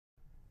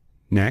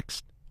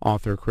Next,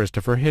 author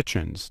Christopher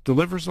Hitchens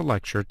delivers a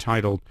lecture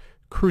titled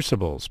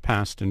Crucibles,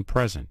 Past and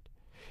Present.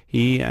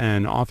 He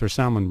and author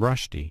Salman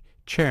Rushdie,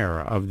 chair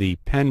of the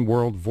Penn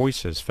World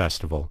Voices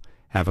Festival,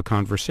 have a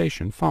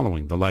conversation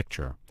following the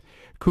lecture.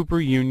 Cooper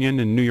Union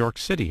in New York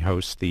City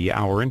hosts the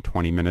hour and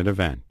 20-minute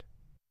event.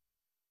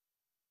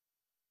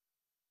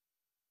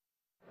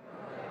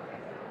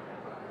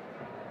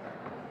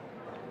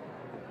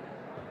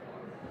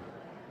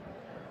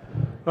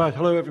 Right,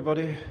 hello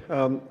everybody.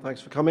 Thanks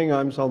for coming.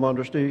 I'm Salman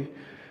Rushdie.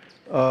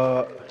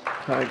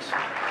 Thanks.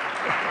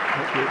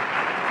 Thank you.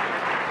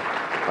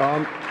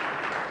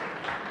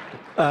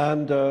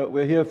 And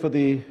we're here for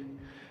the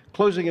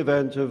closing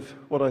event of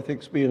what I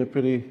think's been a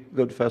pretty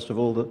good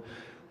festival, the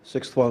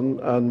sixth one,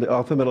 and the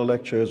Arthur Miller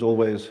Lecture is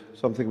always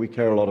something we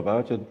care a lot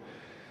about. And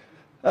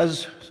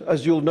as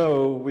you'll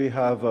know, we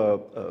have a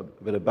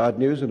bit of bad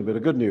news and a bit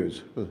of good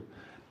news.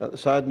 The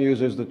sad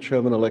news is that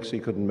Sherman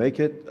Alexie couldn't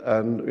make it,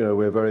 and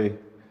we're very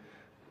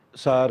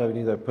sad. I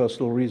mean, there are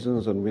personal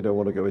reasons, and we don't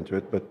want to go into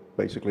it, but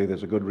basically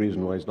there's a good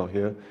reason why he's not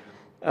here.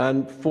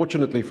 And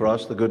fortunately for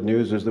us, the good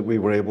news is that we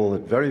were able, at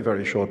very,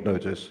 very short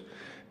notice,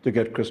 to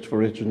get Christopher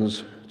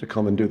Hitchens to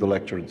come and do the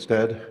lecture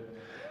instead.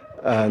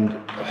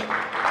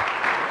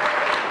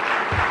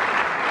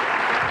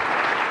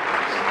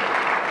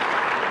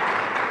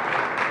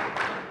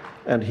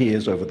 And he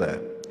is over there.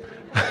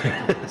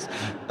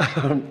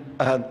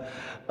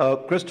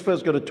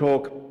 Christopher's going to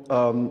talk.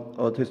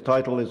 His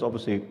title is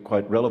obviously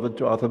quite relevant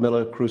to Arthur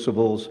Miller,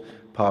 Crucibles,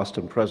 Past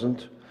and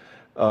Present.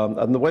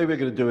 And the way we're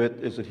going to do it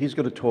is that he's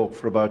going to talk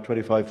for about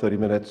 25, 30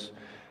 minutes.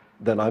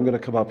 Then I'm going to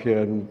come up here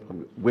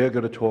and we're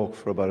going to talk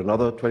for about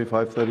another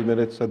 25, 30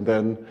 minutes. And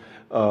then,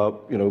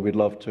 we'd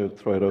love to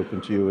throw it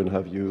open to you and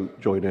have you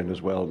join in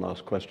as well and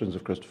ask questions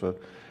of Christopher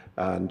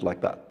and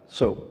like that.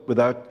 So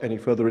without any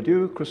further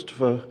ado,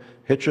 Christopher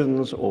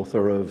Hitchens,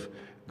 author of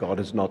God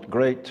is Not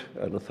Great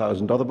and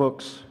 1,000 other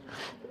books.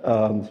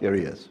 Here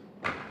he is.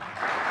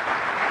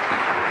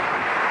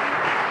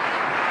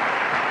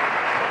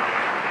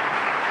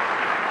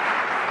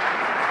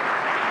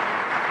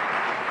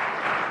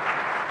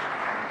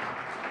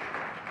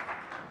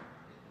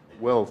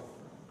 Well,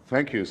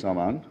 thank you,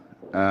 Salman,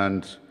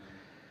 and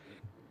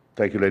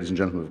thank you, ladies and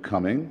gentlemen, for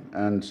coming,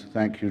 and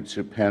thank you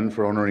to Penn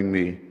for honoring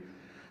me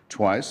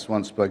twice,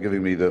 once by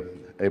giving me the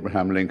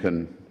Abraham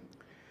Lincoln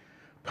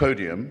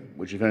podium,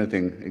 which, if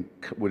anything,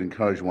 would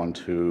encourage one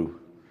to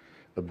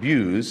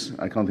abuse.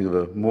 I can't think of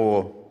a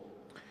more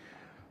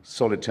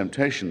solid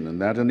temptation than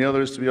that. And the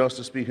other is to be asked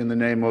to speak in the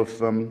name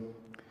of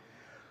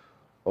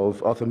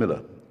Arthur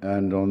Miller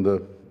and on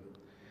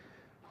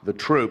the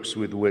tropes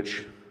with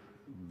which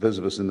those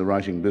of us in the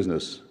writing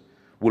business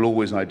will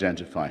always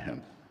identify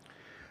him.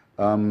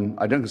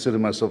 I don't consider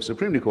myself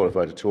supremely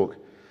qualified to talk,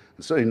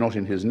 certainly not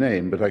in his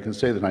name, but I can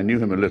say that I knew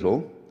him a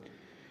little,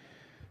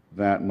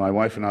 that my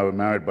wife and I were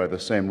married by the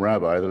same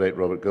rabbi, the late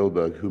Robert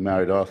Goldberg, who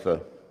married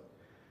Arthur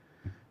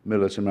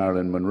Miller to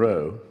Marilyn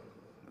Monroe.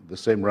 The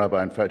same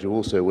rabbi, in fact, who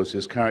also was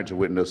his character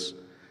witness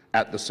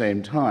at the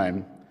same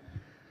time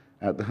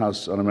at the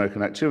House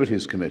Un-American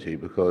Activities Committee,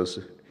 because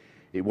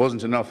it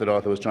wasn't enough that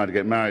Arthur was trying to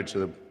get married to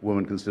the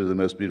woman considered the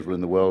most beautiful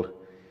in the world.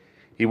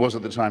 He was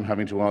at the time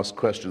having to ask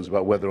questions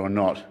about whether or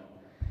not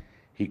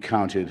he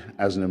counted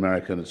as an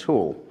American at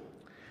all.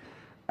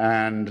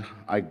 And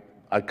I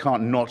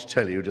can't not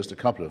tell you just a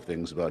couple of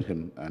things about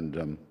him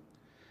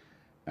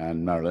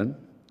and Marilyn.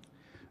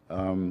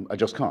 I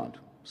just can't,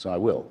 so I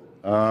will.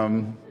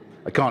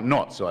 I can't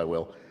not, so I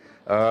will.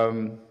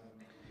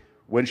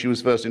 When she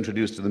was first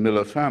introduced to the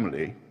Miller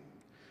family,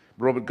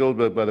 Robert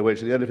Goldberg, by the way,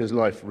 to the end of his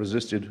life,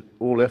 resisted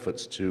all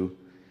efforts to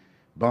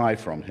buy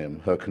from him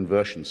her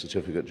conversion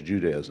certificate to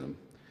Judaism,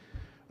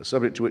 a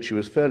subject to which she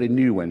was fairly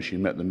new when she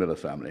met the Miller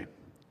family.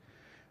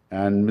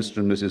 And Mr.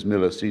 and Mrs.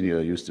 Miller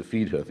Sr. used to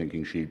feed her,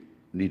 thinking she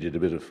needed a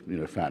bit of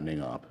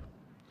fattening up.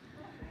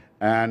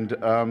 And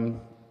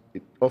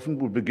it often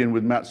would begin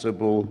with matzo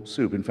ball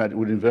soup. In fact, it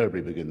would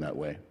invariably begin that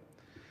way,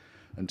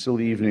 until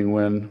the evening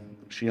when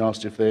she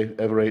asked if they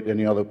ever ate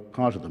any other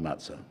part of the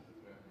matzo.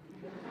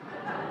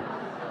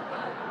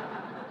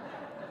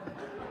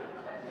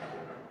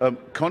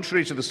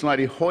 Contrary to the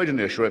slightly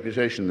hoydenish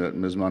reputation that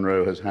Ms.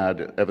 Monroe has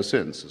had ever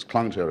since, has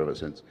clung to her ever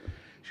since,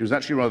 she was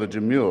actually rather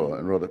demure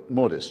and rather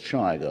modest,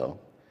 shy girl.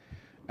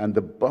 And the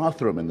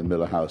bathroom in the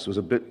Miller house was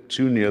a bit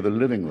too near the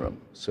living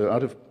room. So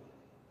out of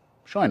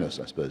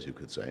shyness, I suppose you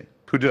could say,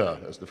 pudeur,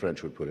 as the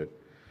French would put it,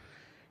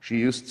 she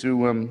used to,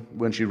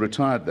 when she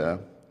retired there,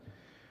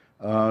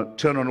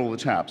 turn on all the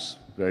taps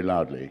very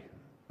loudly,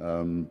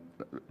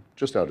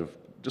 just out of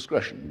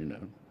discretion,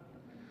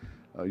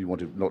 you want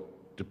to not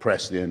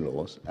depress the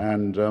in-laws.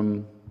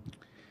 And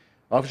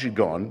after she'd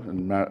gone,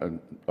 and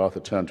Arthur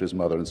turned to his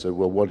mother and said,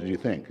 well, what did you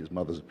think? His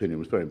mother's opinion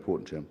was very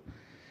important to him.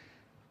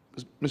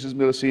 Mrs.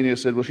 Miller Sr.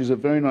 said, well, she's a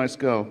very nice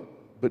girl,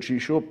 but she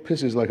sure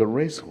pisses like a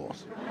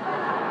racehorse.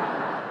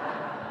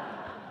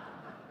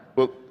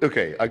 Well,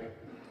 okay,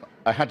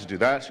 I had to do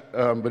that,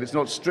 but it's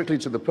not strictly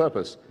to the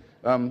purpose.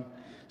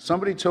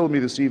 Somebody told me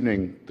this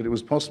evening that it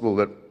was possible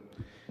that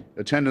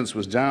attendance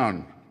was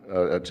down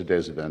at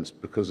today's events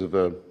because of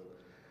an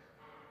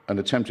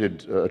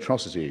attempted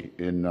atrocity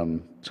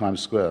in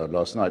Times Square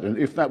last night. And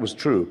if that was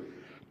true,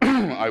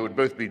 I would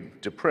both be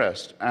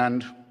depressed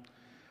and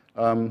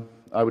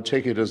I would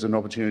take it as an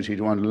opportunity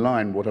to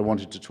underline what I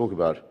wanted to talk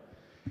about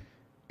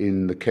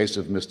in the case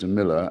of Mr.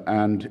 Miller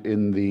and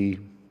in the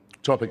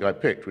topic I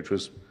picked, which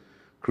was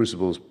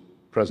Crucibles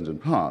present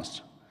and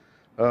past,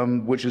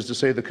 which is to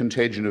say the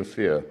contagion of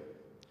fear.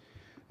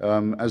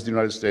 As the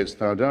United States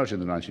found out in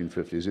the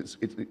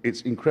 1950s,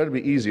 it's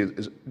incredibly easy,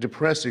 it's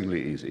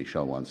depressingly easy,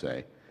 shall one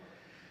say,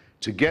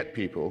 to get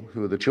people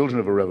who are the children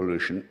of a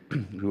revolution,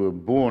 who are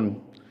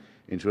born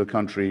into a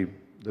country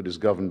that is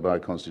governed by a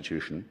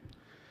constitution,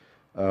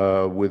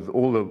 with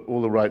all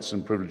the rights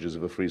and privileges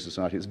of a free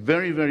society. It's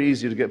very, very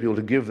easy to get people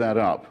to give that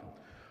up,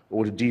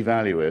 or to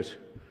devalue it,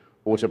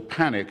 or to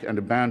panic and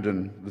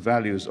abandon the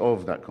values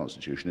of that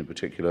constitution, in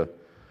particular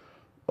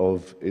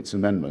of its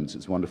amendments,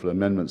 its wonderful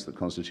amendments that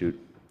constitute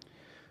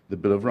the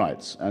Bill of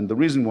Rights. And the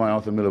reason why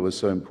Arthur Miller was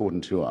so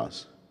important to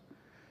us,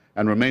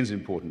 and remains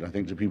important, I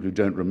think, to people who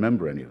don't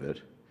remember any of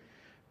it,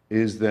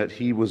 is that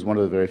he was one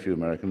of the very few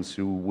Americans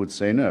who would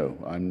say, no,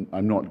 I'm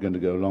not going to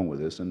go along with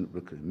this, and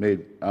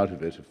made out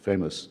of it a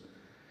famous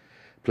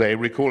play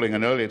recalling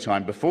an earlier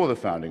time before the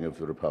founding of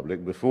the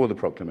Republic, before the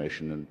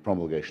proclamation and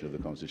promulgation of the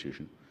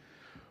Constitution,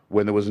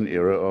 when there was an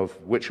era of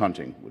witch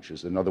hunting, which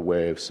is another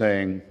way of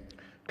saying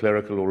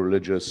clerical or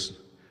religious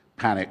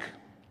panic,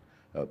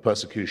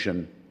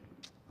 persecution,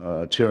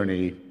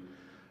 tyranny,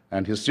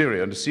 and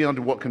hysteria, and to see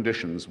under what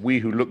conditions we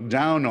who look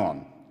down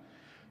on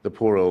the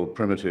poor old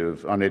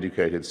primitive,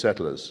 uneducated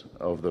settlers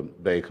of the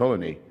Bay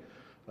Colony,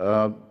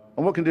 on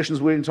what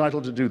conditions we're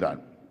entitled to do that.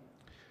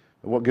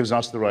 What gives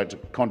us the right to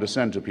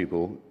condescend to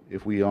people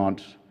if we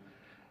aren't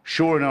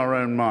sure in our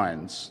own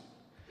minds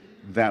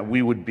that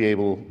we would be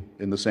able,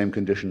 in the same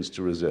conditions,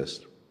 to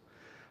resist.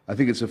 I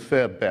think it's a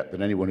fair bet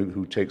that anyone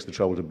who takes the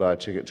trouble to buy a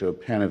ticket to a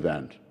Penn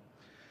event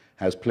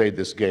has played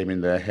this game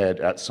in their head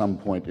at some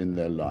point in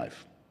their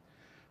life.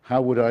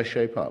 How would I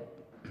shape up?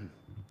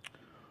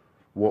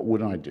 What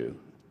would I do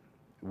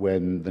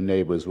when the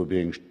neighbors were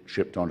being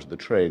shipped onto the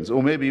trains?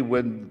 Or maybe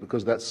when,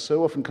 because that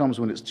so often comes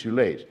when it's too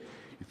late,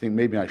 you think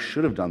maybe I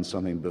should have done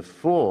something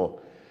before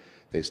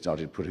they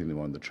started putting them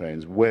on the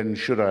trains. When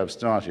should I have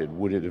started?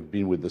 Would it have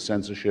been with the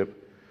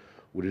censorship?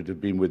 Would it have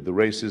been with the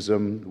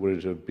racism? Would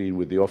it have been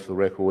with the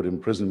off-the-record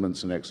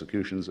imprisonments and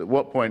executions? At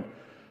what point?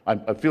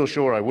 I feel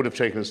sure I would have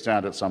taken a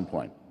stand at some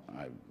point.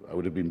 I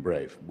would have been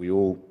brave. We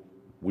all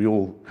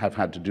have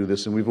had to do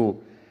this, and we've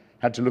all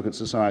had to look at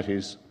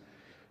societies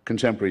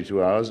contemporary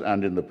to ours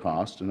and in the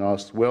past and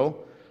ask, well,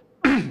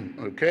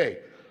 okay,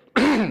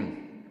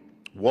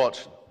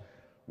 what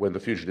when the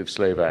Fugitive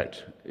Slave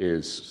Act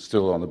is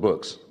still on the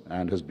books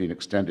and has been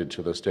extended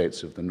to the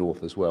states of the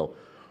North as well?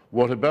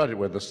 What about it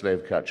when the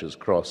slave catchers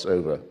cross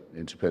over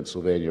into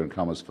Pennsylvania and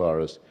come as far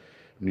as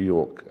New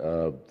York,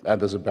 and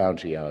there's a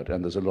bounty out,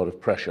 and there's a lot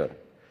of pressure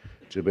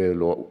to obey the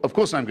law? Of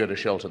course I'm going to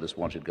shelter this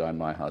wanted guy in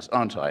my house,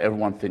 aren't I?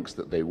 Everyone thinks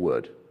that they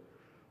would.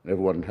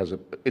 Everyone has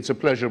it's a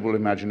pleasurable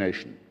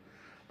imagination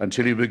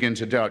until you begin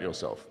to doubt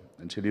yourself,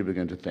 until you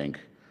begin to think,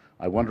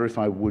 I wonder if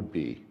I would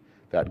be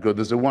that good.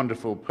 There's a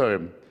wonderful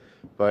poem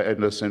by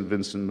Edna St.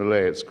 Vincent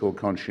Millay. It's called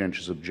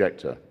Conscientious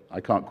Objector.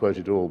 I can't quote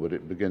it all, but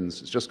it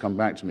begins, it's just come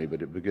back to me,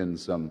 but it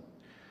begins,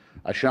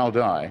 I shall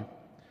die,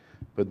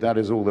 but that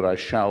is all that I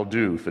shall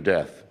do for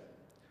death.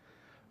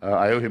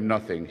 I owe him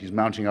nothing. He's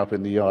mounting up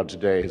in the yard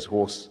today. His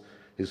horse,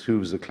 his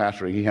hooves are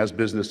clattering. He has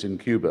business in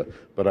Cuba,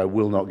 but I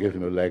will not give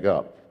him a leg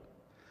up.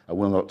 I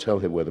will not tell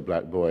him where the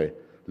black boy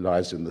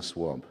lies in the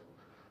swamp.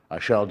 I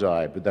shall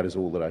die, but that is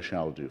all that I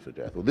shall do for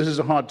death. Well, this is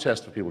a hard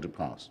test for people to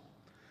pass.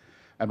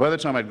 And by the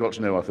time I'd got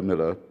to know Arthur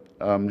Miller,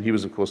 he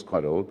was, of course,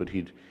 quite old, but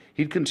he'd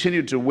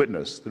continued to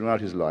witness throughout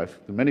his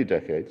life, for many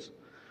decades.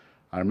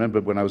 I remember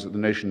when I was at The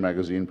Nation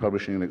magazine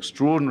publishing an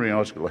extraordinary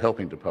article,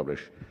 helping to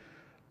publish,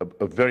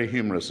 a very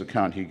humorous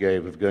account he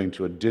gave of going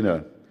to a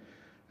dinner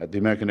at the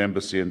American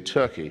Embassy in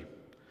Turkey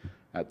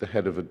at the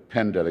head of a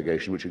Penn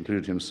delegation, which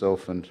included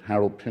himself and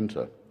Harold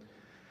Pinter,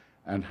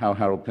 and how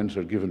Harold Pinter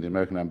had given the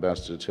American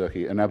ambassador to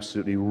Turkey an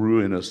absolutely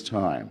ruinous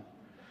time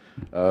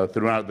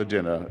throughout the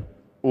dinner,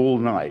 all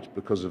night,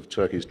 because of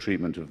Turkey's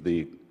treatment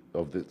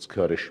of its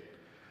Kurdish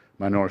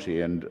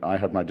minority. And I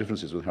had my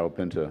differences with Harold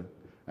Pinter,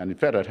 and in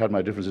fact I'd had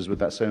my differences with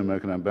that same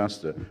American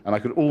ambassador, and I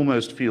could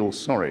almost feel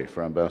sorry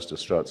for Ambassador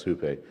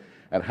Strauss-Hoope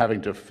at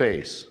having to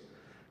face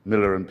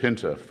Miller and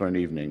Pinter for an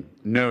evening,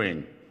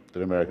 knowing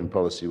that American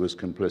policy was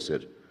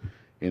complicit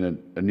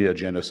in a near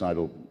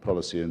genocidal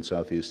policy in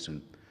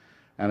southeastern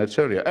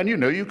Anatolia. And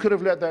you could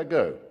have let that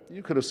go.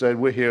 You could have said,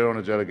 we're here on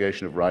a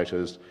delegation of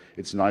writers,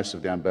 it's nice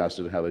of the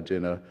ambassador to have a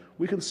dinner,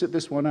 we can sit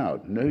this one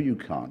out. No, you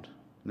can't.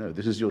 No,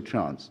 this is your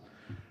chance.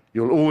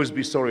 You'll always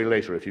be sorry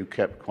later if you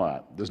kept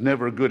quiet. There's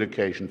never a good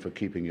occasion for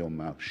keeping your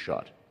mouth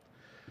shut.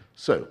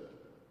 So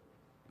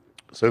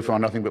far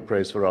nothing but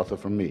praise for Arthur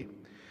from me.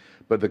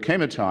 But there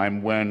came a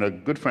time when a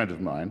good friend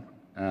of mine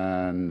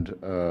and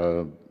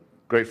a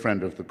great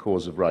friend of the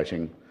cause of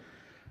writing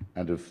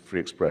and of free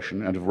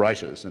expression and of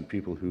writers and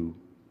people who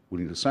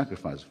willing to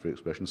sacrifice free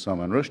expression,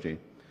 Salman Rushdie,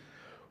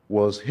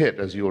 was hit,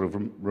 as you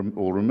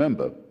all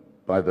remember,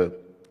 by the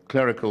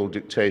clerical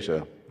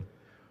dictator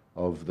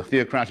of the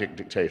theocratic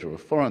dictator of a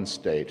foreign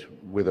state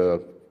with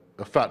a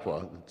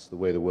fatwa, that's the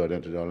way the word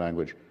entered our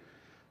language,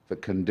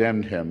 that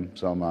condemned him,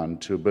 Salman,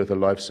 to both a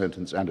life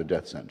sentence and a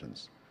death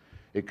sentence.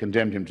 It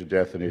condemned him to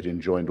death, and it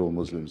enjoined all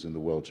Muslims in the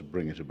world to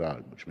bring it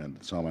about, which meant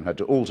that Salman had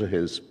to alter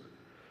his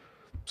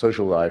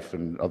social life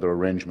and other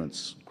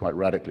arrangements quite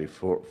radically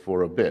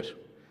for a bit.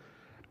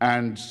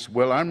 And,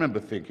 well, I remember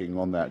thinking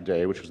on that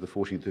day, which was the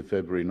 14th of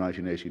February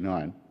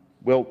 1989,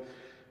 well,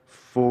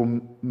 for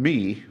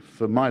me,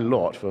 for my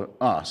lot, for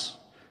us,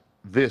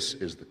 this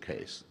is the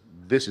case.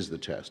 This is the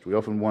test. We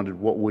often wondered,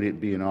 what would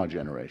it be in our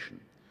generation?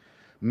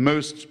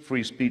 Most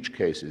free speech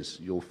cases,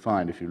 you'll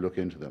find if you look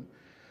into them,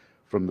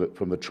 from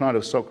the trial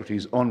of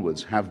Socrates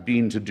onwards, have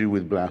been to do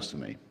with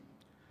blasphemy.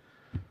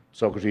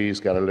 Socrates,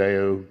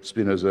 Galileo,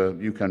 Spinoza,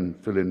 you can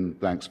fill in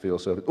blanks for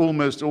yourself.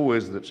 Almost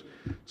always that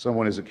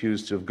someone is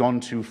accused to have gone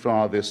too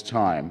far this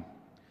time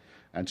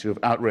and to have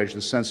outraged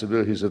the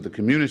sensibilities of the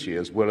community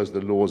as well as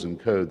the laws and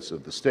codes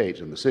of the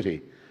state and the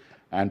city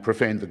and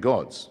profaned the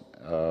gods,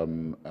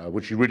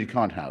 which you really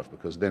can't have,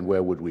 because then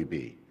where would we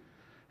be?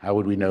 How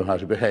would we know how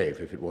to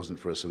behave if it wasn't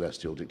for a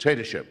celestial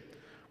dictatorship?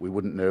 We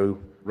wouldn't know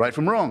right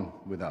from wrong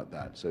without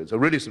that. So it's a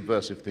really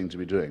subversive thing to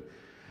be doing.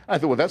 I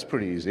thought, well, that's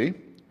pretty easy.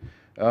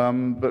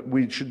 But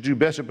we should do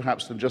better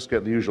perhaps than just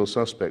get the usual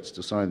suspects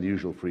to sign the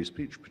usual free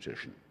speech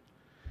petition.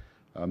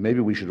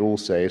 Maybe we should all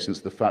say, since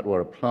the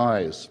fatwa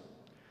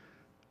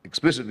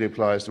explicitly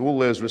applies to all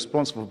those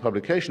responsible for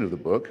publication of the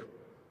book,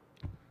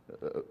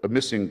 a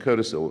missing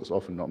codicil that's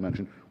often not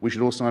mentioned, we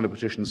should all sign a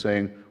petition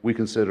saying we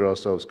consider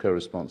ourselves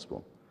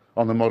co-responsible,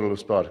 on the model of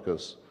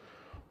Spartacus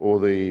or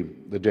the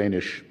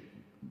Danish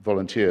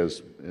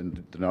volunteers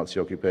in the Nazi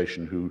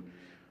occupation who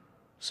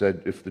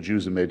said, if the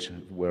Jews are made to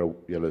wear a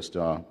yellow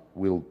star,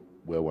 we'll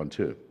wear one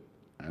too,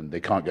 and they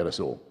can't get us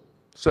all.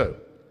 So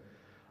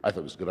I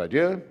thought it was a good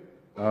idea,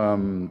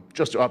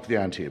 just to up the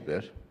ante a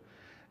bit.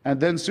 And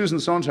then Susan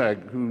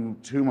Sontag,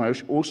 to whom I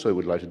also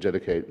would like to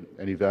dedicate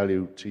any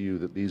value to you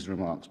that these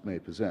remarks may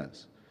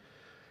possess,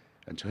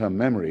 and to her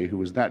memory, who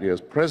was that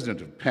year's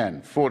president of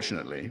PEN,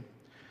 fortunately,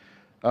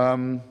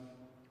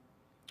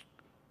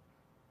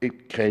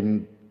 it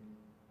came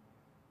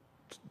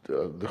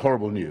the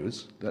horrible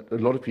news that a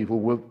lot of people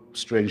were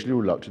strangely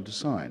reluctant to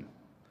sign.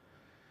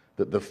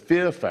 That the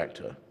fear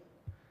factor,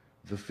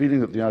 the feeling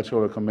that the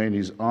Ayatollah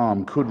Khomeini's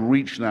arm could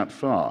reach that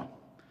far,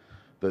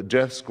 that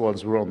death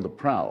squads were on the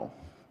prowl,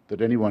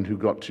 that anyone who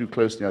got too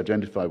closely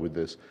identified with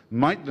this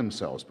might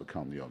themselves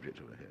become the object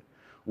of a hit,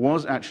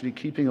 was actually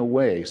keeping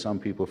away some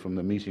people from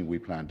the meeting we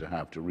planned to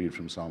have to read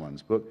from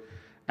Salman's book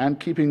and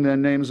keeping their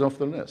names off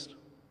the list.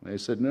 They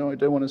said, no, I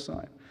don't want to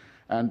sign.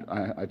 And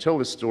I tell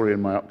this story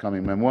in my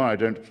upcoming memoir. I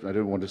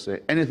don't want to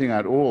say anything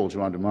at all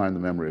to undermine the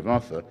memory of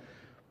Arthur,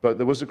 but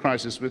there was a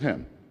crisis with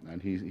him.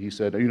 And he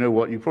said, you know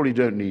what, you probably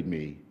don't need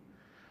me.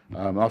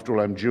 After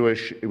all, I'm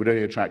Jewish. It would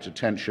only attract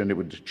attention. It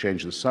would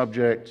change the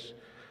subject.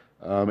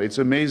 It's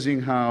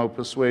amazing how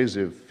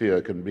persuasive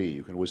fear can be.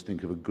 You can always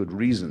think of a good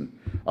reason.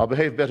 I'll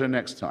behave better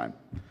next time.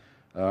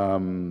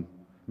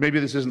 Maybe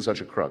this isn't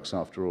such a crux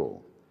after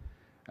all.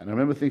 And I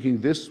remember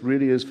thinking, this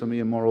really is for me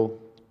a moral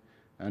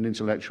and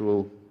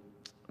intellectual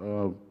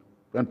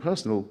and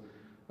personal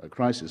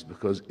crisis,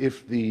 because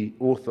if the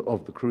author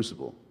of The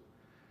Crucible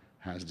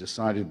has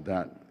decided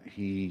that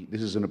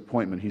this is an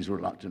appointment he's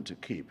reluctant to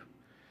keep,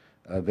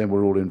 then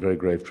we're all in very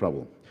grave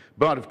trouble.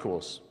 But of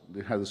course,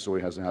 the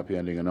story has a happy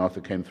ending, and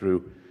Arthur came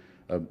through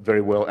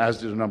very well, as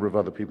did a number of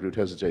other people who'd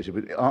hesitated.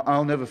 But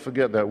I'll never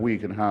forget that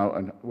week and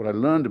what I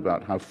learned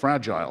about how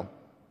fragile,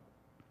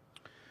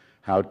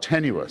 how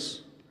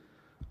tenuous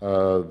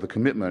the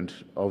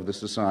commitment of the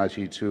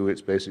society to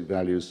its basic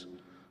values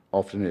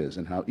often is,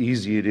 and how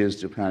easy it is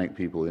to panic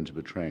people into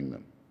betraying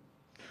them.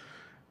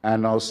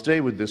 And I'll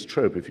stay with this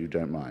trope, if you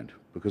don't mind,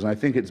 because I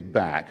think it's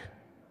back,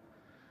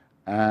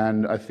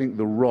 and I think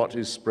the rot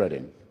is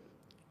spreading.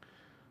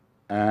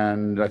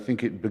 And I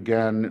think it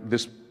began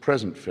this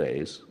present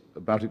phase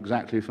about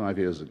exactly 5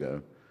 years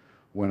ago,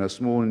 when a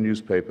small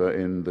newspaper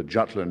in the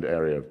Jutland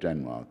area of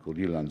Denmark, called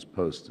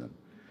Jyllands-Posten,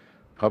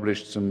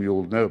 published some,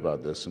 you'll know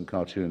about this, some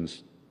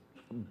cartoons,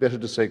 better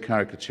to say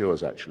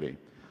caricatures actually,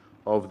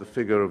 of the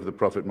figure of the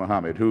Prophet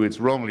Muhammad, who it's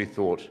wrongly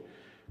thought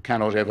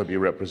cannot ever be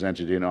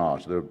represented in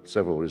art. There are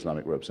several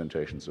Islamic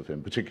representations of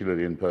him,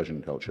 particularly in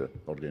Persian culture,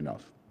 oddly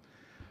enough.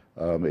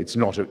 It's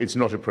not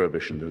a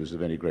prohibition that is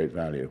of any great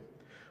value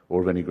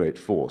or of any great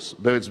force,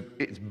 though it's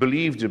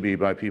believed to be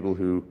by people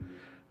who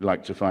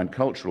like to find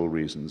cultural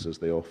reasons, as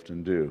they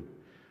often do,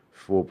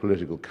 for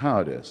political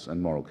cowardice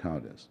and moral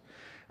cowardice.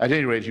 At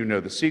any rate, you know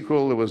the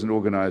sequel. There was an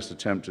organized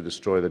attempt to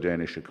destroy the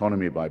Danish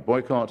economy by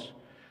boycott,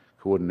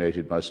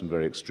 coordinated by some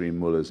very extreme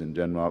mullahs in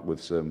Denmark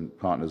with some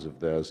partners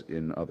of theirs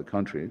in other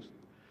countries.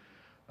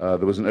 There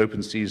was an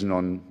open season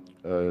on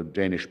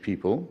Danish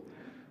people,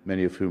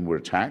 many of whom were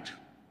attacked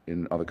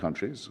in other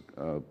countries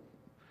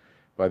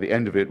By the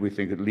end of it, we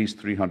think at least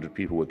 300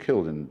 people were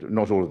killed, and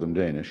not all of them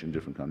Danish, in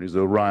different countries.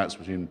 There were riots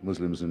between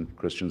Muslims and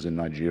Christians in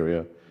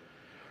Nigeria,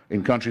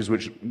 in countries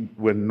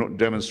where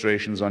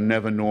demonstrations are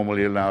never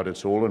normally allowed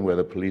at all and where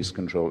the police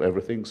control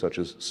everything, such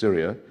as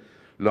Syria.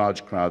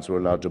 Large crowds were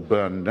allowed to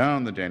burn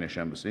down the Danish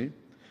embassy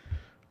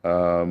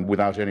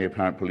without any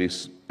apparent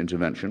police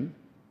intervention.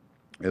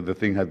 The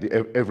thing had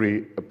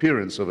every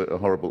appearance of a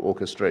horrible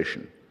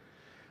orchestration.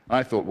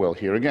 I thought, well,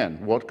 here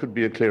again, what could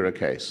be a clearer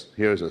case?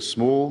 Here is a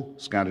small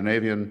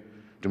Scandinavian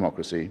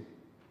democracy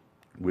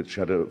which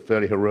had a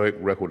fairly heroic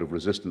record of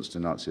resistance to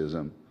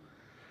Nazism.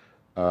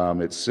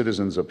 Its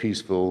citizens are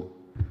peaceful.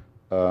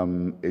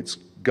 Its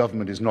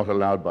government is not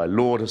allowed by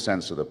law to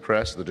censor the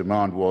press. The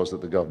demand was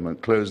that the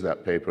government close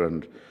that paper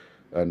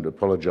and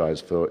apologize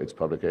for its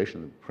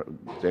publication.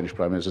 The Danish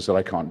Prime Minister said,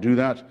 I can't do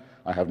that.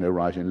 I have no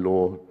right in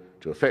law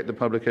to affect the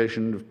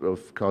publication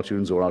of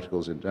cartoons or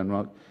articles in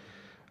Denmark.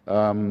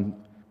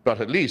 But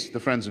at least the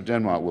Friends of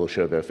Denmark will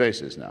show their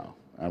faces now,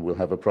 and we'll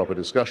have a proper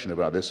discussion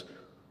about this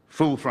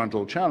full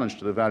frontal challenge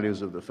to the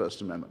values of the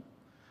First Amendment.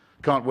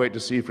 Can't wait to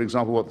see, for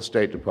example, what the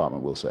State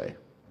Department will say.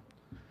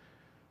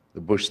 The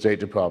Bush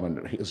State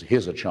Department,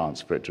 here's a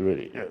chance for it to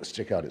really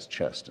stick out its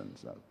chest and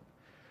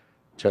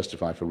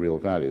testify for real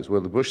values.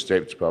 Well, the Bush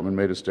State Department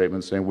made a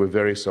statement saying, we're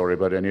very sorry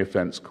about any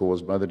offense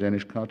caused by the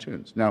Danish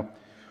cartoons. Now,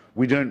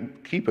 we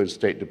don't keep a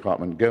State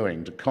Department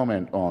going to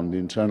comment on the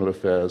internal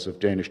affairs of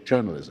Danish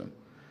journalism.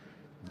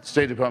 The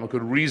State Department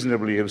could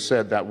reasonably have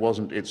said that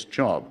wasn't its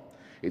job.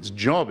 Its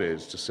job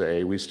is to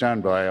say, we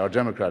stand by our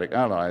democratic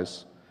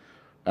allies,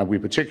 and we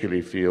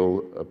particularly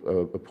feel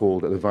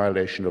appalled at the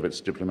violation of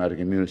its diplomatic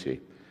immunity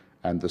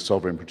and the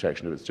sovereign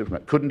protection of its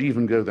diplomat. Couldn't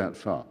even go that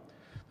far.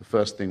 The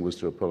first thing was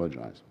to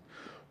apologize.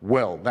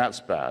 Well,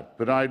 that's bad,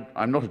 but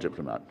I'm not a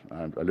diplomat.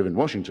 I live in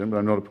Washington, but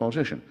I'm not a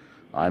politician.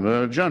 I'm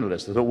a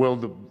journalist. I thought,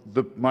 well,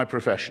 my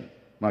profession,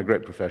 my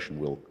great profession,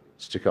 will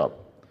stick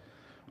up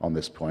on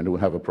this point, and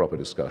we'll have a proper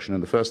discussion.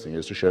 And the first thing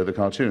is to show the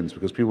cartoons,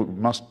 because people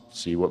must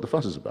see what the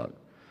fuss is about.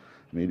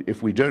 I mean,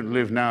 if we don't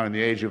live now in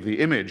the age of the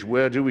image,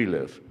 where do we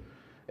live?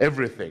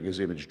 Everything is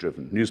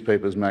image-driven,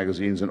 newspapers,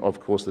 magazines, and of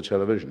course the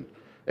television.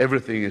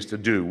 Everything is to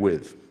do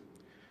with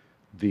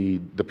the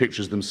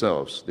pictures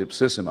themselves, the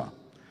ipsissima.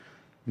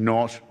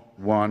 Not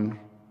one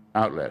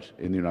outlet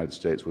in the United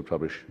States would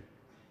publish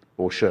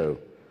or show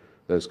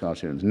those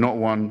cartoons. Not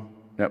one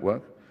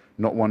network,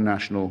 not one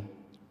national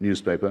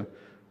newspaper,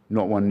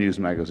 not one news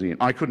magazine.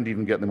 I couldn't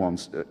even get them on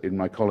in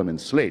my column in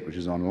Slate, which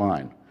is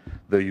online,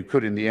 though you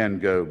could in the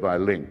end go by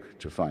link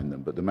to find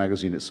them, but the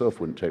magazine itself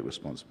wouldn't take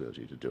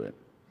responsibility to do it.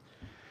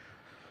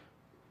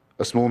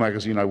 A small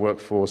magazine I work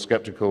for,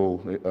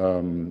 Skeptical,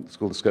 it's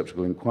called the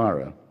Skeptical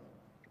Inquirer,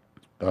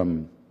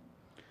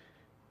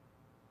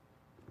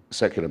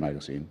 secular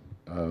magazine.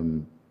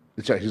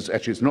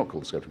 It's not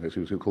called Skeptical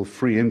Magazine, it's called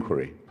Free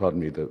Inquiry.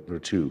 Pardon me, there are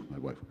two I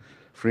work for.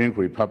 Free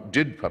Inquiry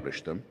did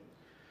publish them.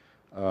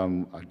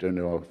 I don't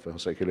know if our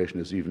circulation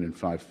is even in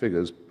 5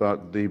 figures,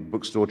 but the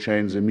bookstore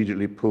chains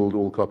immediately pulled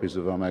all copies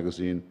of our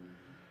magazine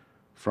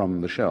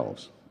from the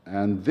shelves.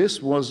 And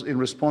this was in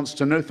response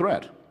to no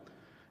threat.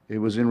 It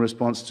was in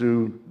response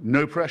to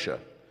no pressure.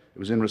 It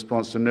was in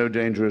response to no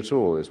danger at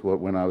all. It's what,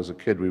 when I was a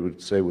kid, we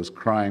would say was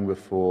crying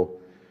before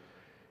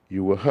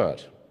you were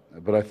hurt.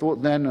 But I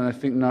thought then, and I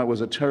think now, it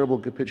was a terrible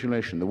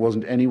capitulation. There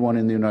wasn't anyone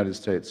in the United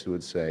States who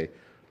would say,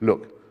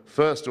 look,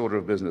 first order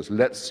of business,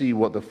 let's see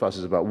what the fuss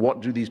is about.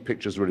 What do these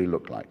pictures really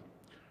look like?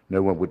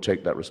 No one would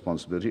take that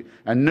responsibility.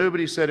 And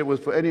nobody said it was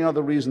for any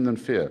other reason than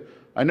fear.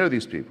 I know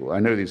these people. I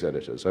know these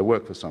editors. I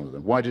work for some of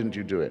them. Why didn't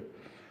you do it?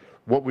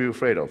 What were you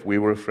afraid of? We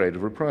were afraid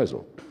of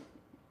reprisal.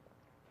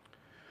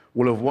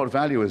 Well, of what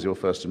value is your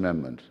First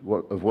Amendment?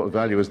 Of what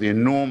value is the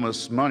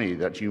enormous money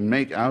that you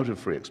make out of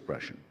free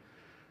expression?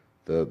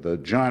 The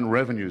giant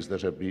revenues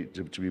that are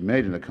to be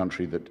made in a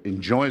country that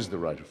enjoys the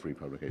right of free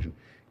publication,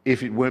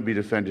 if it won't be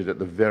defended at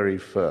the very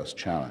first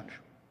challenge.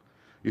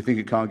 You think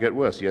it can't get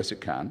worse? Yes,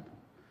 it can.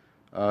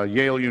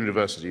 Yale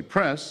University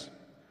Press,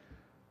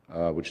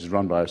 which is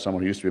run by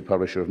someone who used to be a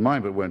publisher of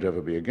mine but won't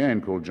ever be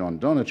again, called John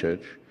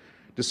Donachich,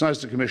 decides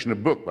to commission a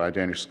book by a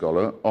Danish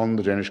scholar on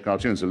the Danish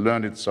cartoons, a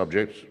learned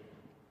subject,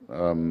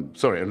 a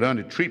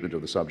learned treatment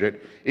of the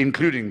subject,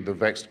 including the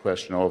vexed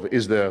question of,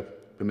 is there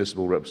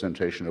permissible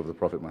representation of the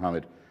Prophet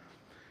Muhammad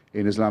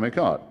in Islamic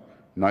art?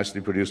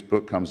 Nicely produced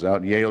book comes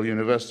out, Yale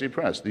University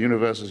Press, the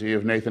University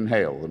of Nathan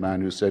Hale, the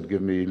man who said,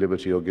 give me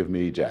liberty or give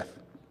me death.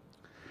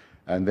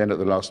 And then at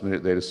the last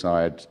minute they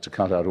decide to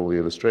cut out all the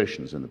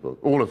illustrations in the book,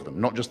 all of them,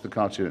 not just the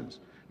cartoons,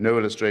 no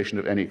illustration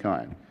of any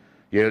kind.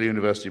 Yale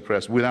University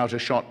Press, without a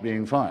shot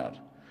being fired,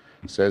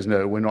 says,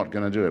 no, we're not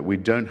going to do it. We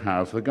don't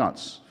have the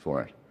guts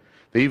for it.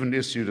 They even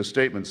issued a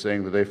statement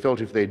saying that they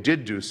felt if they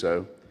did do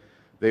so,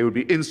 they would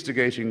be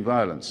instigating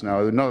violence.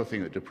 Now, another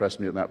thing that depressed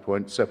me at that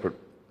point,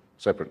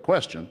 separate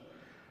question,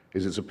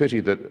 is it's a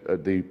pity that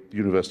at the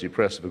university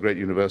press of a great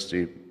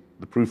university,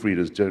 the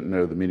proofreaders don't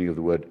know the meaning of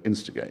the word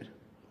instigate.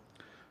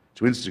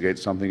 To instigate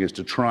something is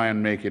to try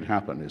and make it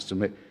happen. It's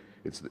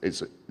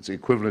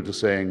equivalent to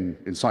saying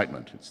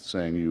incitement. It's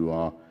saying you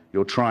are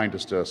you're trying to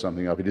stir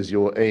something up. It is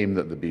your aim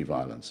that there be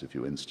violence if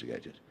you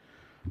instigate it.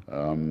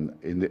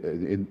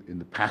 In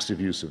the passive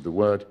use of the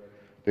word,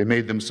 they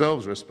made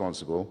themselves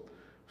responsible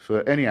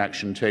for any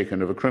action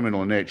taken of a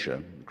criminal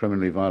nature,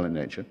 criminally violent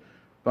nature,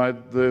 by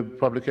the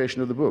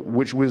publication of the book,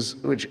 which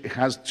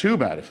has two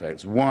bad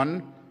effects.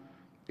 One,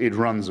 it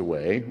runs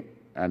away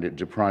and it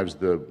deprives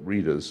the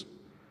readers,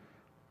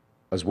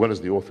 as well as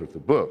the author of the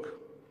book,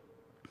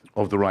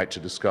 of the right to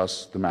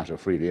discuss the matter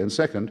freely. And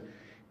second,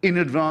 in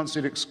advance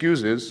it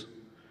excuses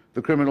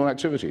the criminal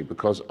activity,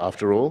 because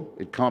after all,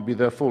 it can't be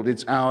their fault.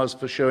 It's ours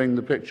for showing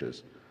the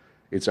pictures.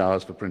 It's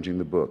ours for printing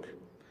the book.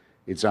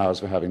 It's ours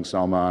for having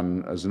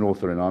Salman as an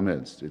author in our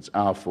midst. It's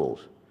our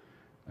fault.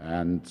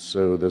 And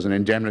so there's an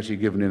indemnity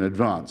given in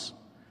advance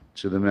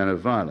to the men of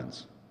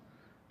violence.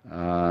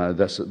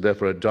 That's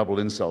therefore a double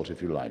insult,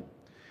 if you like,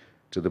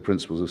 to the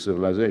principles of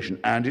civilization.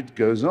 And it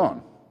goes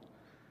on.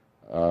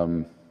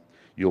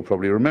 You'll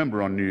probably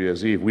remember on New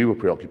Year's Eve, we were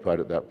preoccupied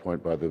at that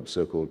point by the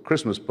so-called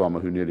Christmas bomber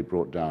who nearly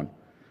brought down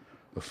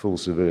a full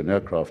civilian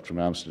aircraft from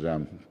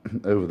Amsterdam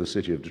over the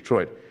city of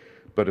Detroit.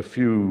 But a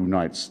few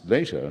nights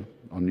later,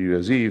 on New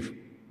Year's Eve,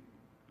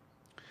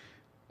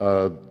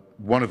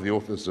 one of the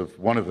authors of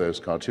one of those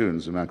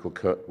cartoons, a man called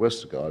Kurt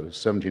Westergaard, a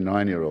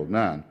 79-year-old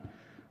man,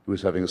 who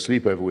was having a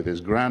sleepover with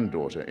his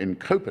granddaughter in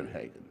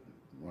Copenhagen,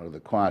 one of the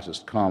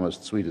quietest,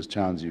 calmest, sweetest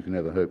towns you can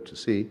ever hope to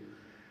see,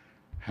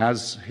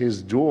 has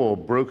his door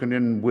broken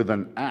in with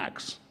an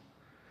axe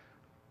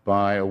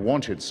by a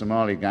wanted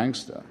Somali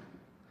gangster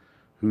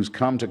who's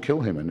come to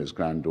kill him and his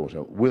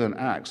granddaughter with an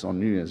axe on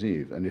New Year's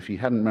Eve. And if he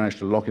hadn't managed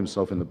to lock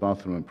himself in the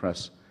bathroom and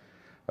press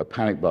a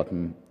panic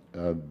button,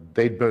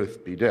 they'd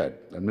both be dead.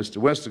 And Mr.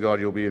 Westergaard,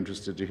 you'll be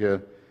interested to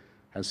hear,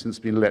 has since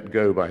been let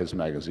go by his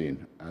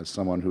magazine as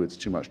someone who it's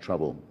too much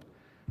trouble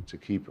to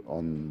keep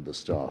on the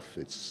staff.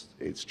 It's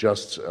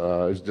just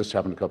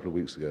happened a couple of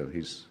weeks ago.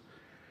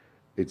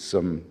 It's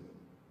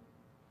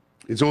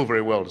all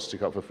very well to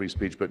stick up for free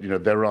speech, but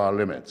there are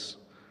limits.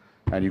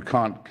 And you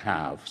can't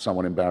have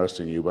someone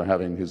embarrassing you by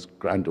having his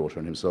granddaughter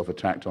and himself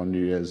attacked on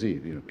New Year's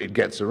Eve. It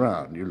gets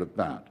around. You look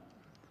bad.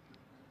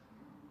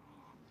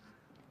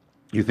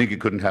 You think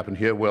it couldn't happen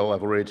here? Well,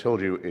 I've already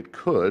told you it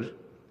could,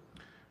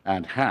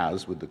 and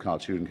has with the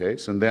cartoon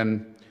case. And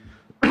then,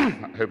 I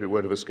hope it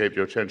won't have escaped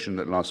your attention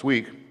that last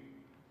week,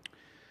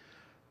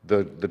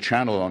 the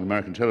channel on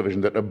American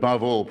television that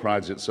above all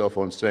prides itself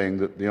on saying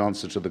that the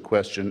answer to the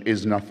question,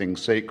 is nothing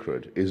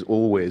sacred, is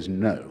always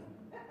no.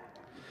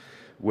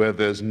 Where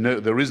there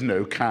is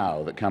no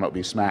cow that cannot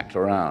be smacked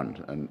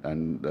around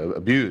and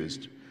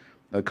abused,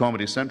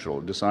 Comedy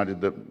Central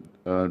decided that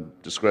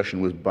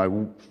discretion was by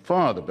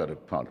far the better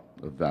part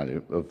of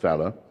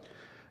valor,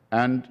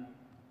 and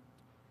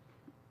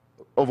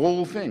of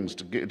all things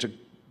to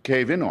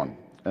cave in on,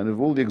 and of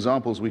all the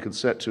examples we could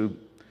set to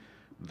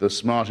the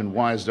smart and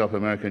wised-up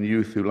American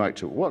youth who like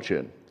to watch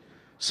it,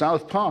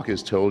 South Park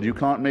is told you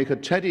can't make a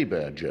teddy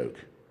bear joke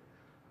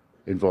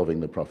involving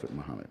the Prophet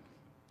Muhammad.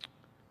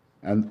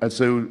 And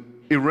so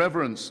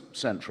Irreverence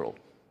Central,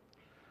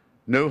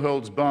 No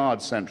Holds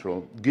Barred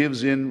Central,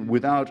 gives in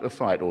without a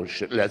fight, or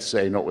let's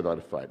say not without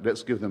a fight.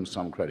 Let's give them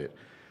some credit.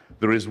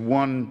 There is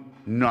one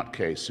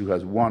nutcase who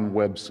has one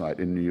website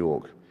in New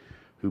York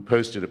who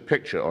posted a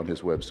picture on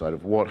his website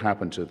of what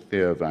happened to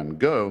Theo van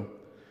Gogh,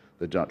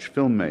 the Dutch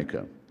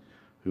filmmaker,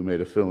 who made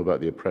a film about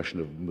the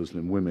oppression of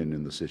Muslim women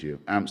in the city of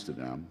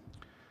Amsterdam,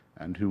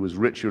 and who was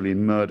ritually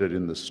murdered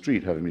in the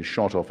street, having been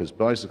shot off his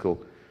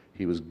bicycle.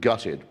 He was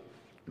gutted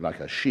like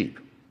a sheep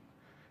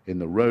in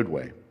the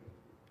roadway,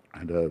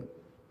 and a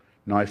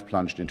knife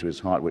plunged into his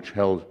heart, which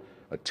held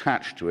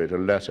attached to it a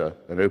letter,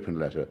 an open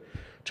letter,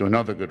 to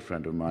another good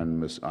friend of mine,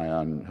 Miss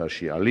Ayaan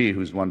Hirsi Ali,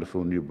 whose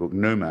wonderful new book,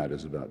 Nomad,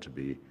 is about to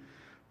be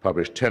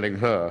published, telling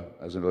her,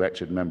 as an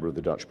elected member of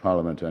the Dutch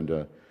Parliament and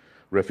a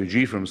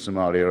refugee from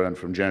Somalia and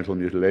from genital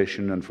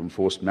mutilation and from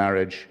forced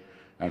marriage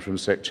and from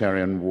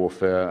sectarian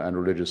warfare and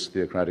religious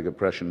theocratic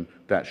oppression,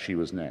 that she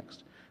was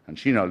next. And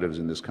she now lives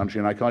in this country,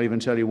 and I can't even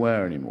tell you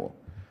where anymore,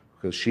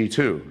 because she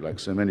too, like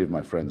so many of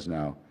my friends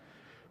now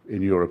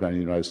in Europe and in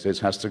the United States,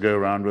 has to go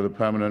around with a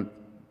permanent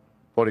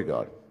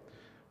bodyguard.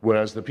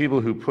 Whereas the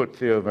people who put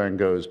Theo van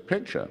Gogh's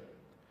picture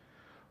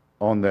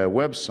on their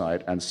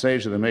website and say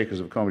to the makers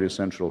of Comedy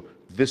Central,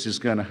 this is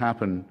going to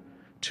happen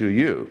to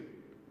you,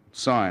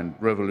 signed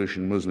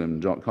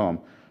revolutionmuslim.com,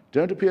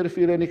 don't appear to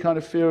feel any kind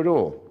of fear at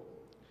all.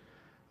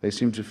 They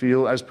seem to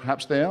feel, as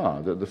perhaps they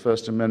are, that the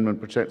First Amendment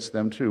protects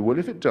them too. Well,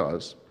 if it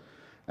does,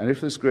 and if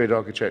this great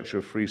architecture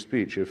of free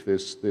speech, if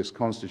this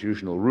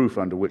constitutional roof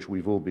under which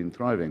we've all been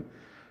thriving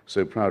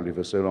so proudly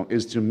for so long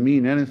is to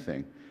mean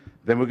anything,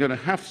 then we're going to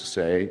have to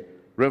say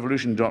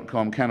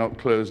revolution.com cannot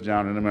close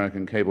down an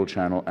American cable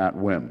channel at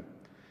whim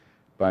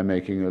by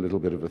making a little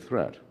bit of a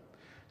threat.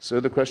 So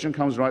the question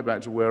comes right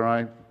back to where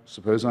I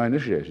suppose I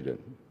initiated it,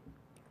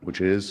 which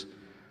is,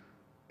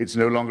 it's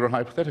no longer a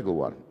hypothetical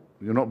one.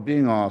 You're not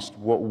being asked,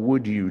 what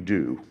would you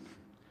do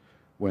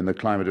when the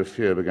climate of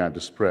fear began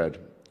to spread,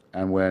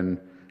 and when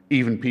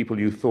even people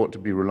you thought to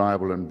be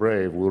reliable and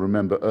brave will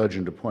remember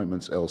urgent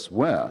appointments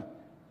elsewhere,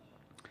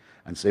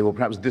 and say, well,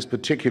 perhaps this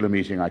particular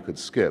meeting I could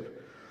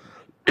skip,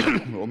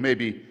 or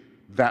maybe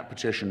that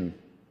petition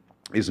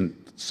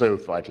isn't so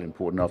vitally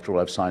important. After all,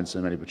 I've signed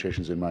so many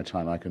petitions in my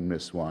time, I can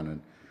miss one.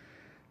 And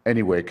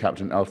anyway,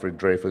 Captain Alfred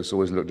Dreyfus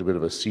always looked a bit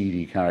of a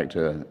seedy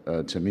character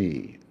to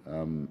me,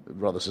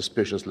 rather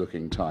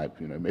suspicious-looking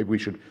type. You know, maybe we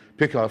should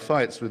pick our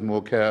fights with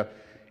more care.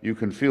 You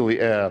can feel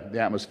the air, the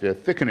atmosphere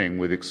thickening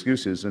with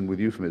excuses and with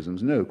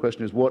euphemisms. No, the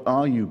question is, what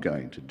are you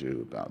going to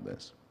do about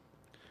this?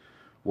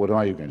 What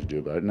are you going to do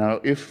about it?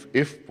 Now, if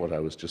what I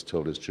was just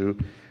told is true,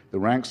 the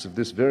ranks of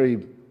this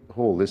very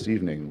hall this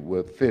evening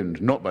were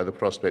thinned not by the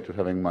prospect of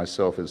having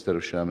myself instead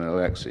of Sherman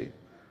Alexie,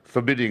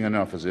 forbidding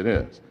enough as it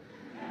is,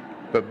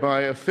 but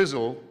by a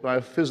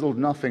fizzled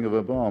nothing of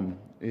a bomb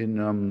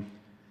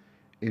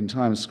in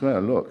Times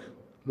Square. Look,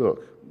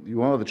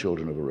 you are the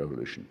children of a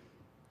revolution.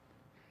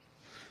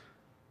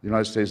 The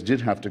United States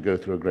did have to go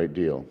through a great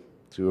deal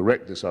to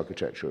erect this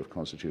architecture of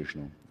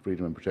constitutional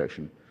freedom and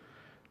protection.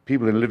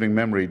 People in living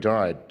memory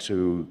died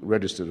to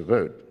register to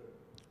vote,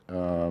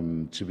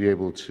 to be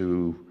able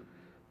to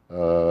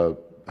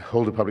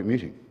hold a public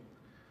meeting,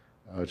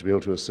 to be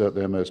able to assert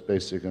their most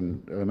basic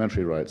and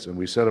elementary rights. And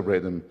we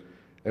celebrate them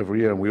every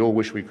year, and we all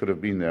wish we could have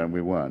been there, and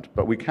we weren't.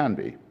 But we can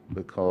be,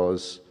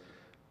 because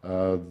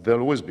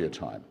there'll always be a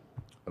time,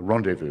 a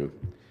rendezvous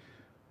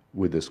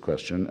with this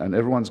question, and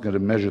everyone's going to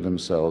measure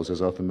themselves, as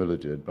Arthur Miller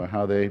did, by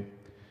how they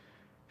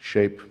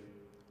shape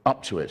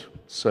up to it.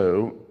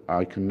 So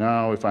I can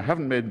now, if I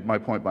haven't made my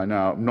point by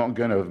now, I'm not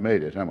going to have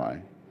made it, am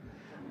I?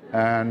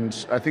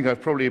 And I think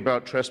I've probably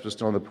about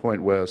trespassed on the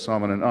point where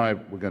Salman and I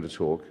were going to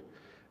talk,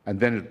 and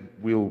then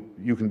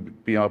you can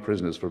be our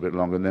prisoners for a bit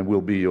longer, and then we'll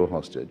be your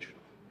hostage.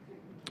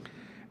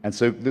 And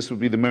so this would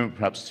be the moment,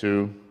 perhaps,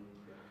 to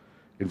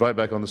invite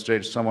back on the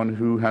stage someone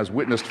who has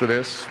witnessed for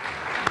this.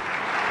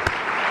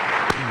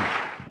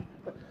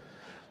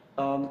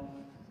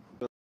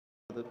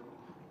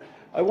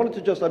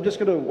 I'm just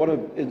going to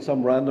want to, in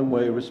some random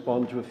way,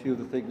 respond to a few of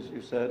the things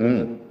you said, and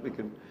then we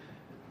can.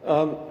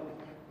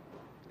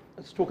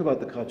 Let's talk about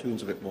the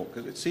cartoons a bit more,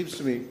 because it seems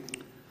to me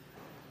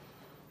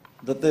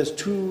that there's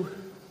two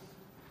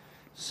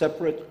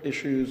separate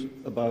issues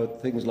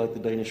about things like the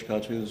Danish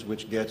cartoons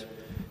which get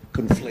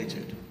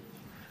conflated.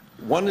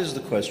 One is the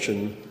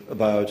question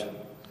about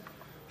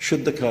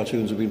should the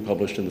cartoons have been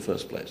published in the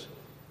first place?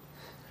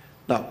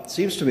 Now, it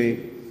seems to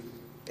me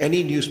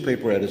any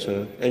newspaper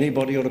editor,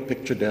 anybody on a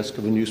picture desk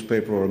of a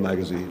newspaper or a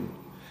magazine,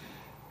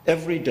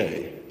 every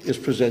day is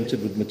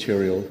presented with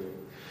material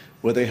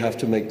where they have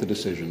to make the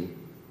decision,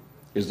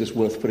 is this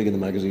worth putting in the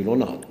magazine or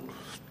not?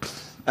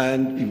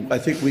 And I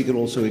think we can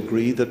also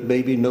agree that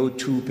maybe no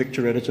two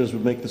picture editors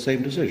would make the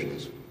same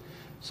decisions.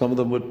 Some of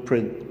them would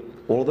print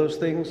all of those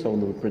things, some of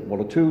them would print one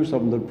or two,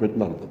 some of them would print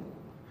none of them.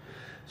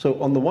 So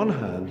on the one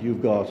hand,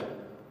 you've got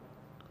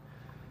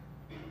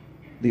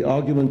the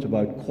argument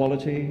about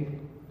quality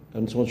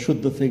and so on,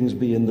 should the things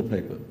be in the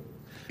paper?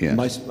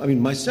 Yes.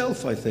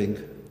 Myself, I think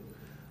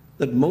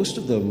that most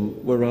of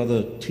them were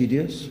rather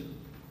tedious,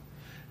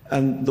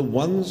 and the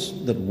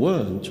ones that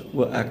weren't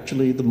were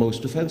actually the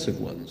most offensive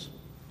ones.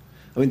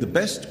 I mean, the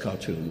best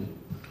cartoon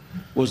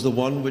was the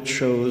one which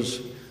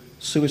shows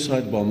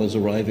suicide bombers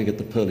arriving at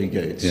the pearly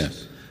gates.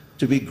 Yes.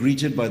 To be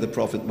greeted by the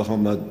Prophet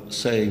Muhammad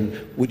saying,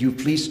 "Would you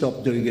please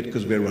stop doing it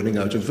because we're running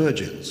out of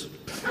virgins?"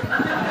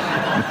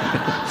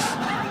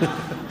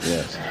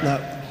 Yes.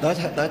 Now,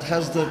 that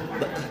has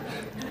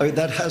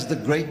the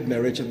great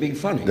merit of being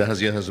funny. That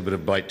has a bit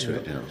of bite to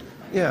it, yeah.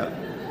 Yeah.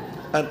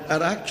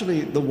 And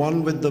actually, the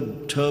one with the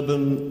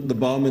turban, the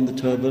bomb in the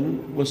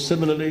turban, was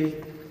similarly,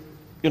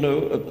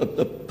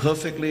 a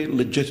perfectly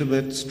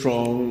legitimate,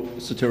 strong,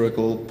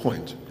 satirical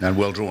point. And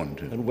well drawn,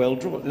 too. And well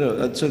drawn.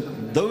 And so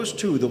those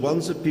two, the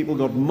ones that people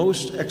got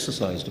most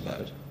exercised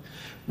about,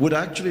 would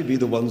actually be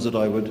the ones that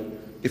I would,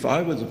 if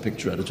I was a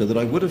picture editor, that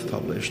I would have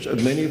published,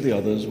 and many of the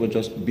others were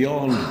just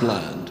beyond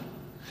bland.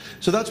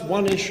 So that's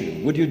one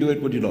issue. Would you do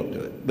it, would you not do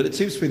it? But it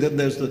seems to me that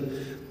there's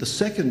the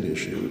second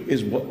issue,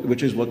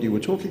 which is what you were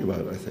talking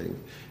about, I think,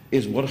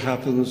 is what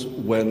happens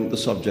when the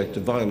subject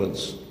of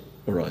violence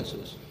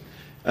arises.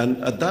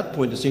 And at that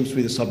point, it seems to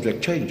me the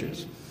subject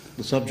changes.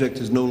 The subject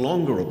is no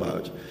longer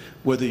about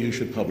whether you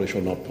should publish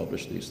or not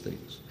publish these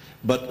things,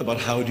 but about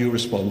how do you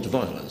respond to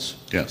violence.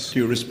 Yes. Do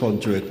you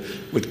respond to it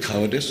with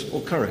cowardice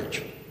or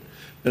courage?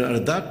 And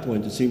at that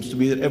point, it seems to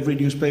me that every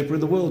newspaper in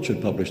the world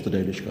should publish the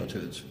Danish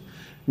cartoons.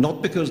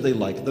 Not because they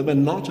like them,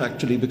 and not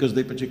actually because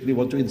they particularly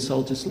want to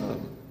insult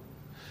Islam,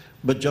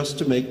 but just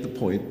to make the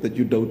point that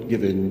you don't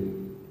give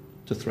in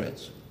to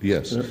threats.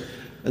 Yes.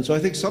 And so I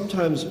think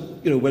sometimes,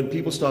 when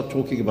people start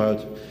talking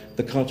about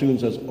the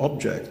cartoons as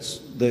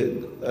objects,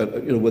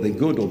 were they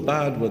good or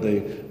bad, were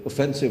they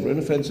offensive or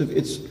inoffensive,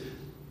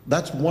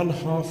 that's one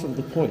half of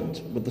the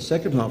point. But the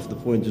second half of the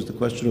point is the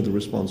question of the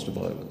response to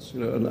violence.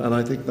 And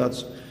I think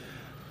that's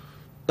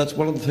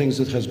one of the things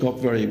that has got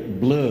very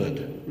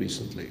blurred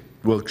recently.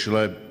 Well, should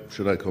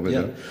I comment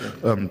Yeah.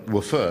 now?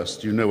 Well,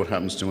 first, you know what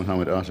happens to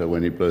Muhammad Atta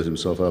when he blows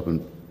himself up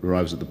and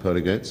arrives at the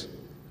pearly gates?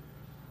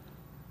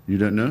 You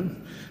don't know?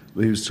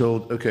 He was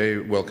told, okay,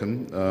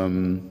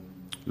 welcome,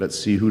 Let's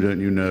see, who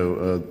don't you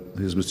know?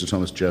 Here's Mr.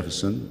 Thomas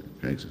Jefferson.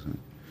 Shakes his hand.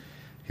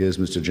 Here's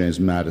Mr. James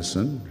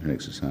Madison.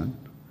 Shakes his hand.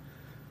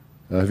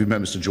 Have you met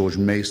Mr. George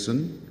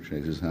Mason?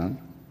 Shakes his hand.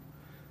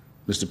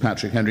 Mr.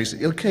 Patrick Henry.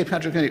 Okay,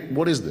 Patrick Henry,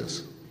 what is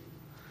this?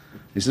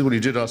 He said, well, you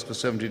did ask for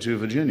 72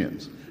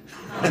 Virginians.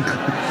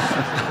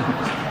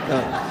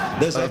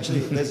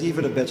 There's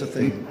even a better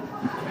thing.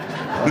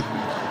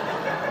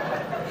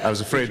 I was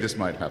afraid this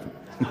might happen.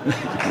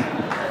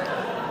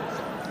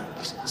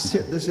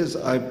 This is,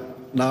 I'm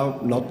now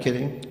not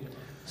kidding,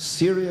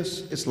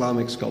 serious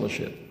Islamic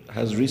scholarship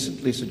has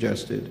recently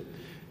suggested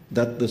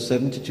that the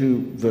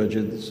 72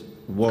 virgins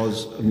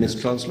was a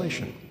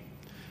mistranslation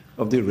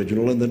of the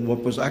original, and that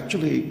what was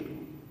actually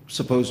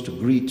supposed to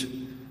greet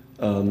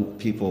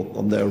people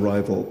on their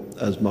arrival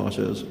as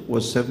martyrs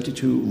was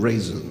 72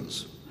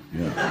 raisins.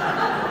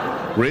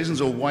 Yeah. Raisins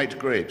or white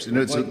grapes. You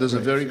know,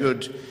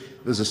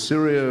 there's a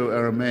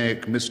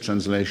Syro-Aramaic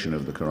mistranslation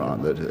of the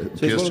Quran that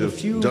appears to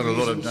have done a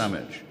lot of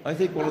damage. I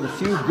think one of the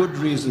few good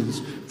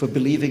reasons for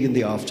believing in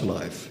the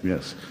afterlife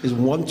is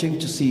wanting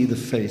to see the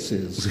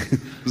faces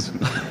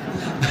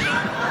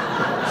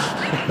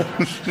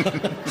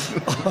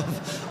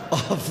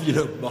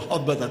of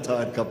Muhammad Atta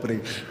and company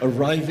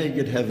arriving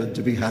in heaven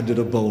to be handed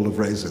a bowl of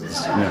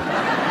raisins.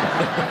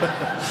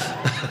 Yeah.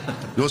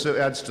 It also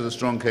adds to the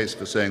strong case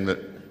for saying that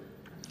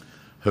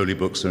holy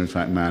books are in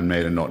fact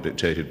man-made and not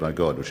dictated by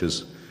God, which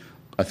is,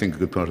 I think, a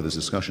good part of this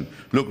discussion.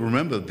 Look,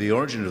 remember, the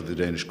origin of the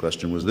Danish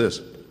question was this.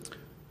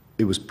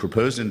 It was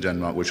proposed in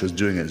Denmark, which was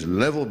doing its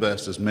level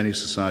best, as many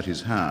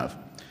societies have,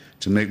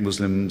 to make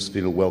Muslims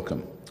feel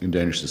welcome in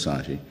Danish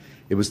society.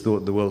 It was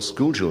thought the world's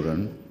school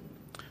children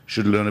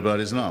should learn about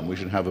Islam. We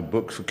should have a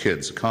book for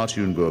kids, a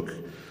cartoon book,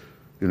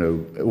 you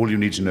know, all you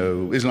need to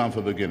know, Islam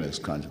for beginners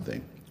kind of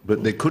thing.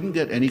 But they couldn't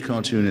get any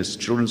cartoonists,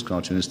 children's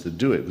cartoonists, to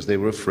do it because they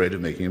were afraid of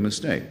making a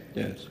mistake,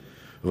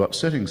 of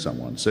upsetting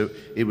someone. So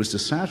it was to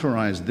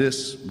satirize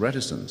this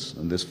reticence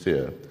and this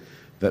fear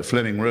that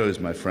Fleming Rose,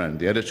 my friend,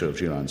 the editor of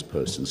G-Line's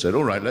Post, and said,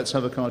 all right, let's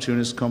have a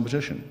cartoonist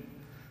competition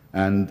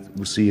and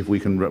we'll see if we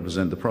can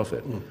represent the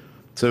prophet.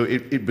 So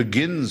it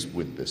begins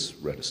with this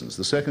reticence.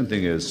 The second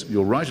thing is,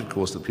 you're right, of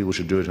course, that people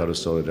should do it out of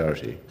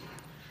solidarity.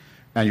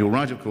 And you're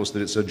right, of course,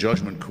 that it's a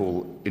judgment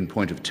call in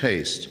point of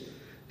taste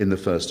in the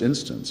first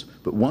instance.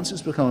 But once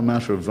it's become a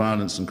matter of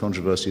violence and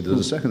controversy, there's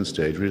a second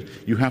stage where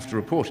you have to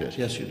report it.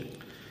 Yes, you do.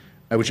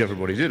 Which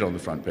everybody did on the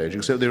front page,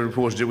 except they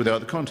reported it without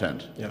the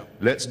content. Yeah.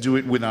 Let's do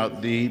it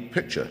without the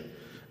picture.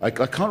 I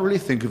can't really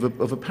think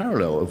of a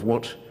parallel of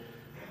what,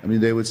 I mean,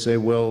 they would say,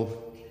 well,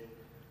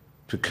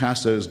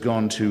 Picasso's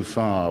gone too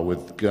far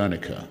with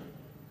Guernica.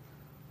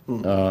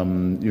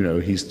 You know,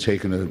 he's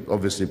taken an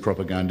obviously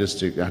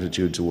propagandistic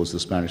attitude towards the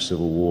Spanish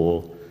Civil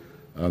War.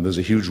 There's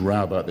a huge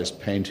row about this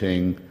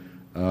painting.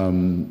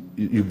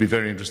 You'd be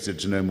very interested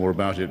to know more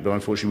about it, but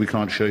unfortunately we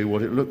can't show you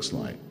what it looks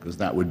like, because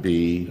that would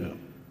be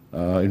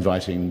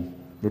inviting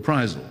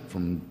reprisal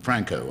from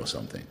Franco or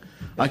something.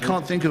 I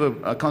can't think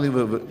of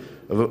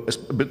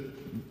but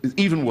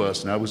even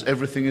worse now was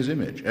everything is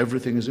image.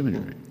 Everything is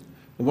imagery.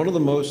 And one of the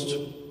most,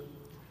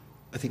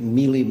 I think,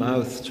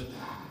 mealy-mouthed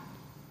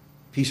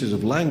pieces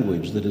of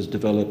language that is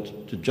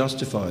developed to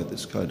justify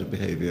this kind of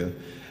behavior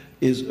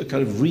is a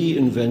kind of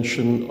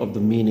reinvention of the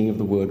meaning of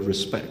the word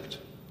respect.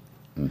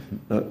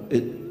 Now,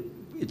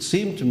 it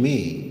seemed to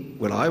me,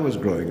 when I was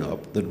growing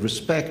up, that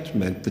respect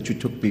meant that you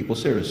took people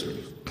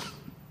seriously.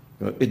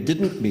 It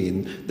didn't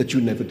mean that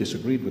you never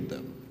disagreed with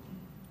them.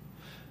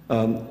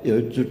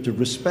 To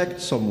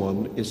respect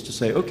someone is to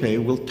say, okay,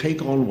 we'll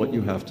take on what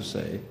you have to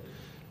say,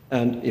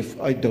 and if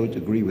I don't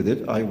agree with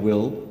it, I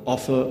will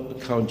offer a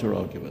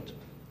counter-argument.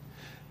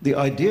 The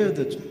idea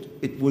that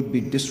it would be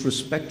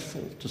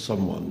disrespectful to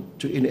someone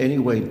to in any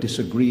way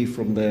disagree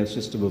from their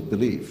system of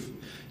belief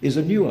is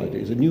a new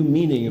idea, is a new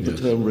meaning of the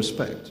term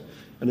respect.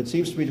 And it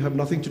seems to me to have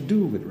nothing to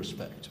do with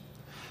respect.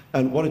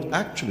 And what it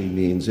actually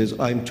means is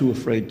I'm too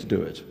afraid to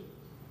do it.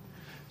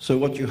 So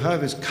what you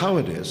have is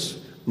cowardice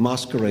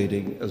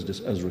masquerading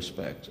as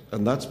respect.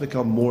 And that's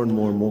become more and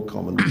more and more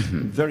common,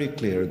 very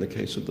clear in the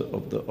case of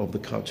the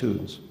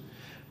cartoons.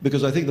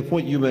 Because I think the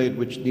point you made,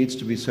 which needs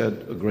to be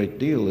said a great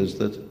deal, is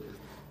that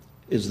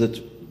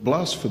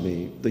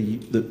blasphemy,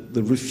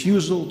 the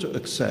refusal to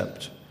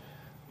accept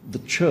the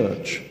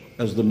church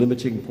as the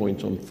limiting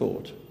point on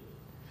thought,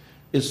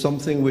 is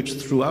something which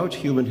throughout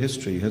human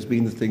history has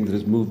been the thing that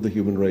has moved the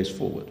human race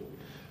forward.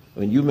 I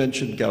mean, you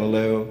mentioned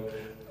Galileo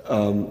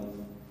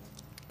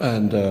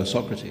and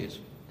Socrates.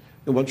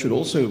 And one should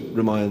also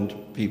remind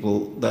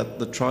people that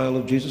the trial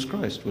of Jesus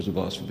Christ was a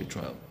blasphemy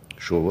trial.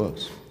 Sure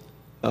was.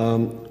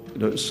 And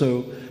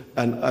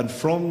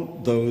from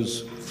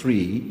those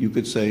three, you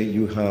could say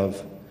you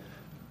have,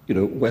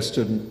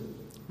 Western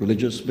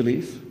religious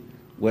belief,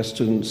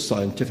 Western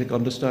scientific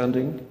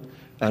understanding,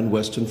 and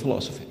Western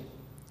philosophy.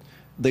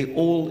 They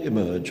all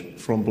emerge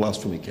from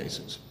blasphemy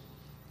cases.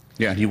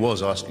 Yeah, and he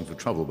was asking for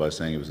trouble by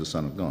saying he was the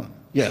Son of God.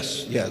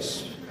 Yes,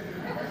 yes.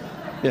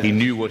 Yeah. He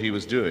knew what he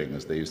was doing,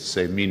 as they used to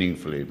say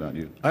meaningfully about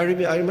you. I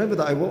remember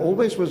that. I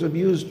always was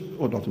amused,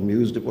 or not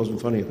amused, it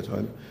wasn't funny at the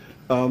time,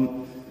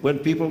 When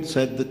people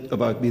said that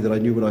about me that I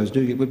knew what I was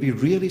doing, it would be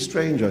really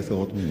strange, I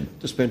thought,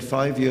 to spend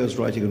 5 years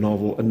writing a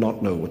novel and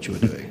not know what you were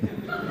doing.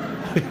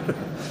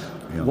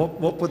 Yeah.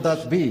 What would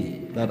that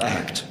be, that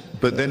act?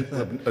 But then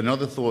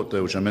another thought,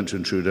 though, which I meant to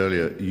intrude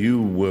earlier,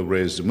 you were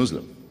raised a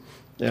Muslim.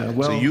 Yeah,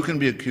 well, so you can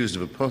be accused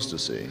of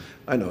apostasy.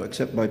 I know,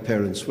 except my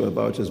parents were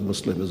about as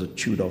Muslim as a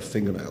chewed-off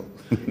fingernail.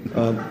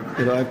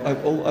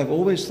 I've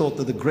always thought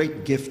that the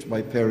great gift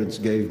my parents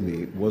gave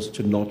me was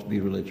to not be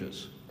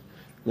religious.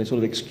 They sort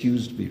of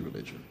excused me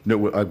religion.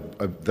 No,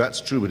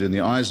 that's true, but in the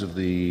eyes of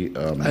the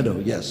I know,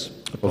 yes,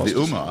 of the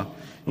Ummah,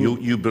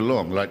 you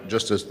belong. Like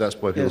just as that's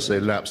why people say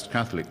lapsed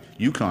Catholic.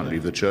 You can't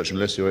leave the church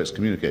unless you're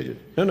excommunicated.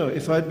 No,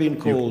 if I'd been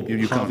called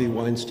you Harvey can't.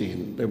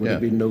 Weinstein, there would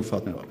have been no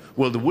fatwa.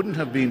 Well, there wouldn't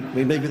have been. I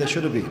mean, maybe there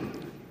should have been.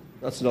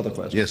 That's another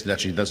question. Yes,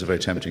 actually, that's a very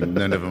tempting.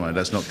 No, never mind.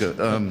 Let's not go.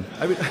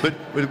 But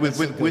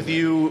with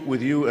you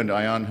and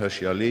Ayan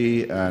Hirsi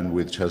Ali and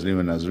with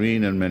Chaslima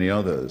Nazreen and many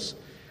others,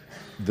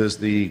 there's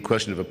the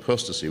question of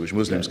apostasy, which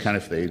Muslims can,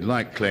 if they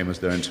like, claim as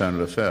their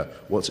internal affair.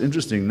 What's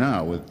interesting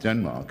now with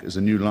Denmark is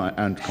a new line,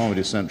 and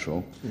Comedy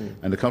Central,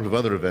 and a couple of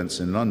other events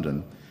in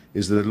London,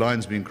 is that the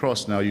line's being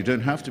crossed now. You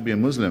don't have to be a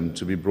Muslim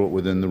to be brought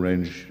within the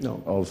range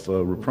of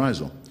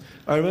reprisal.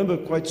 I remember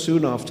quite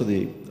soon after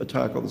the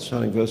attack on the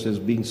Standing Verses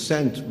being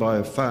sent by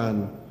a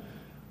fan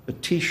a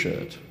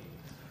T-shirt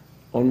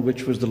on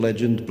which was the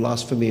legend,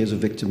 "Blasphemy is a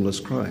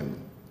victimless crime."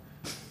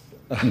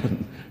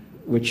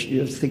 Which,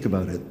 you think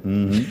about it.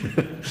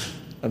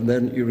 And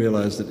then you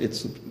realize that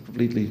it's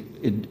completely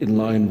in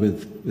line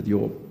with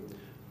your,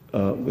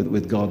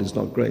 with God is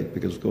not great,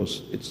 because of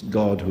course it's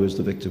God who is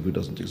the victim who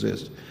doesn't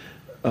exist.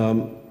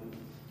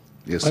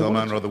 Yes,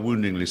 Salman rather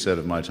woundingly said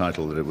of my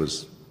title that it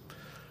was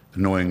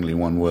annoyingly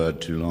one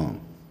word too long.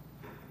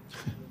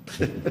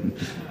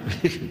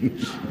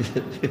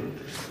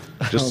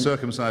 Just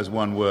circumcise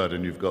one word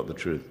and you've got the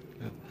truth.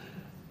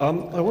 I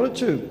wanted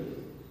to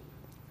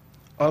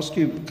ask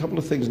you a couple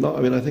of things. I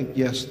mean, I think,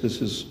 yes,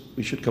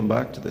 we should come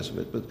back to this a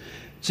bit, but it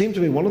seemed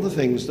to me one of the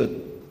things that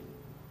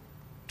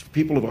to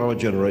people of our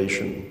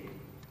generation,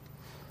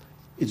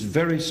 it's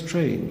very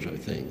strange, I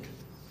think,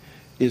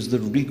 is the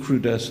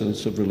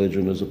recrudescence of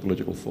religion as a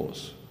political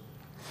force.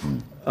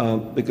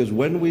 Because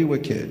when we were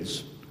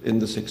kids in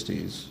the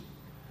 60s,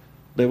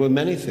 there were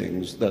many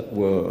things that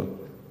were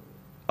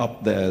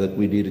up there that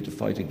we needed to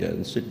fight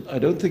against. I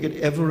don't think it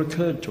ever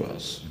occurred to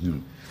us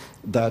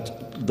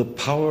that the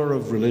power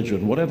of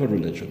religion, whatever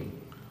religion,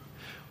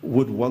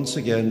 would once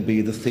again be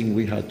the thing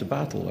we had to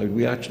battle.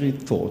 We actually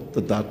thought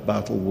that that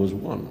battle was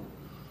won.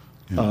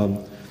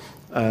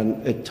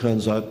 And it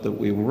turns out that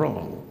we were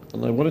wrong.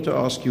 And I wanted to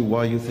ask you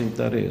why you think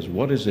that is.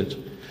 What is it?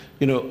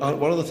 You know,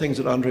 one of the things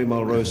that André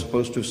Malraux is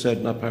supposed to have said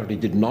and apparently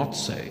did not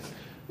say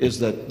is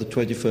that the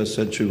 21st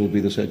century will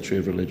be the century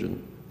of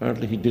religion.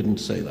 Apparently he didn't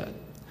say that.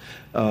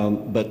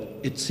 But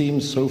it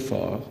seems so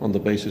far, on the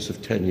basis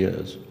of 10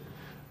 years,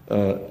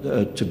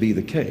 to be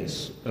the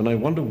case. And I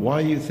wonder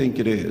why you think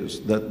it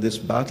is that this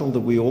battle that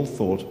we all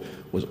thought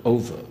was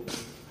over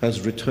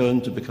has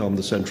returned to become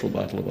the central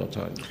battle of our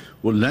time.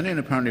 Well, Lenin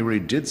apparently really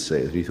did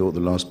say that he thought the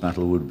last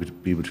battle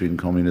would be between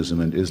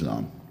communism and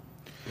Islam,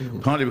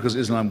 partly because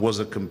Islam was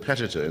a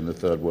competitor in the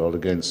Third World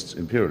against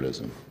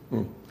imperialism,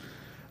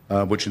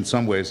 which in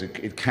some ways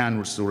it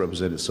can still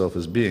represent itself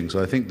as being.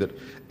 So I think that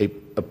a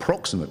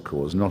approximate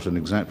cause, not an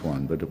exact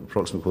one, but an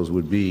approximate cause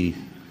would be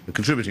a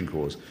contributing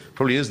cause,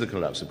 probably is the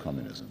collapse of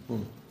communism.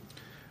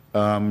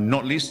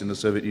 Not least in the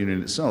Soviet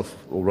Union itself,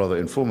 or rather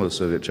in former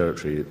Soviet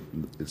territory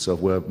itself,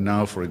 where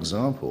now, for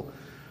example,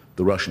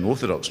 the Russian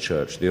Orthodox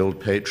Church, the old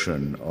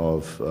patron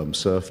of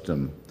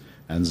serfdom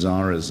and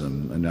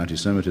Tsarism and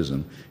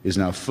anti-Semitism, is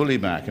now fully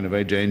back in a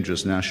very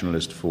dangerous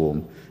nationalist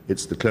form.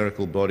 It's the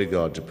clerical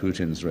bodyguard to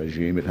Putin's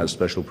regime. It has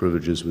special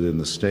privileges within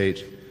the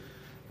state,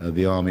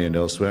 the army and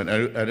elsewhere, and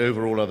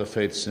over all other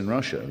faiths in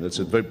Russia. That's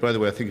by the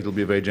way, I think it'll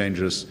be a very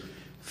dangerous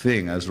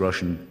thing as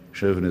Russian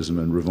chauvinism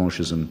and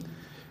revanchism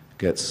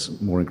gets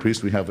more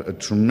increased. We have a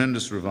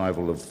tremendous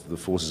revival of the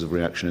forces of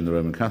reaction in the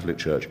Roman Catholic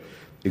Church,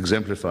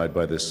 exemplified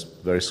by this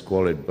very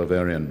squalid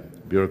Bavarian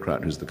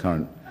bureaucrat who's the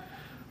current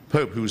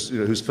Pope,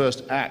 whose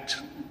first act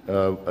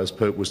as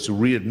Pope was to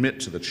readmit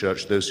to the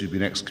Church those who'd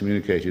been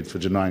excommunicated for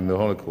denying the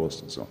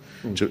Holocaust and so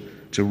on,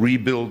 to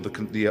rebuild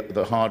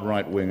the hard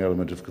right-wing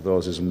element of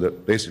Catholicism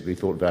that basically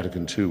thought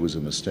Vatican II was a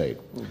mistake.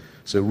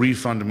 So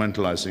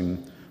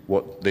re-fundamentalizing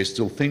what they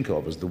still think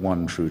of as the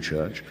one true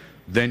church.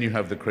 Then you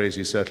have the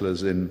crazy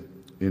settlers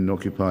in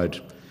occupied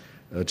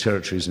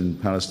territories in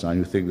Palestine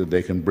who think that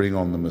they can bring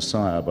on the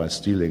Messiah by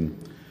stealing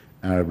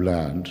Arab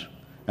land.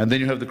 And then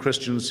you have the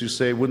Christians who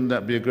say, wouldn't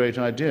that be a great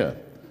idea?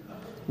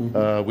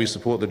 We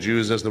support the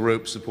Jews as the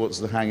rope supports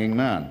the hanging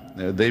man.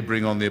 They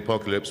bring on the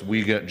apocalypse,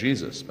 we get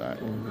Jesus back.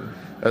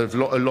 A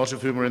lot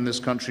of whom are in this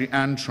country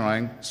and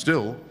trying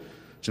still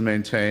to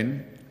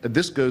maintain,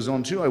 this goes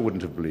on too, I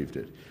wouldn't have believed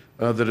it,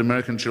 that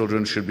American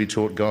children should be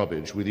taught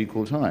garbage with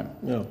equal time.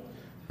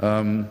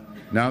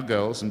 Now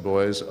girls and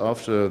boys,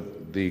 after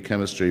the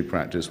chemistry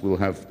practice, will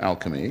have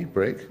alchemy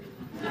break.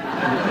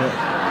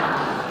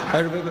 I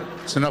remember.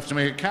 It's enough to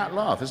make a cat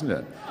laugh, isn't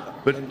it?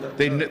 But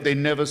they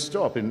never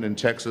stop in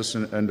Texas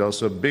and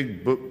also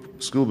big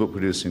school book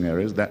producing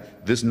areas.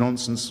 That this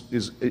nonsense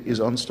is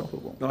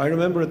unstoppable. Now, I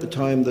remember at the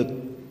time that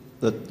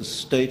the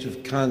state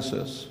of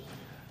Kansas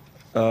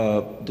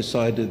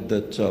decided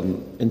that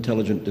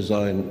intelligent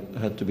design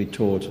had to be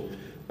taught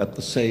at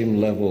the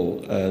same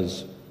level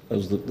as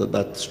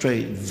that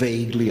straight,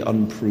 vaguely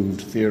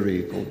unproved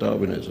theory called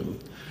Darwinism.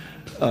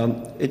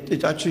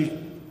 It actually,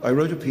 I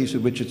wrote a piece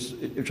in which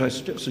I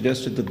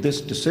suggested that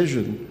this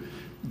decision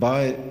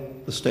by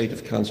the state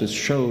of Kansas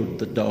showed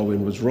that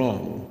Darwin was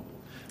wrong,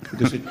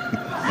 because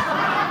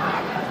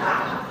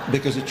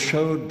it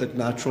showed that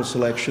natural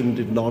selection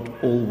did not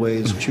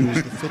always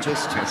choose the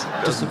fittest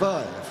to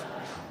survive.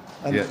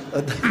 And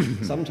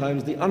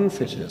sometimes the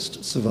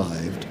unfittest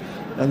survived,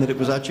 and that it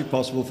was actually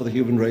possible for the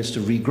human race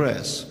to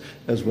regress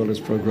as well as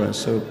progress.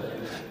 So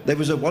there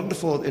was a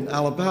wonderful, in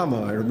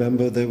Alabama, I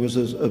remember, there was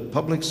a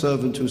public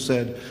servant who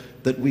said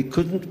that we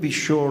couldn't be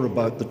sure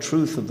about the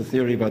truth of the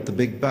theory about the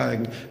Big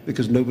Bang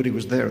because nobody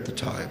was there at the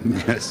time.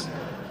 Yes.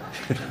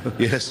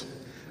 Yes.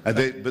 But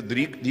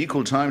the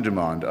equal time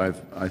demand, I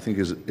think,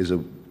 is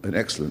an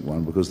excellent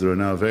one, because there are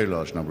now a very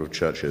large number of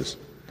churches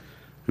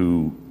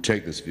who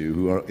take this view,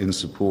 who are in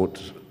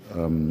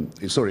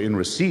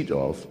receipt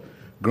of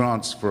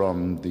grants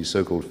from the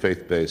so-called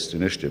faith-based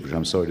initiative, which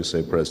I'm sorry to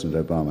say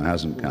President Obama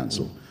hasn't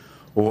cancelled,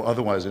 or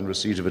otherwise in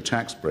receipt of a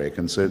tax break.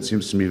 And so it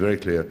seems to me very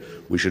clear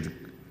we should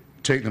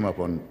take them up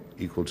on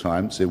equal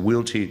time, say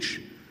we'll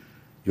teach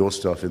your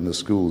stuff in the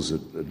schools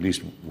at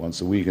least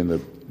once a week,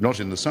 not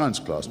in the science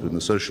class, but in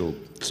the social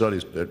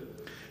studies bit,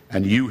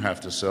 and you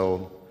have to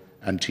sell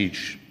and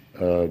teach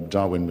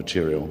Darwin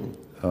material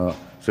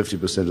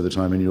 50% of the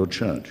time in your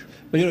church.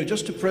 But,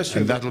 just to press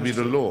you... And that'll be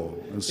the law,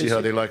 and see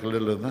how they like a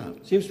little of that.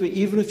 It seems to me,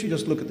 even if you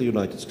just look at the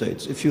United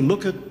States, if you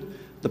look at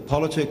the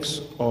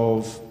politics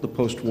of the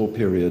post-war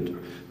period,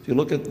 if you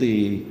look at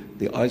the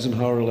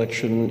Eisenhower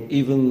election,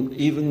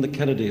 even the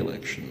Kennedy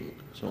election,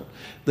 so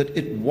that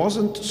it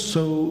wasn't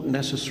so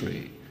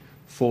necessary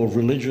for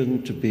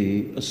religion to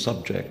be a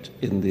subject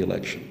in the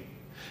election.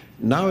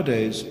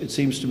 Nowadays, it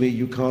seems to me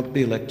you can't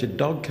be elected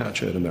dog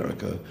catcher in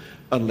America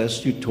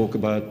unless you talk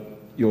about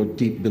your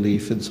deep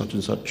belief in such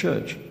and such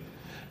church.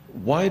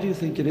 Why do you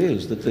think it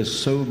is that there's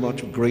so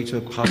much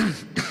greater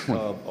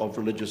power of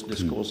religious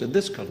discourse in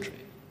this country?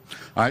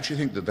 I actually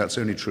think that that's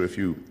only true if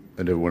you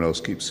and everyone else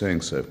keeps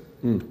saying so.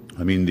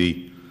 I mean,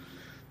 the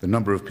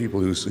number of people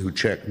who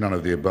check none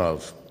of the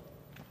above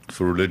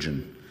for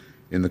religion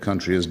in the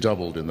country has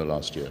doubled in the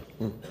last year,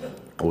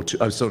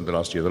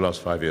 the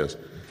last 5 years,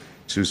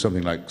 to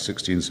something like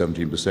 16,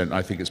 17%.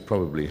 I think it's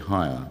probably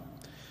higher.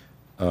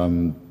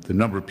 The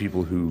number of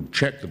people who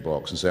check the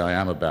box and say, I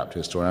am a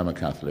Baptist or I am a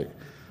Catholic,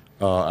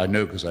 I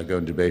know because I go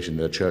and debate in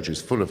their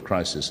churches full of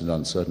crisis and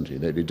uncertainty.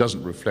 It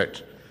doesn't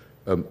reflect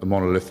a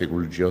monolithic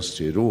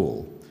religiosity at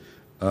all.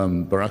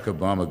 Barack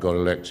Obama got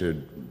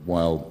elected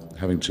while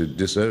having to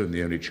disown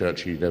the only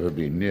church he'd ever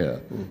been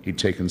near. He'd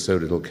taken so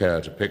little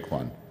care to pick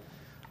one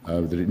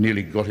that it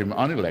nearly got him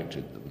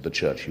unelected, the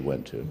church he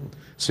went to.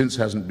 Since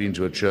hasn't been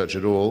to a church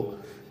at all,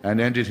 and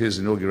ended his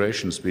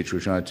inauguration speech,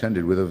 which I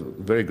attended, with a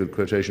very good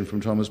quotation from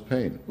Thomas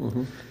Paine.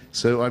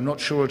 So I'm not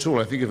sure at all.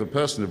 I think if a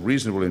person of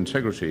reasonable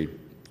integrity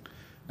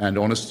and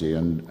honesty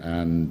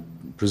and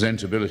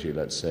presentability,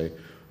 let's say,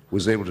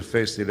 was able to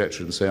face the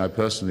electorate and say, I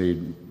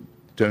personally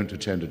don't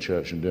attend a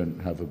church and don't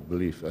have a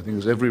belief, I think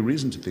there's every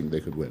reason to think they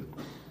could win.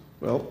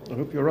 Well, I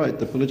hope you're right.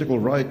 The political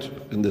right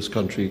in this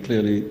country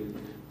clearly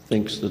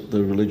thinks that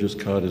the religious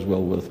card is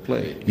well worth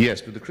playing.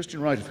 Yes, but the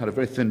Christian right have had a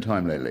very thin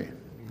time lately,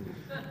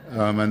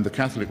 and the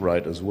Catholic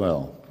right as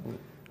well.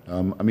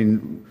 I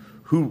mean,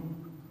 who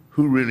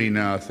really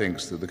now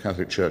thinks that the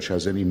Catholic Church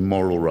has any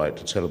moral right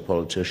to tell a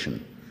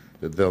politician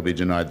that they'll be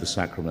denied the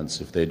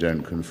sacraments if they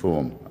don't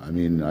conform? I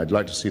mean, I'd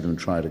like to see them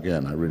try it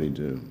again. I really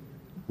do.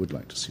 Would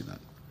like to see that.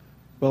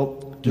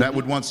 Well, that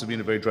would once have been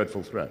a very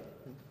dreadful threat.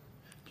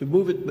 To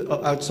move it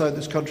outside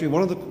this country,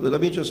 let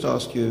me just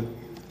ask you,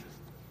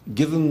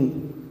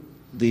 given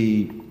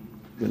the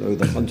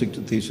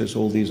Huntington thesis,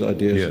 all these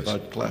ideas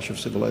about clash of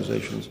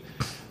civilizations,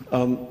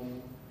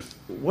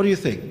 what do you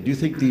think? Do you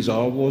think these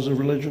are wars of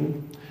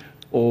religion,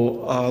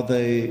 or are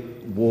they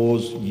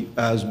wars,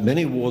 as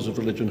many wars of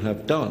religion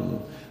have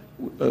done,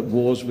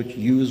 wars which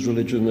use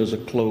religion as a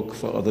cloak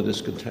for other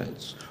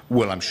discontents?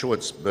 Well, I'm sure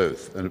it's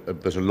both,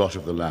 but a lot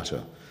of the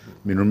latter.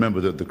 I mean,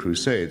 remember that the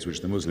Crusades,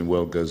 which the Muslim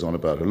world goes on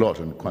about a lot,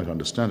 and quite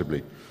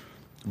understandably,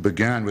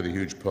 began with a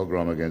huge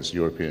pogrom against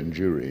European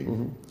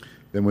Jewry.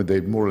 Then when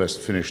they more or less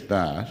finished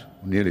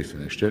that, nearly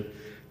finished it,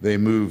 they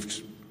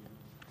moved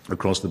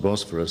across the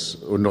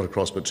Bosphorus, or not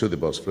across, but to the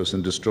Bosphorus,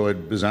 and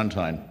destroyed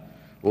Byzantine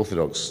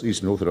Orthodox,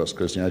 Eastern Orthodox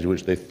Christianity,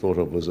 which they thought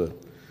of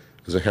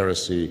as a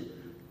heresy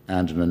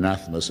and an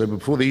anathema. So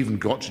before they even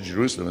got to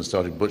Jerusalem and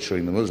started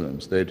butchering the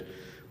Muslims, they'd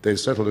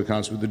settled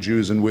accounts with the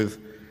Jews and with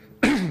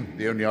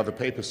the only other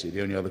papacy,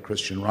 the only other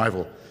Christian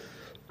rival,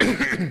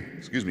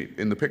 excuse me,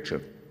 in the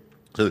picture.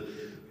 So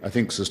I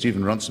think Sir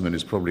Stephen Runciman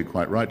is probably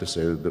quite right to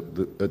say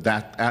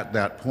that at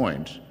that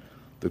point,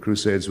 the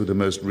Crusades were the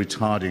most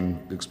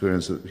retarding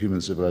experience that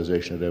human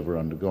civilization had ever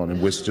undergone,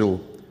 and we're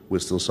still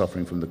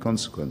suffering from the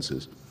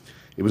consequences.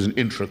 It was an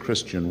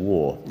intra-Christian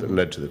war that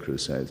led to the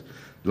Crusades.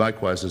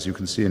 Likewise, as you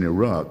can see in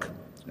Iraq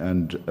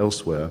and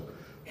elsewhere,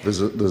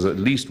 there's at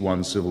least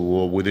one civil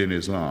war within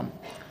Islam,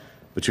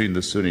 between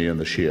the Sunni and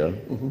the Shia,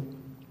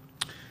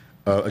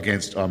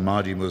 against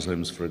Ahmadi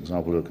Muslims, for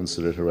example, who are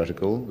considered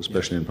heretical,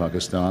 especially in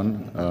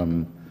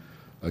Pakistan,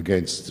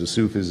 against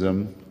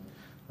Sufism.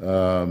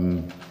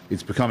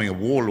 It's becoming a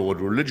warlord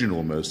religion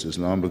almost,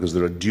 Islam, because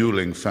there are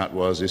dueling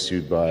fatwas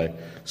issued by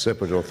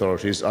separate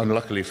authorities,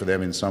 unluckily for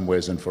them in some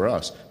ways and for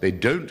us. They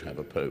don't have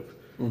a pope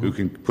who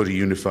can put a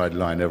unified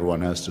line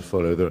everyone has to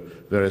follow. There are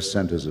various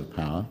centers of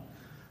power,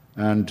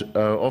 and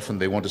often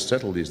they want to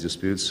settle these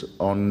disputes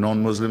on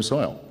non-Muslim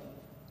soil.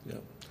 Yeah.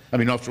 I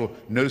mean, after all,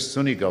 no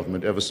Sunni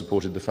government ever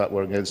supported the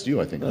fatwa against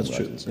you, I think. That's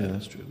true. Yeah,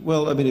 that's true.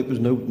 Well, I mean, it was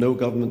no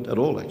government at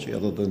all, actually,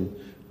 other than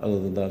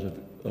that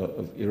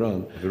of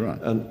Iran.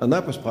 And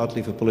that was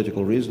partly for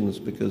political reasons,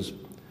 because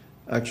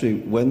actually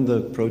when the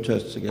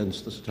protests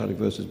against the Satanic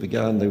Verses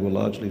began, they were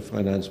largely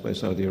financed by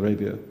Saudi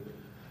Arabia.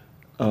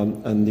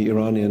 And the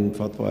Iranian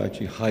fatwa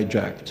actually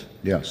hijacked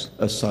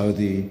a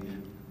Saudi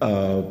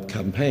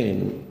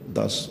campaign,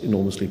 thus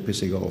enormously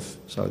pissing off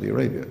Saudi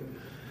Arabia.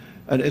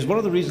 And it's one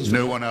of the reasons...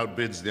 No one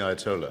outbids the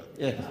Ayatollah.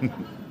 Yeah.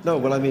 No,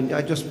 well, I mean,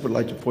 I just would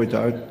like to point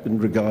out in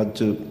regard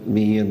to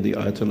me and the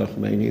Ayatollah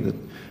Khomeini that,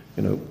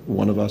 you know,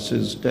 one of us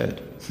is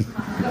dead.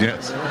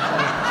 Yes.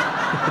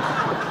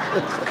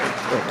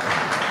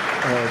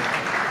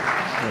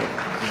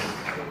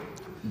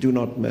 Do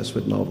not mess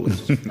with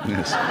novelists.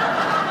 Yes.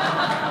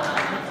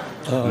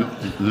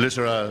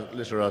 Litera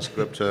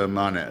scripta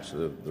manet,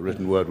 the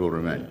written word will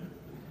remain.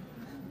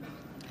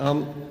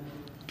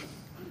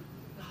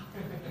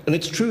 And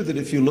it's true that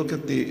if you look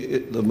at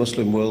the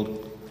Muslim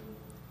world,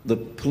 the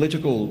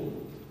political,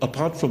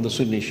 apart from the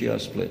Sunni-Shia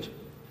split,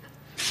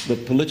 the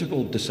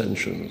political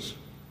dissensions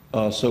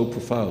are so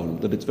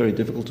profound that it's very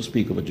difficult to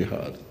speak of a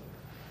jihad.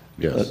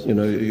 Yes. You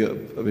know,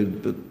 I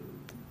mean,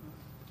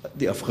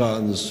 the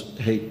Afghans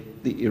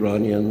hate the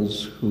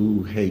Iranians,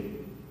 who hate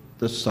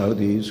the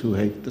Saudis, who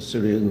hate the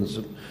Syrians,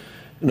 and,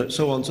 you know,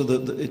 so on. So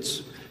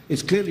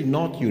it's clearly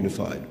not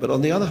unified. But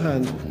on the other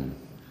hand,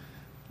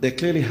 there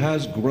clearly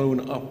has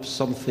grown up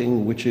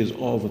something which is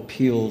of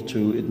appeal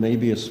to, it may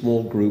be a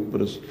small group,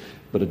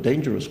 but a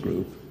dangerous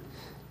group,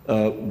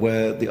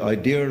 where the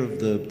idea of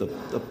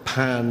the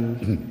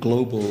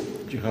pan-global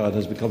jihad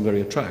has become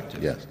very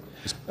attractive. Yes.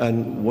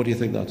 And what do you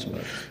think that's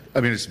about? I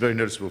mean, it's very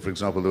noticeable, for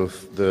example,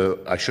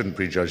 I shouldn't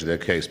prejudge their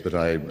case, but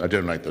I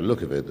don't like the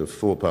look of it. The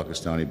 4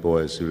 Pakistani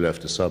boys who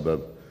left a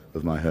suburb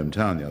of my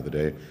hometown the other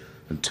day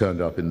and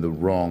turned up in the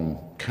wrong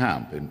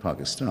camp in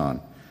Pakistan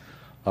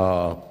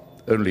are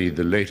only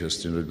the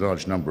latest in a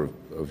large number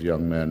of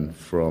young men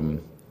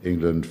from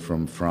England,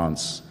 from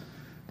France,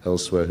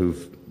 elsewhere,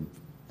 who've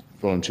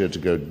volunteered to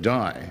go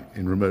die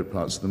in remote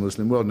parts of the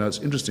Muslim world. Now, it's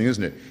interesting,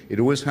 isn't it? It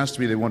always has to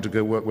be they want to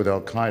go work with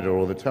Al-Qaeda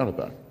or the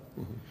Taliban.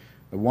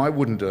 Why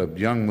wouldn't a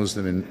young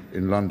Muslim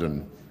in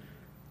London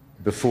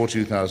before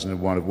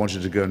 2001 have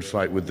wanted to go and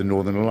fight with the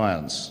Northern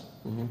Alliance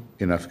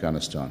in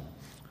Afghanistan,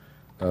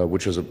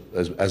 which was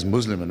as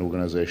Muslim an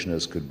organization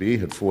as could be,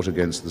 had fought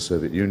against the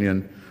Soviet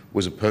Union,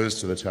 was opposed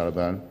to the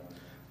Taliban,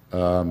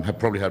 had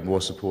probably had more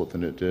support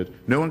than it did.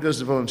 No one goes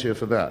to volunteer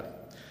for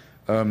that.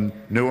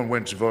 No one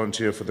went to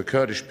volunteer for the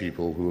Kurdish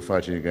people who were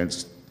fighting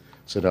against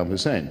Saddam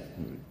Hussein,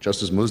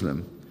 just as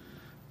Muslim.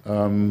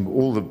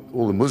 All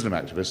the Muslim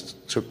activists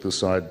took the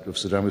side of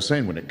Saddam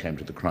Hussein when it came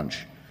to the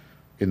crunch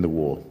in the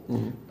war,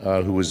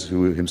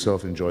 who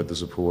himself enjoyed the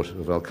support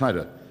of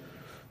Al-Qaeda.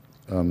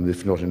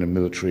 If not in a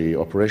military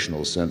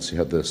operational sense, he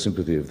had the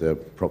sympathy of their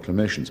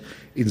proclamations.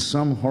 In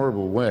some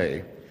horrible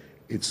way,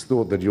 it's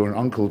thought that you're an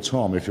Uncle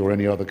Tom if you're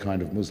any other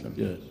kind of Muslim.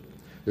 Yes.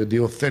 The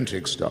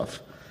authentic stuff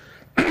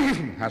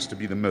has to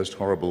be the most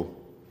horrible,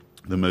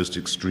 the most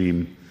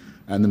extreme,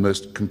 and the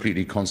most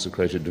completely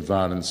consecrated to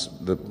violence,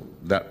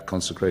 that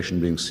consecration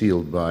being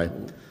sealed by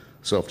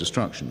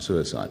self-destruction,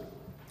 suicide.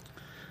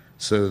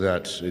 So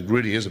that it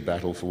really is a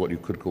battle for what you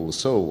could call the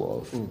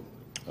soul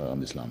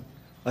of Islam.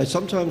 I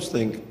sometimes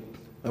think,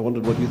 I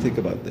wondered what you think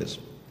about this,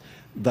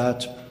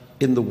 that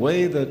in the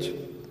way that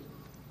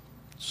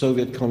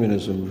Soviet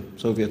communism,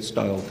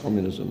 Soviet-style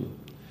communism,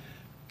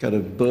 kind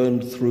of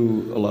burned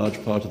through a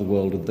large part of the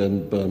world and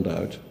then burned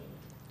out,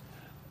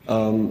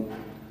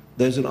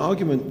 there's an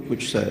argument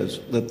which says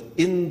that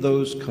in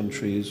those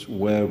countries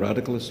where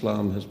radical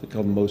Islam has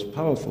become most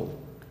powerful,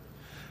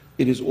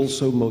 it is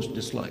also most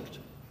disliked.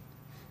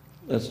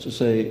 That's to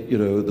say, you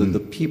know, the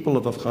people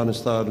of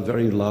Afghanistan, a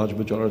very large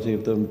majority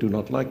of them do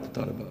not like the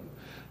Taliban.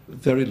 A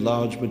very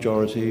large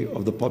majority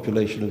of the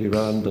population of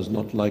Iran does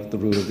not like the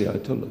rule of the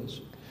Ayatollahs.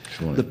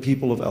 Sure. The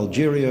people of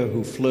Algeria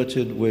who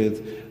flirted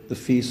with the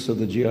feasts of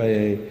the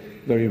GIA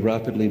very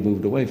rapidly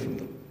moved away from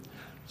them.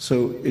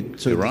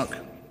 Iraq?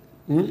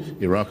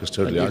 Iraq has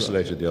totally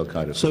isolated the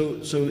Al-Qaeda.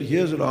 So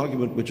here's an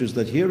argument, which is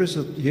that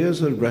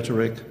here's a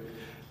rhetoric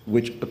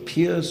which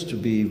appears to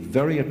be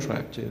very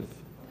attractive,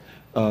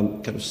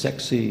 kind of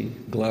sexy,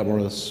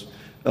 glamorous,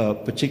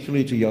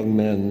 particularly to young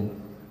men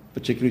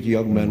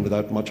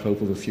without much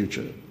hope of a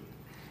future.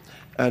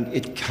 And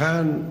it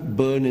can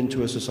burn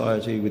into a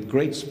society with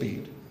great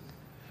speed,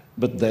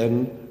 but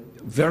then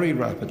very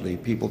rapidly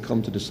people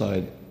come to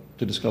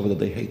discover that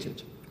they hate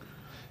it.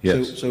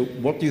 Yes. So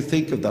what do you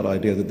think of that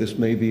idea that this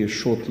may be a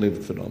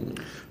short-lived phenomenon?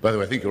 By the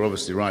way, I think you're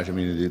obviously right. I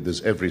mean,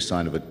 there's every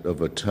sign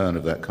of a turn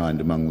of that kind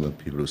among the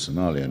people of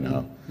Somalia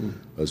now,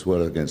 as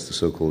well against the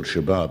so-called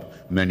Shabab,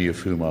 many of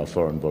whom are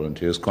foreign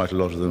volunteers, quite a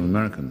lot of them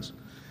Americans.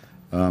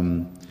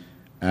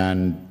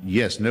 And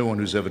yes, no one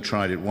who's ever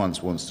tried it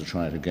once wants to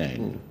try it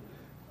again.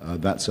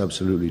 That's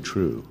absolutely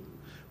true.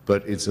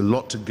 But it's a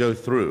lot to go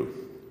through.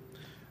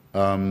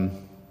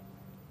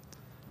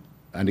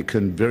 And it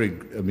can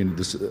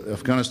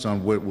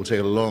Afghanistan will take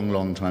a long,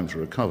 long time to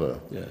recover.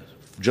 Yes.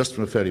 Just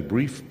from a fairly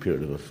brief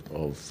period of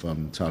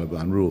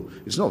Taliban rule.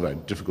 It's not very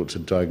difficult to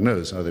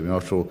diagnose either. I mean,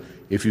 after all,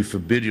 if you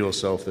forbid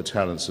yourself the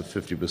talents of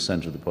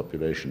 50% of the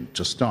population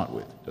to start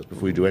with, just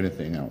before you do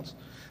anything else,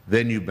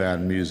 then you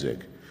ban music,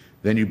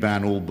 then you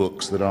ban all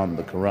books that aren't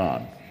the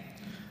Quran,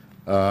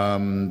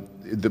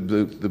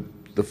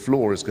 the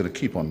floor is going to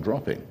keep on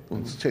dropping.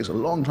 It takes a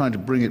long time to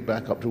bring it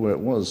back up to where it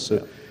was.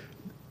 So,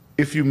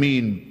 if you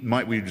mean,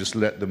 might we just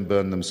let them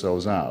burn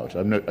themselves out?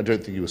 I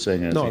don't think you were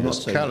saying anything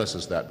as callous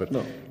as that, but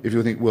if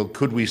you think, well,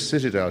 could we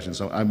sit it out in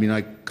some... I mean,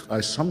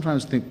 I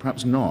sometimes think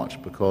perhaps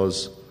not,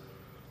 because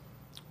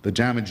the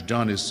damage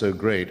done is so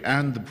great,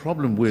 and the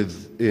problem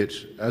with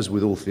it, as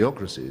with all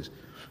theocracies,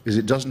 is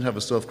it doesn't have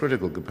a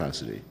self-critical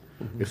capacity.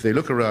 If they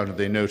look around and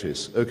they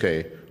notice,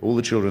 okay, all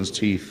the children's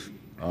teeth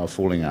are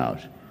falling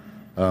out,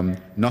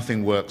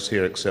 nothing works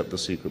here except the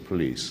secret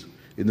police.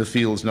 In the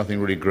fields, nothing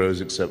really grows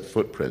except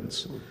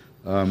footprints.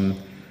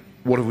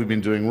 What have we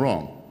been doing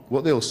wrong?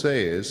 What they'll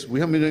say is, we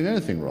haven't been doing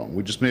anything wrong.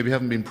 We just maybe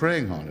haven't been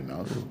praying hard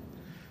enough.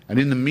 And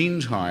in the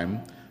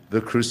meantime, the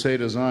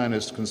Crusader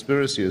Zionist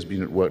conspiracy has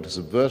been at work to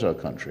subvert our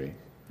country.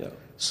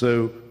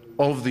 So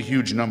of the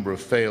huge number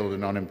of failed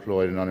and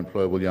unemployed and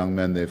unemployable young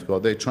men they've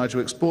got, they try to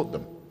export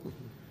them.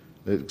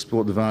 They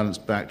export the violence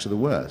back to the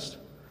West.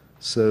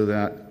 So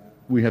that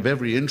we have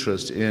every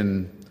interest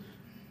in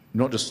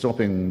not just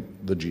stopping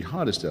the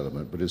jihadist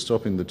element, but in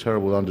stopping the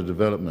terrible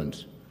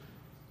underdevelopment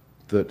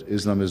that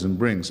Islamism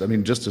brings. I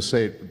mean, just to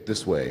say it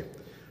this way,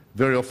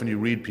 very often you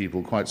read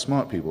people, quite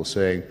smart people,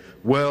 saying,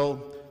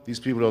 well, these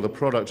people are the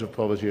product of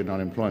poverty and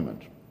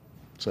unemployment.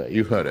 So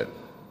you've heard it.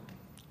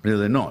 No,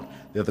 they're not.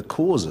 They're the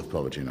cause of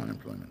poverty and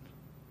unemployment.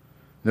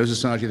 No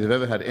society they've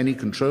ever had any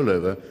control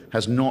over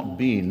has not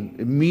been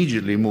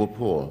immediately more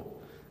poor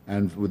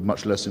and with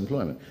much less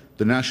employment.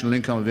 The national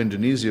income of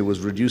Indonesia was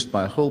reduced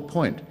by a whole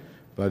point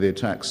by the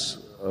attacks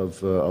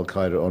of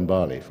Al-Qaeda on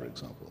Bali, for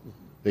example.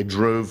 They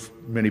drove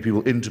many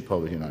people into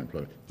poverty and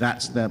unemployment.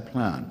 That's their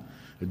plan.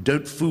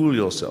 Don't fool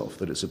yourself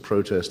that it's a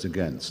protest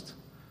against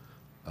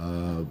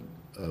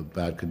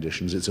bad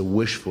conditions. It's a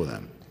wish for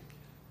them.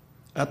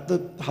 At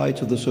the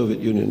height of the Soviet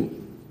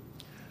Union,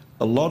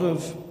 a lot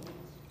of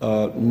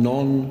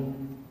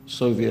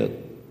non-Soviet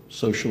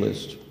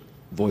socialist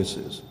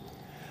voices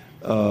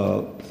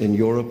in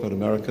Europe and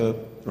America,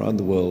 around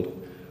the world,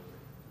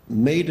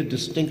 made a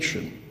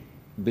distinction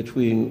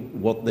between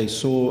what they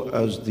saw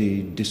as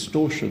the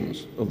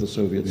distortions of the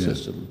Soviet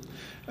system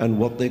and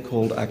what they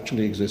called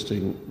actually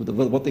existing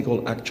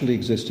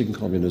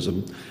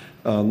communism,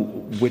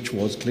 which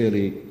was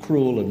clearly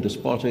cruel and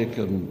despotic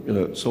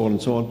and so on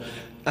and so on,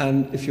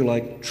 and, if you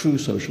like, true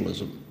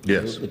socialism.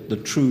 Yes. The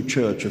true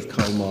church of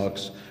Karl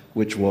Marx,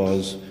 which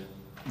was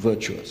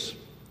virtuous.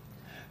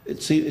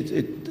 It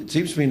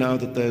seems to me now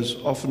that there's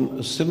often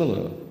a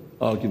similar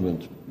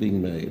argument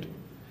being made.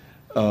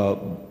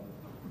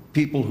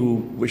 People who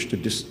wish to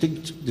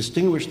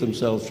distinguish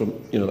themselves from,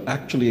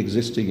 actually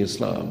existing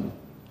Islam,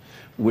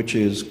 which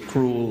is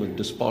cruel and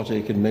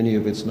despotic in many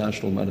of its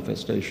national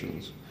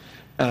manifestations,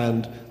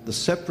 and the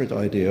separate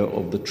idea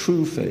of the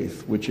true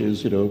faith, which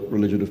is,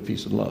 religion of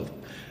peace and love.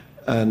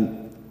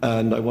 And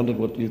I wondered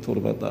what you thought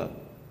about that.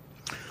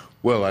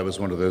 Well, I was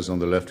one of those on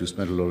the left who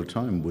spent a lot of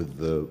time with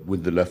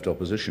the left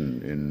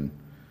opposition in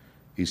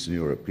Eastern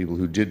Europe, people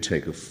who did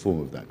take a form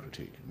of that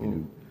critique,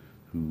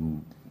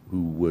 who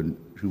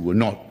were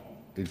not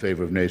in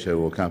favor of NATO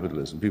or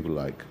capitalism. People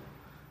like,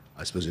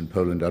 I suppose in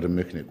Poland, Adam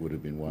Michnik would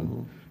have been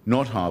one.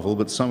 Not Havel,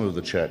 but some of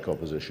the Czech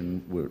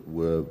opposition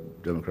were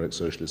democratic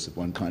socialists of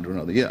one kind or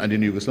another. Yeah, and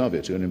in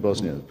Yugoslavia too, and in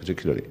Bosnia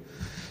particularly.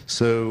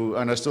 So,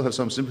 and I still have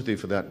some sympathy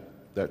for that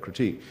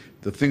critique.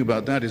 The thing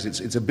about that is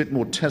it's a bit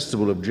more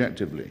testable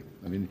objectively.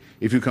 I mean,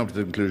 if you come to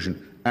the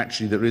conclusion,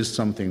 actually there is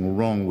something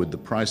wrong with the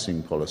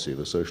pricing policy of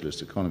a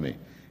socialist economy,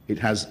 it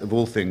has, of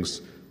all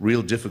things,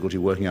 real difficulty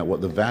working out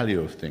what the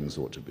value of things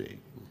ought to be.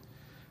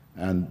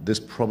 And this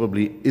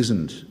probably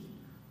isn't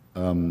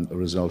a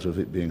result of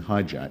it being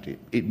hijacked.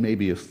 It may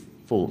be a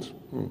fault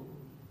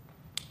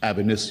ab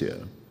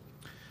initio.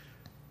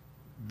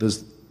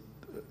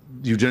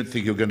 You don't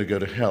think you're going to go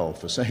to hell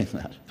for saying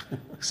that,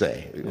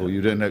 or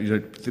you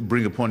don't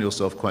bring upon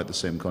yourself quite the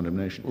same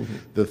condemnation.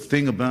 The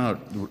thing about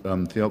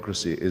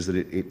theocracy is that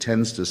it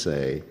tends to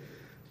say,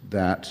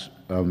 that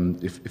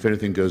if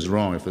anything goes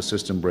wrong, if the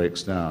system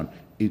breaks down,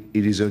 it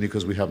is only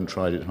because we haven't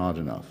tried it hard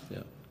enough.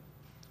 Yeah.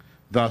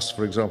 Thus,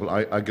 for example,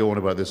 I go on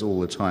about this all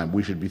the time.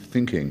 We should be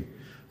thinking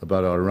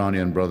about our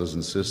Iranian brothers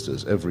and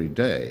sisters every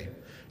day,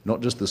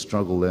 not just the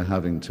struggle they're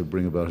having to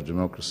bring about a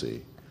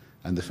democracy,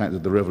 and the fact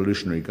that the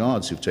Revolutionary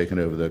Guards who've taken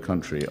over their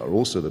country are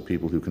also the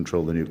people who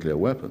control the nuclear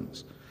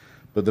weapons,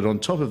 but that on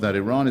top of that,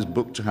 Iran is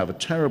booked to have a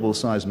terrible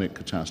seismic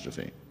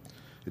catastrophe.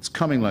 It's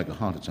coming like a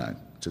heart attack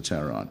to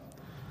Tehran.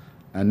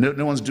 And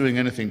no one's doing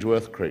anything to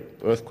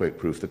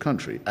earthquake-proof the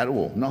country at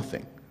all,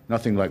 nothing.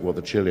 Nothing like what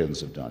the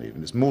Chileans have done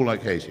even. It's more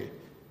like Haiti.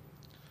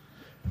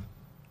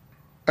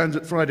 And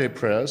at Friday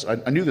prayers,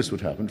 I knew this would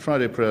happen.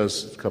 Friday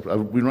prayers,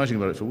 I've been writing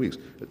about it for weeks.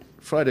 At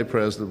Friday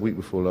prayers the week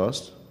before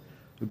last,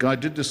 the guy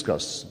did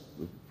discuss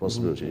the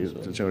possibility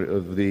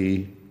of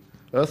the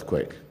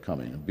earthquake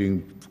coming,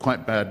 being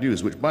quite bad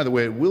news, which, by the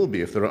way, it will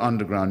be if there are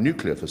underground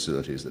nuclear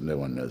facilities that no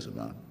one knows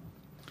about.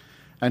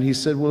 And he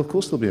said, well, of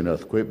course there'll be an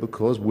earthquake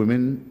because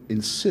women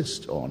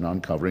insist on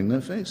uncovering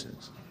their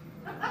faces.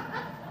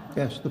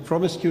 Yes, the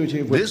promiscuity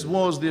of women. This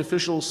was the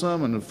official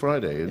sermon of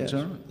Friday in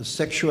Tehran. The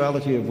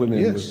sexuality of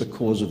women was the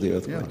cause of the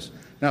earthquakes.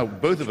 Yes. Now,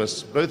 both of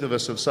us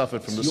have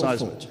suffered from the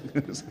seismic.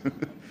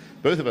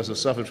 Both of us have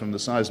suffered from the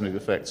seismic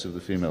effects of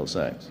the female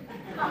sex.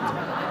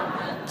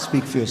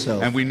 Speak for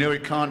yourself. And we know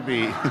it can't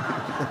be.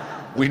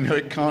 We know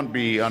it can't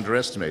be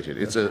underestimated.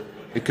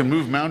 It can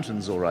move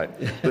mountains, all right.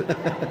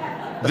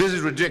 But this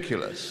is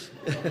ridiculous.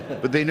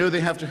 But they know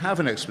they have to have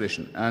an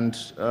explanation.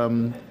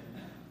 And,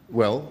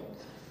 well,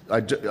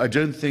 I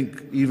don't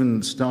think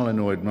even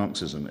Stalinoid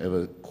Marxism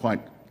ever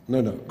quite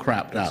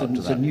crapped out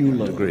to that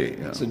degree.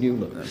 Yeah. It's a new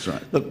low. That's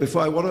right. Look,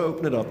 before I want to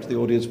open it up to the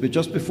audience, but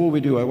just before we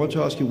do, I want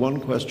to ask you one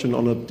question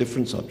on a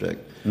different subject,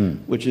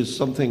 which is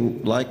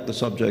something like the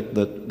subject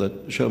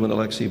that Sherman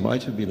Alexie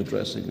might have been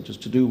addressing, which is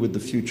to do with the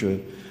future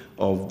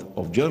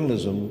of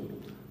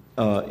journalism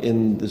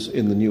in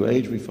the new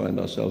age we find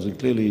ourselves. And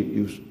clearly,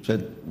 you've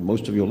spent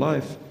most of your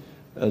life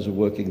as a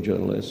working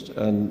journalist,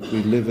 and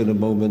we live in a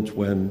moment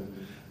when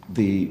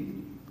the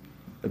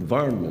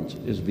environment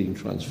is being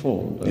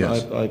transformed. And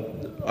yes.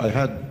 I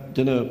had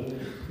dinner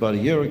about a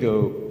year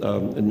ago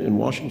in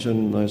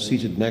Washington. I was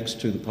seated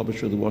next to the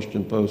publisher of the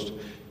Washington Post,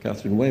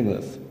 Catherine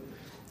Weymouth,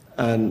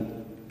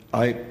 and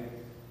I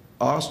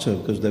asked her,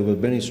 because there were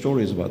many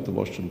stories about the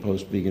Washington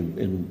Post being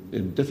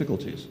in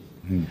difficulties,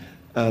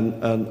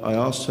 and I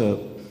asked her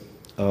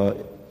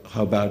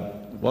how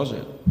bad was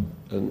it,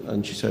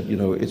 and she said, you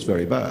know, it's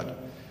very bad.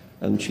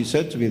 And she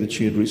said to me that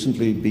she had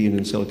recently been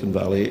in Silicon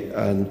Valley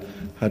and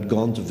had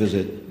gone to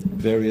visit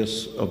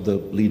various of the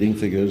leading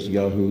figures,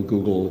 Yahoo,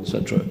 Google,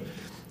 etc.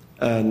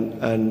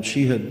 And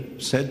she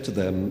had said to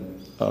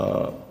them,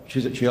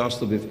 she asked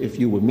them, if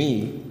you were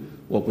me,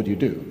 what would you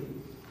do?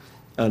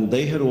 And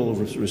they had all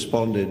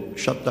responded,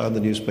 shut down the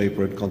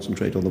newspaper and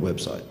concentrate on the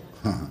website,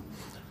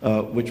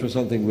 which was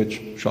something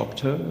which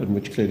shocked her and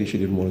which clearly she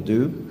didn't want to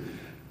do.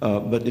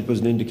 But it was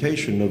an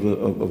indication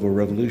of a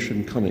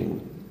revolution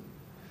coming.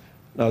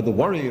 Now, the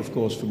worry, of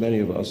course, for many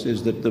of us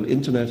is that the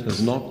internet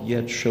has not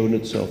yet shown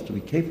itself to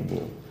be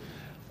capable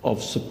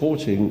of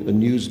supporting a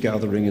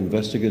news-gathering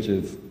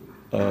investigative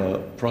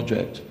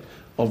project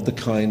of the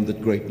kind that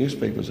great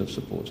newspapers have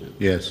supported.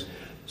 Yes.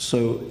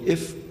 So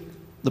if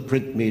the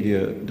print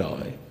media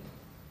die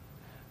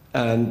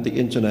and the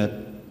internet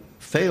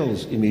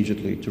fails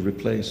immediately to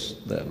replace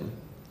them,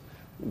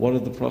 what are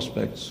the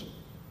prospects,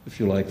 if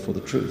you like, for the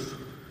truth?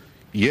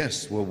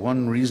 Yes, well,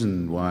 one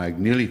reason why I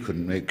nearly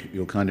couldn't make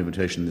your kind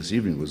invitation this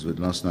evening was that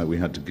last night we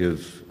had to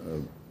give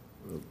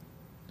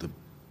the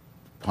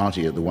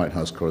party at the White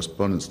House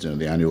Correspondents' Dinner,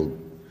 the annual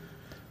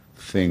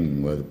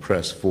thing where the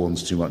press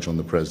fawns too much on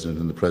the president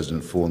and the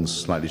president fawns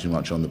slightly too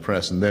much on the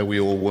press, and there we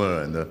all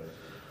were in the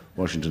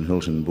Washington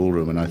Hilton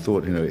ballroom, and I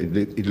thought, you know,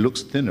 it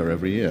looks thinner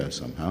every year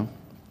somehow.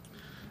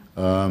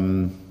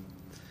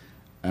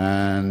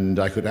 And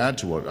I could add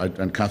to what,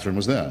 and Catherine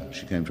was there.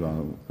 She came to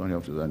our party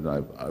after that, and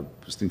I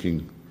was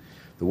thinking,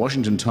 the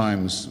Washington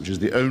Times, which is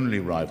the only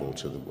rival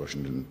to the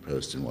Washington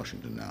Post in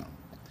Washington now,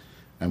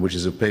 and which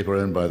is a paper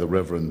owned by the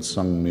Reverend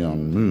Sung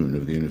Myung Moon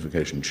of the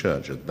Unification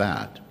Church, at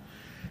that,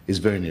 is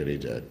very nearly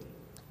dead.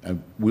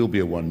 And we'll be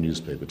a one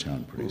newspaper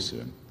town pretty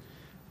soon.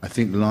 I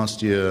think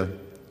last year,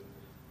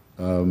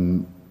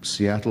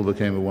 Seattle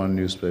became a one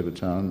newspaper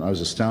town. I was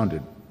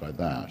astounded by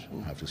that,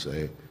 I have to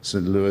say.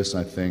 St. Louis,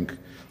 I think.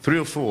 3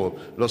 or 4.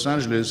 Los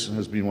Angeles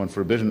has been one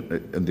for a bit,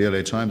 and the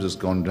LA Times has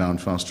gone down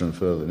faster and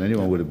further than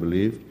anyone would have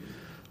believed.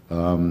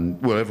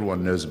 Well,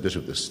 everyone knows a bit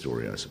of this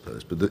story, I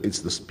suppose, but it's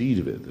the speed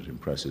of it that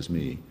impresses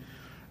me.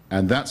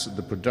 And that's at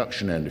the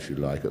production end, if you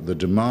like. At the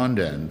demand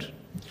end,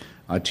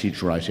 I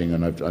teach writing,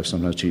 and I've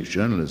sometimes teach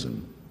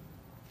journalism.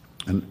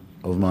 And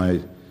of my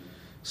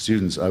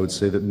students, I would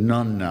say that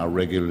none now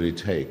regularly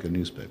take a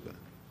newspaper.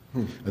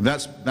 And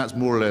that's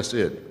more or less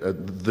it.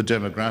 The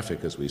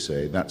demographic, as we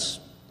say, that's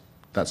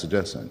a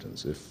death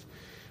sentence.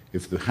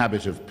 If the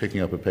habit of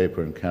picking up a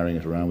paper and carrying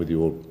it around with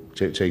you or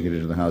taking it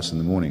into the house in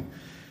the morning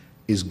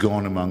is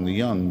gone among the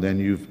young, then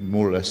you've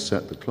more or less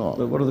set the clock.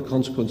 But what are the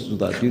consequences of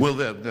that?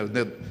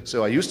 Well,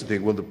 so I used to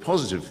think, well, the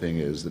positive thing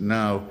is that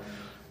now,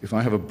 if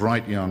I have a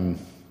bright young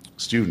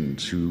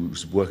student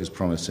whose work is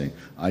promising,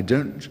 I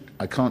don't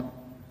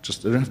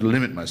have to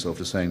limit myself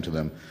to saying to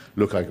them,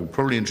 look, I can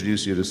probably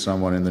introduce you to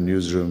someone in the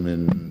newsroom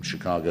in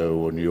Chicago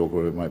or New York,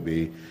 wherever it might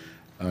be.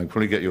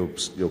 Probably get your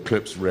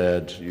clips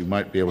read. You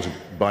might be able to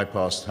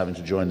bypass having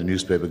to join the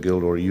newspaper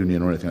guild or a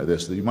union or anything like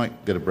this, that you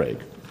might get a break.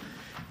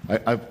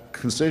 I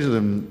can say to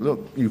them,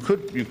 look, you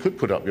could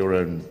put up your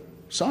own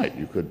site.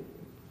 You could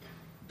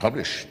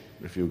publish.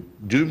 If you're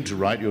doomed to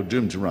write, you're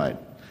doomed to write.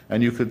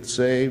 And you could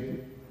say,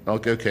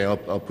 okay,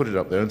 I'll put it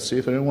up there and see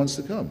if anyone wants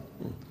to come.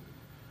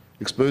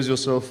 Expose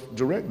yourself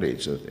directly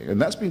to the thing.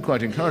 And that's been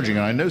quite encouraging.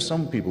 And I know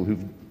some people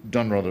who've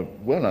done rather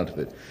well out of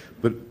it.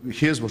 But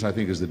here's what I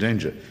think is the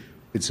danger.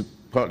 It's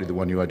partly the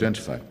one you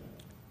identify.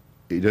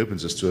 It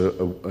opens us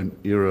to an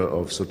era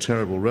of so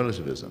terrible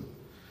relativism,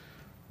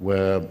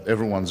 where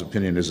everyone's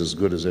opinion is as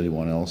good as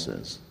anyone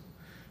else's.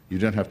 You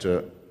don't have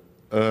to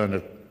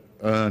earn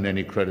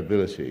any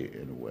credibility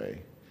in a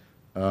way.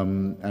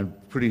 And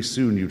pretty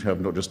soon you'd have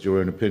not just your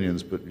own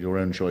opinions, but your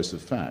own choice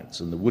of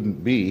facts. And there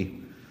wouldn't be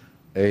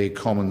a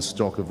common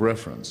stock of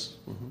reference,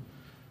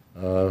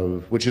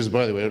 which is,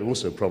 by the way,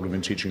 also a problem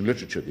in teaching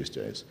literature these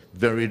days.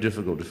 Very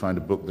difficult to find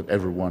a book that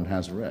everyone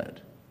has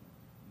read.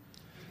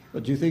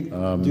 But do you think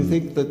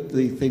that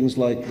the things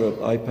like the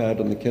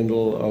iPad and the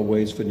Kindle are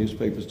ways for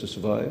newspapers to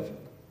survive?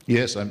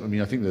 Yes, I mean,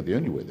 I think they're the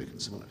only way they can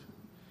survive.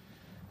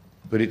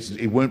 But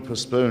it won't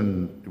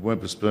postpone. It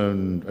won't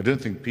postpone. I don't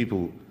think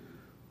people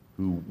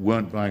who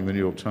weren't buying the New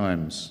York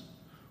Times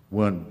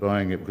weren't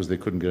buying it because they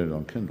couldn't get it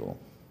on Kindle,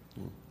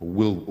 or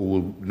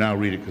will now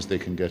read it because they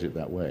can get it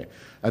that way.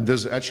 And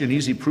there's actually an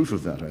easy proof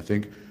of that. I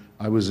think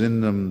I was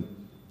in.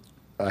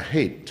 I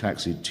hate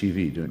taxi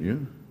TV, don't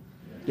you?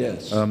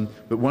 Yes.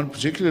 But one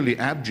particularly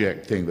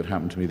abject thing that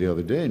happened to me the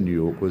other day in New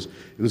York was,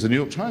 it was a New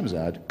York Times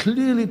ad,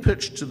 clearly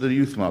pitched to the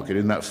youth market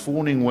in that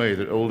fawning way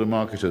that older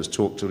marketers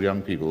talk to young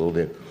people, or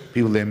the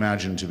people they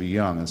imagine to be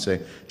young, and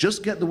say,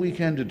 just get the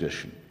weekend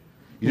edition.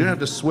 You don't have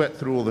to sweat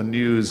through all the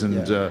news and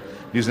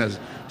news.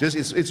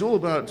 It's all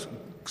about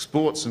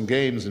sports and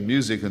games and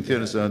music and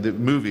theatre and the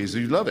movies.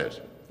 You love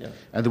it. Yeah.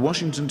 And the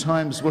Washington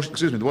Times, the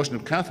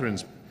Washington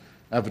Catherine's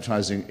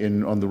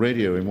advertising on the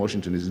radio in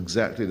Washington is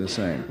exactly the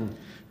same.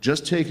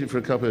 Just take it for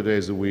a couple of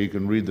days a week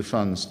and read the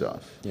fun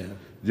stuff.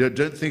 Yeah.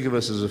 Don't think of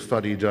us as a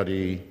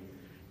fuddy-duddy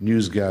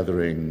news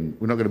gathering.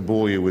 We're not going to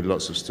bore you with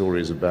lots of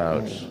stories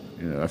about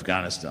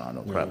Afghanistan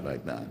or crap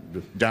like that.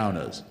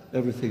 Downers.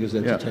 Everything is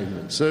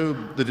entertainment. Yeah. So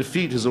the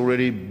defeat has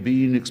already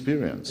been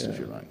experienced, if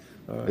you like.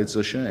 Right. It's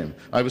a shame.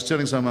 I was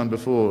telling someone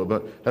before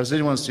about, has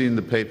anyone seen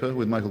The Paper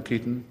with Michael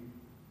Keaton?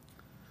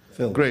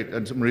 Film. Great.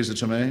 And Marisa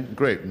Tomei?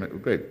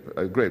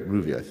 Great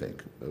movie, I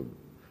think,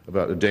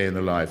 about a day in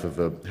the life of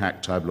a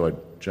hack tabloid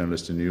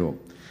journalist in New York.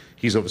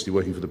 He's obviously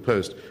working for the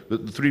Post.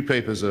 But the three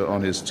papers are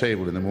on his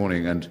table in the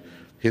morning, and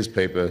his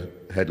paper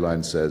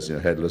headline says,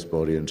 headless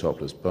body and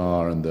topless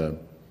bar, and the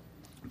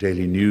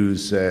Daily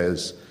News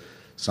says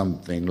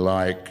something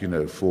like,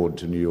 Ford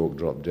to New York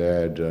drop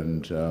dead,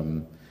 and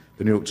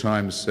the New York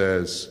Times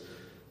says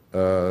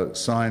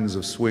signs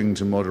of swing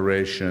to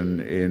moderation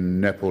in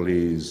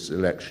Nepalese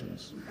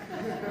elections.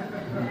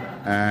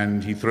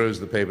 And he throws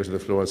the paper to the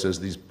floor and says,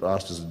 these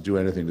bastards would do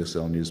anything to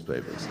sell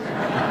newspapers.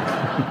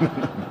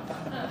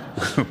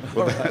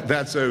 Well,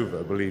 that's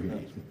over, believe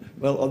me.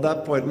 Well, on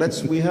that point,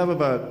 we have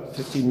about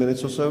 15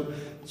 minutes or so.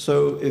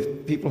 So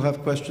if people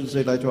have questions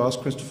they'd like to ask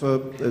Christopher,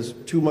 there's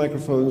 2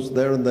 microphones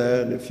there and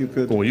there, and if you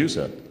could... Or you,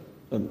 sir.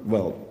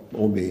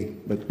 Or me,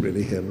 but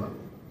really him.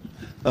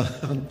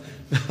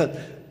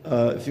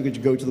 If you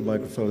could go to the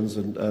microphones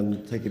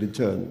and take it in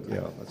turn.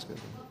 Yeah, that's good.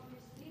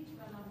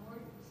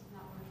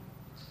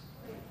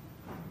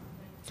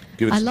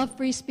 I love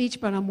free speech,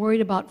 but I'm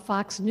worried about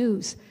Fox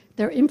News.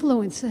 Their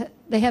influence,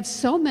 they have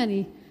so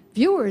many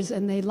viewers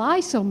and they lie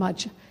so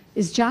much.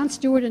 Is Jon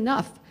Stewart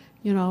enough?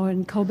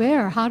 And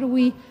Colbert, how do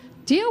we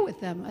deal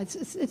with them?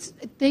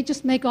 They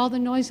just make all the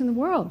noise in the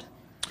world.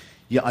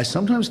 Yeah, I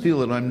sometimes feel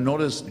that I'm not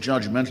as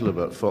judgmental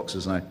about Fox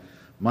as I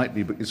might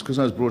be, but it's because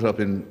I was brought up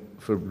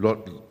for a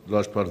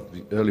large part of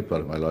the early part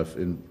of my life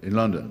in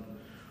London,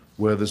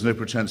 where there's no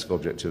pretense of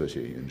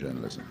objectivity in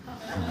journalism,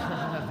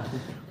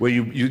 where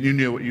you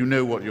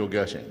know what you're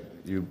getting.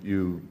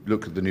 You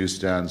look at the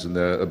newsstands and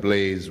they're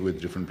ablaze with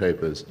different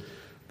papers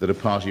that are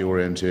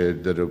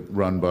party-oriented, that are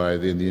run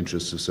in the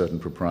interests of certain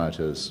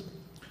proprietors,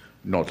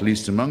 not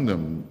least among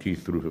them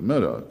Keith Rupert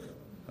Murdoch,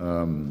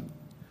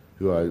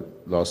 who I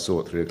last saw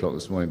at 3 o'clock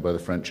this morning by the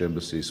French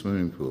embassy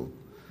swimming pool,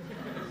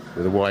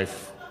 with a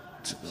wife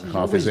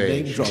half his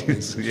age.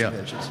 Yeah.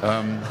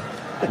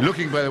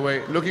 Looking by the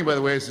way,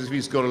 as if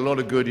he's got a lot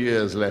of good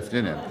years left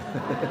in him.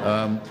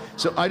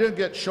 So I don't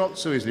get shocked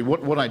so easily.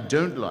 What I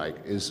don't like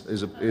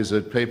is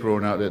a paper or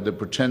an outlet that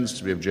pretends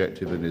to be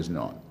objective and is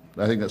not.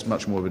 I think that's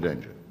much more of a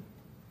danger.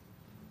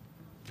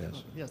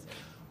 Yes. Yes.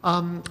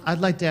 I'd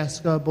like to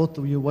ask both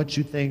of you what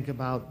you think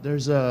about,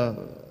 there's a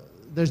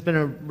there's been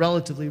a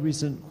relatively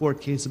recent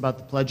court case about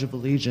the Pledge of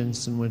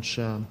Allegiance in which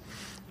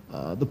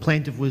the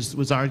plaintiff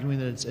was arguing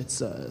that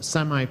it's a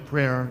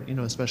semi-prayer, you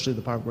know, especially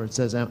the part where it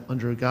says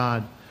under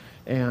God,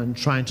 and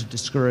trying to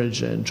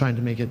discourage and trying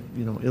to make it,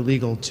 you know,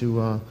 illegal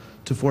to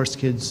force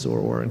kids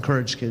or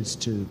encourage kids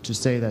to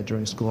say that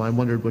during school. I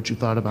wondered what you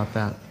thought about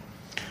that.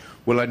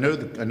 Well, I know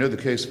the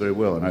case very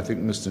well, and I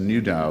think Mr.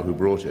 Newdow, who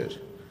brought it,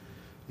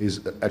 is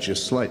actually a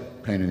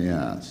slight pain in the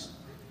ass.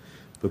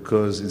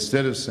 Because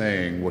instead of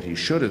saying what he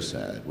should have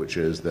said, which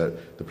is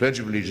that the Pledge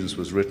of Allegiance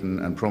was written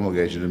and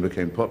promulgated and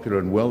became popular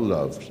and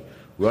well-loved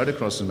right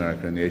across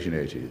America in the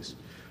 1880s,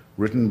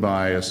 written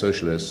by a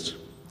socialist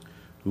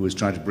who was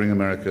trying to bring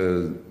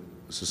America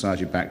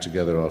society back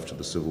together after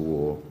the Civil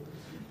War,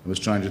 and was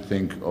trying to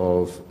think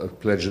of a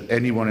pledge that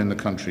anyone in the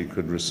country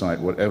could recite,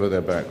 whatever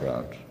their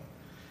background.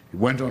 He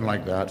went on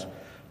like that.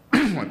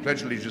 I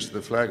pledge allegiance to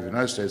the flag of the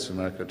United States of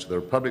America, to the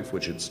republic for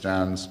which it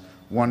stands,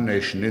 one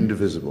nation,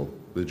 indivisible,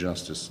 with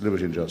justice,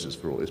 liberty and justice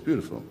for all. It's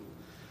beautiful.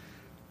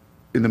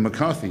 In the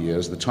McCarthy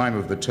years, the time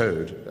of the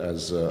toad,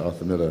 as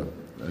Arthur Miller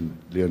and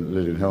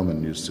Lillian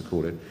Hellman used to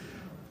call it,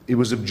 it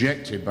was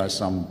objected by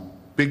some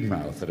big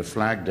mouth at a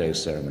Flag Day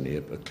ceremony,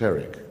 a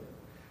cleric,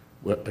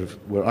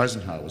 where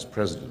Eisenhower was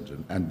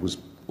president and was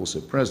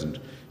also present,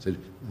 said,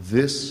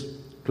 this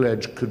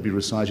pledge could be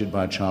recited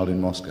by a child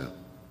in Moscow,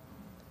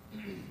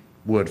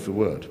 word for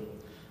word.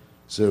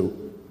 So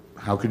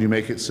how could you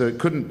make it so it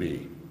couldn't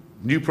be?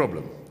 New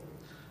problem.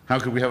 How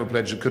could we have a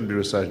pledge that couldn't be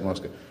recited in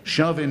Moscow?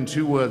 Shove in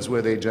two words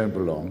where they don't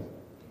belong,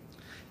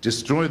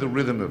 destroy the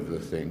rhythm of the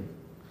thing,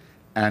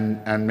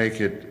 and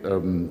make it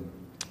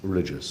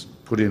religious,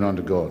 put in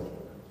under God.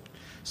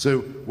 So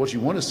what you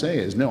want to say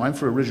is, no, I'm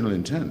for original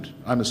intent.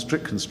 I'm a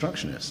strict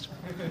constructionist.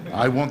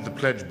 I want the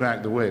pledge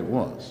back the way it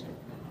was.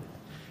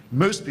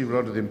 Most people are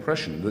under the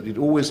impression that it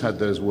always had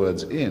those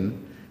words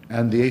in,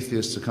 and the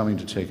atheists are coming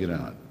to take it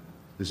out.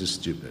 This is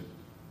stupid.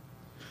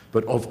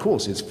 But of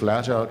course, it's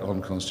flat out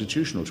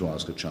unconstitutional to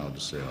ask a child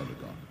to say under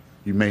God.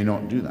 You may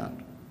not do that.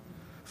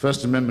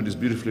 First Amendment is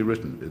beautifully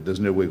written. There's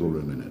no wiggle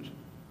room in it.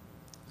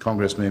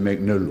 Congress may make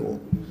no law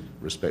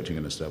respecting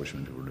an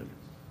establishment of religion.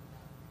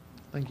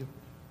 Thank you.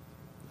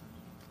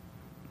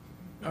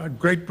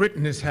 Great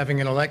Britain is having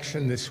an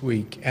election this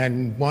week,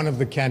 and one of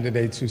the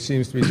candidates who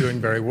seems to be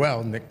doing very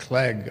well, Nick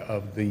Clegg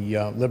of the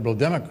Liberal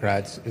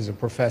Democrats, is a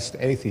professed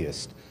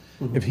atheist.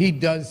 Mm-hmm. If he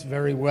does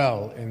very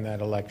well in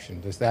that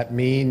election, does that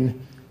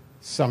mean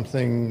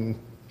something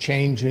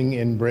changing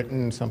in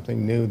Britain,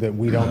 something new that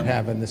we don't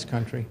have in this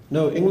country?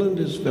 No, England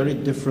is very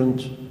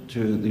different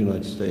to the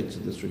United States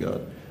in this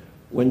regard.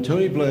 When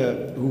Tony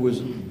Blair, who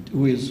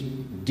is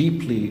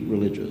deeply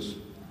religious,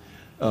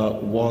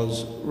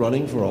 was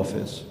running for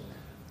office,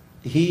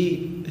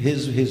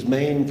 his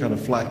main kind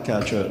of flag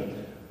catcher,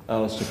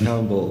 Alistair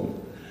Campbell,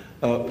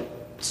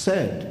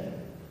 said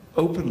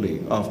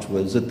openly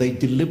afterwards that they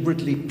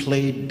deliberately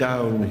played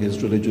down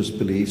his religious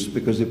beliefs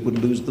because it would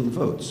lose them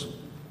votes.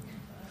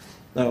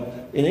 Now,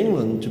 in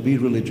England, to be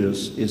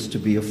religious is to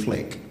be a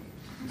flake.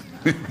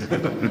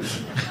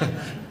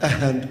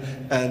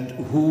 and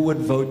who would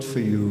vote for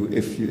you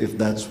if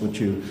that's what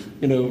you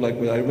know, like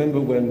I remember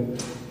when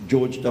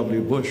George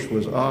W. Bush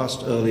was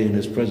asked early in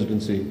his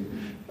presidency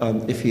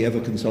if he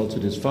ever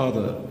consulted his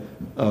father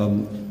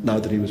now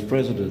that he was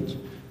president,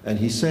 and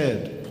he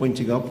said,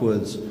 pointing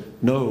upwards,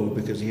 no,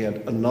 because he had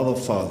another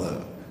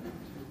father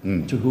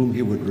to whom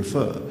he would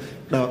refer.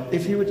 Now,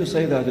 if he were to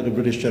say that in a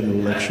British general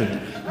election,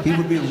 he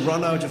would be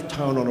run out of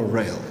town on a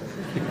rail.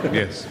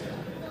 Yes.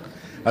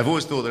 I've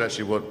always thought that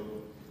actually what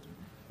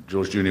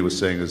George Jr. was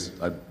saying is,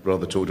 I'd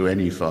rather talk to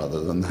any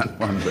father than that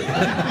one.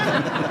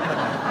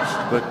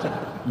 But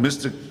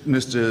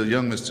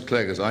young Mr.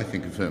 Clegg, as I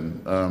think of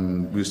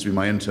him, used to be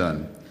my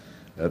intern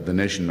at The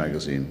Nation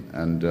magazine.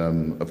 And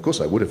of course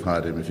I would have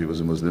hired him if he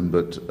was a Muslim,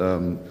 but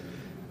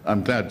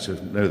I'm glad to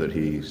know that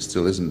he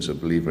still isn't a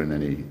believer in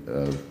any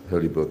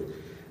holy book.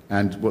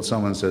 And what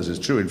someone says is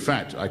true. In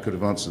fact, I could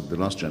have answered the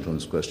last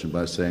gentleman's question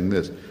by saying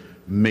this.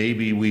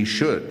 Maybe we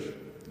should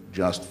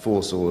just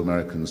force all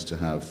Americans to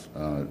have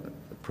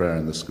prayer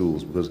in the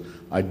schools, because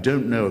I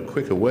don't know a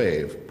quicker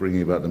way of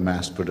bringing about the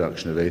mass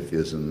production of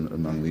atheism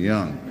among the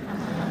young.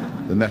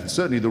 And that's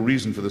certainly the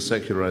reason for the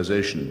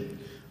secularization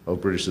of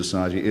British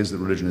society is that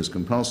religion is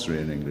compulsory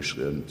in English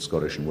and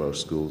Scottish and Welsh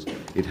schools.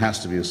 It has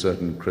to be a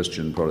certain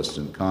Christian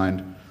Protestant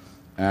kind,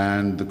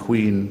 and the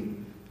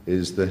Queen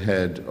is the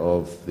head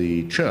of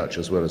the church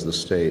as well as the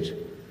state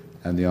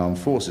and the armed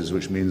forces,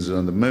 which means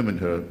that the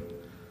moment her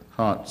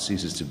heart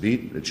ceases to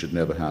beat, it should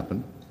never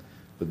happen,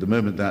 but the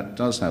moment that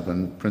does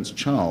happen, Prince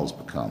Charles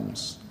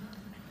becomes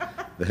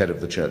the head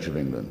of the Church of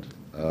England,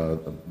 a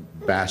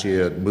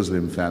bat-eared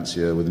Muslim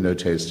fancier with no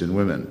taste in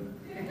women.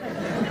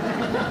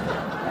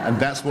 And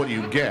that's what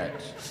you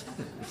get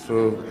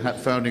for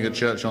founding a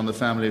church on the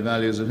family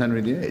values of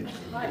Henry VIII.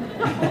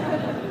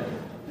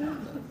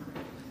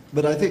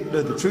 But I think,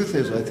 no, the truth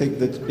is, I think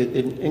that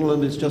in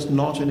England it's just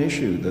not an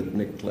issue that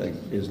Nick Clegg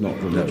is not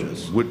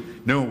religious.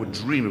 No one would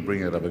dream of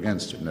bringing it up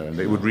against it, no, and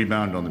they would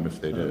rebound on them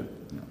if they did.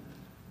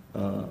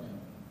 No.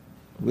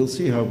 we'll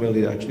see how well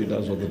he actually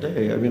does on the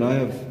day. I mean,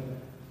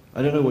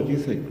 I don't know what you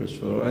think,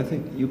 Christopher. I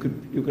think you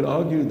could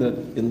argue that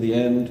in the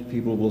end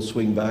people will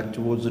swing back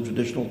towards the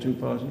traditional two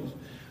parties,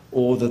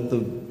 or that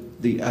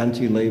the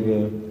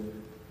anti-Labour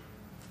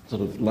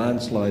sort of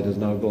landslide has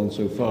now gone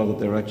so far that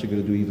they're actually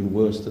going to do even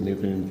worse than the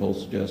opinion poll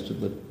suggested,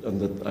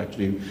 and that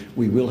actually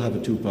we will have a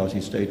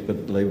two-party state,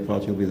 but the Labour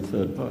Party will be the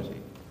third party.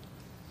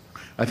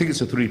 I think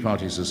it's a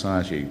three-party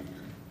society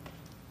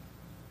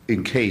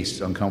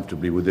encased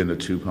uncomfortably within a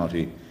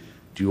two-party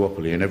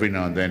duopoly, and every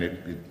now and then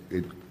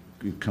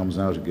it comes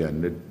out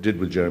again. It did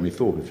with Jeremy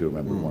Thorpe, if you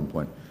remember, at one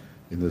point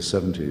in the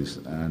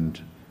 70s,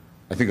 and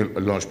I think a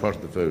large part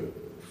of the vote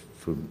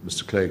for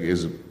Mr. Clegg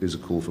is a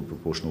call for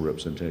proportional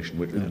representation,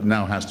 which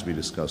now has to be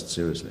discussed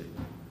seriously.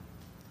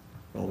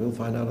 Well, we'll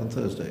find out on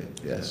Thursday.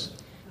 Yes.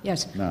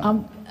 Yes.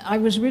 I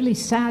was really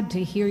sad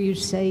to hear you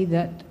say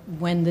that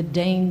when the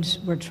Danes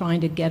were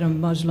trying to get a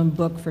Muslim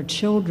book for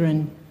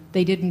children,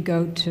 they didn't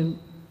go to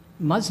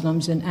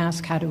Muslims and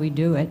ask, how do we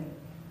do it?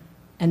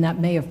 And that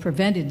may have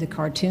prevented the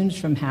cartoons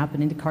from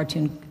happening, the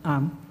cartoon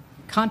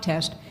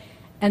contest.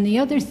 And the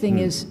other thing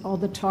is all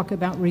the talk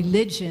about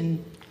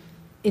religion.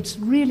 It's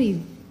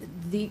really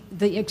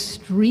the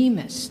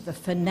extremists, the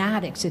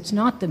fanatics. It's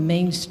not the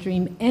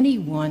mainstream,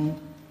 anyone,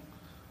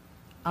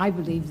 I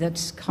believe,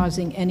 that's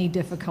causing any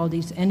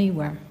difficulties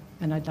anywhere.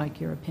 And I'd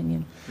like your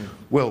opinion.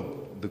 Well,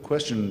 the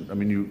question, I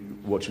mean,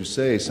 what you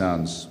say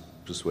sounds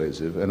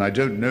persuasive, and I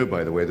don't know,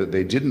 by the way, that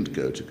they didn't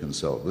go to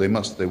consult. They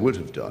would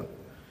have done,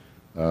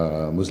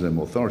 Muslim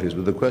authorities,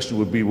 but the question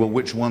would be, well,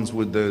 which ones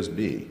would those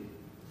be?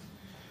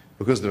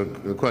 Because there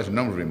are quite a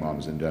number of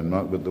imams in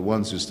Denmark, but the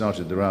ones who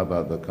started the row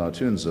about the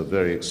cartoons are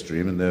very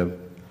extreme, and they're,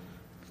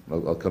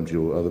 I'll come to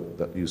your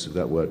use of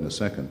that word in a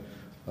second,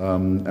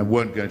 and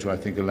weren't going to, I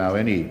think, allow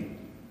any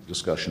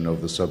discussion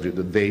of the subject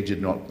that they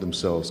did not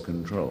themselves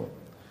control.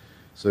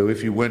 So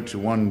if you went to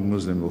one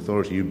Muslim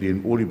authority,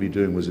 all you'd be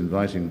doing was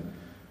inviting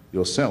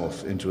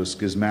yourself into a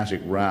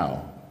schismatic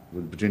row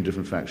between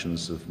different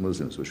factions of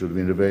Muslims, which would have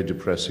been a very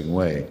depressing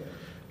way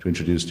to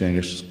introduce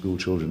Danish school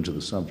children to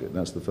the subject.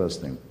 That's the first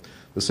thing.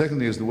 The second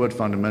thing is the word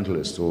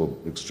fundamentalist or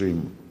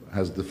extreme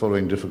has the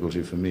following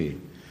difficulty for me.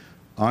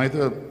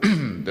 Either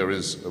there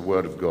is a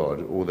word of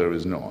God or there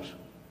is not.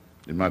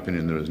 In my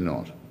opinion, there is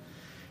not.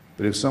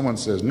 But if someone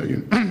says, no,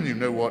 you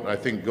know what, I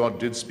think God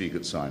did speak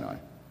at Sinai,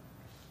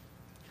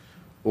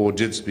 or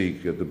did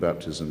speak at the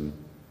baptism,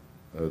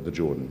 the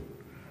Jordan,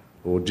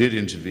 or did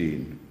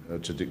intervene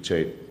to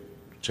dictate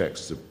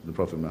texts of the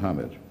Prophet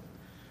Muhammad,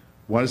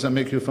 why does that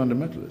make you a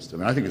fundamentalist? I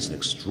mean, I think it's an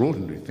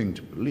extraordinary thing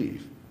to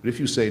believe. But if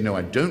you say, no,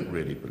 I don't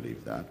really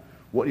believe that,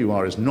 what you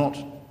are is not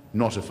a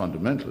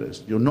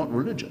fundamentalist, you're not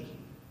religious.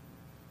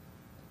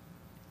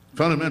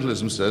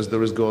 Fundamentalism says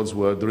there is God's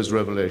word, there is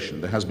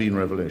revelation, there has been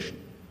revelation.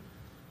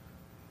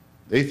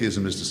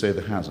 Atheism is to say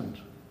there hasn't.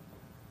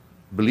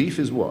 Belief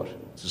is what?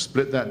 To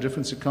split that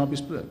difference, it can't be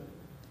split.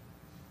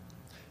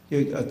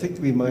 Yeah, I think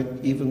we might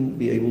even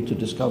be able to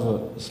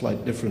discover a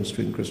slight difference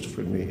between Christopher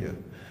and me here.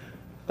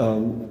 I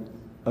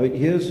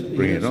mean,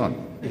 Bring it on.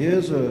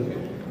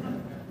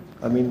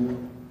 I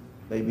mean,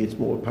 maybe it's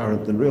more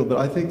apparent than real, but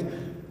I think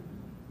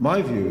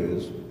my view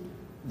is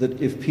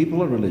that if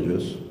people are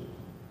religious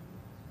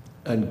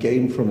and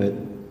gain from it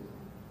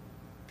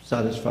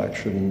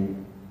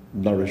satisfaction,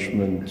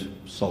 nourishment,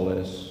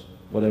 solace,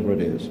 whatever it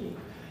is,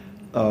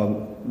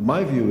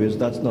 my view is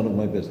that's none of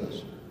my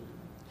business.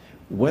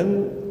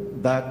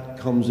 When that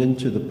comes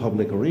into the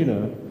public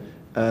arena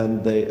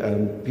and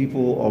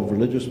people of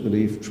religious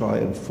belief try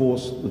and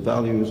force the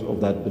values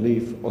of that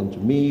belief onto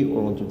me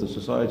or onto the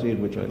society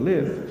in which I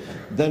live,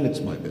 then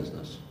it's my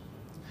business.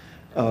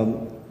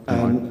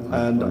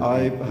 And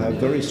I have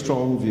very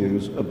strong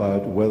views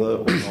about whether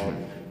or not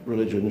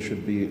religion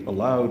should be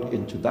allowed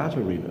into that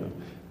arena.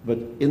 But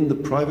in the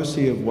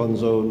privacy of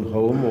one's own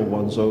home or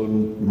one's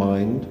own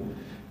mind,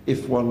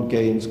 if one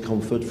gains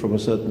comfort from a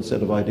certain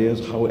set of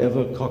ideas,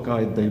 however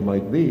cockeyed they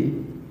might be,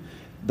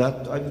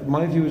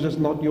 my view is that's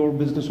not your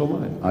business or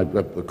mine. I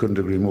couldn't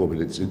agree more, but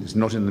it's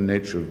not in the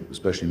nature of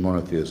especially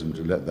monotheism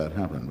to let that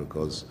happen,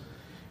 because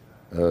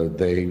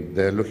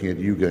they're looking at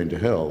you going to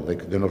hell.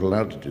 They're not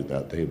allowed to do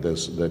that.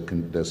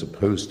 They're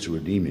supposed to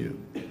redeem you.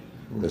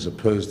 They're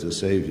supposed to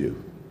save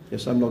you.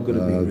 Yes, I'm not going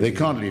to be. They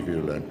can't leave you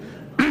alone.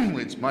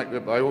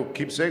 I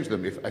keep saying to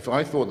them, if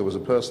I thought there was a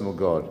personal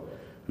God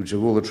who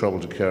took all the trouble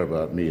to care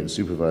about me and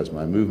supervise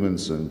my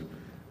movements and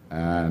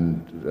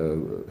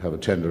have a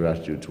tender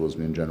attitude towards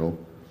me in general,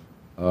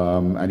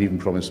 and even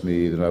promised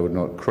me that I would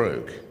not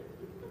croak,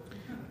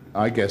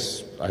 I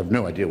guess I have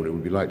no idea what it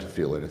would be like to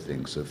feel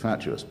anything so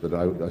fatuous, but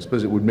I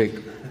suppose it would make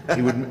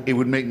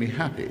me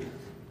happy.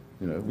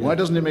 You know, why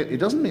doesn't it make? It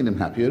doesn't make them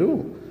happy at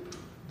all.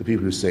 The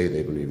people who say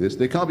they believe this,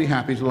 they can't be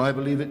happy till I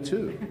believe it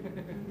too.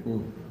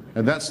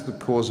 And that's the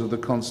cause of the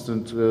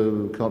constant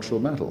cultural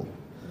battle.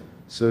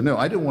 So no,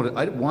 I don't want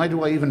to. Why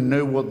do I even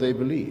know what they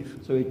believe?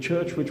 So a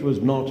church which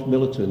was not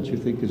militant, you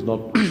think, is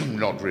not?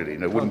 Not really.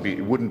 No, it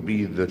wouldn't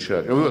be the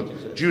church. Well,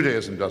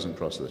 Judaism doesn't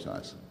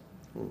proselytize,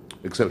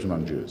 except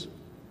among Jews.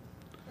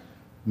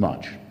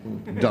 Much.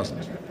 It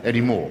doesn't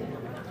anymore.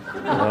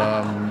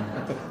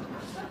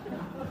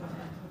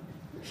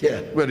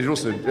 Yeah. Well, it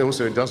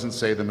also doesn't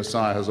say the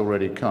Messiah has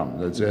already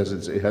come. It has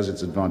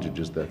its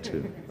advantages there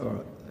too. All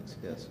right. Thanks.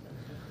 Yes.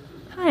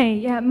 Hi,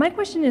 yeah, my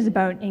question is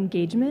about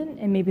engagement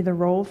and maybe the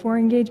role for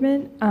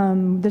engagement.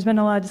 There's been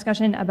a lot of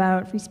discussion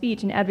about free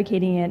speech and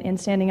advocating it and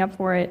standing up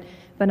for it,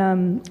 but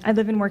I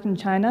live and work in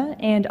China,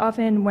 and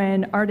often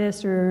when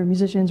artists or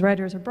musicians,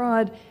 writers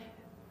abroad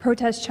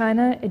protest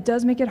China, it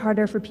does make it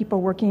harder for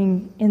people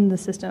working in the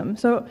system.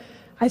 So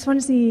I just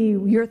want to see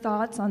your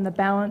thoughts on the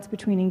balance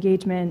between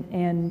engagement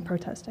and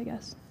protest, I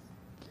guess.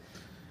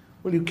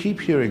 Well, you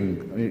keep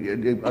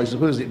hearing, I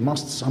suppose it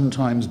must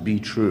sometimes be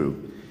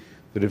true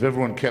that if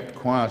everyone kept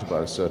quiet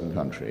about a certain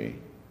country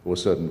or a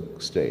certain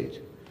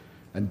state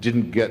and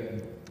didn't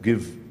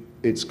give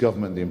its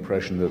government the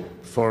impression that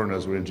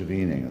foreigners were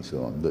intervening and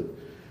so on,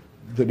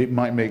 that it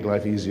might make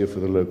life easier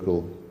for the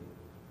local,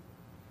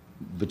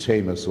 the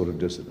tamer sort of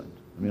dissident.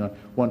 I mean,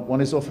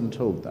 one is often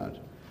told that.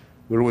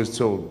 We're always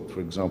told, for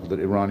example, that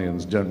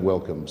Iranians don't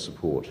welcome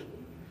support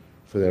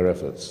for their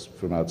efforts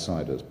from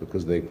outsiders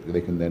because they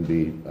can then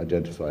be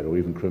identified or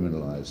even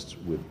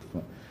criminalized with.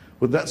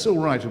 Well, that's all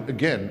right,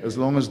 again, as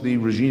long as the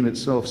regime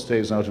itself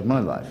stays out of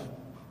my life.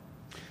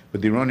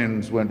 But the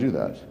Iranians won't do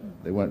that.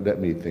 They won't let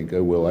me think,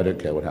 oh, well, I don't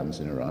care what happens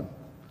in Iran.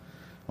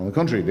 On the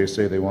contrary, they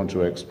say they want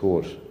to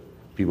export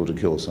people to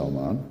kill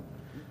Salman,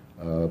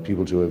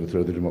 people to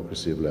overthrow the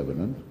democracy of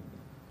Lebanon,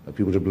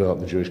 people to blow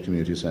up the Jewish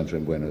community center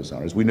in Buenos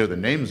Aires. We know the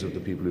names of the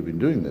people who've been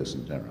doing this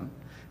in Tehran,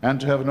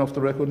 and to have an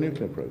off-the-record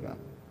nuclear program.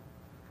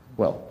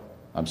 Well,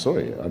 I'm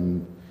sorry,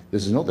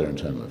 this is not their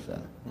internal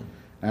affair.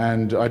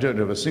 And I don't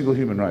have a single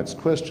human rights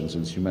question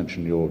since you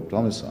mentioned your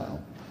domicile.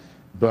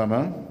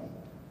 Burma,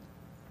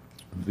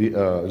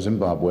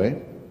 Zimbabwe,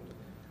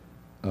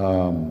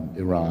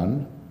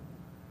 Iran,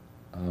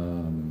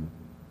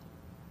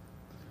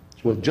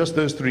 well, just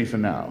those three for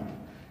now.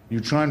 You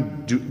try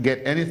and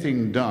get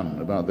anything done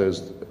about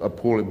those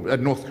appalling,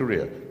 North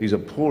Korea, these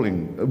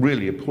appalling,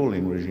 really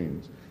appalling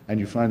regimes, and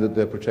you find that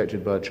they're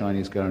protected by a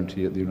Chinese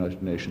guarantee at the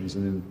United Nations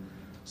and in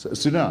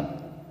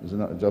Sudan,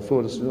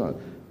 Darfur to Sudan.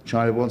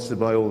 China wants to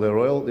buy all their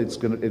oil, it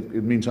in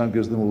the meantime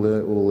gives them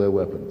all their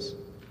weapons.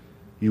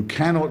 You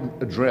cannot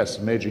address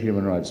major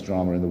human rights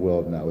drama in the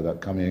world now without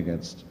coming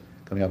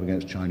up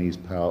against Chinese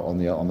power on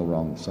the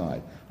wrong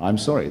side. I'm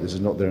sorry, this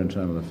is not their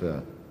internal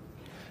affair.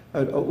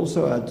 I'd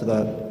also add to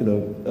that,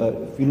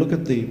 if you look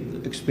at the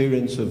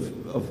experience of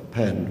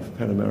Penn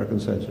American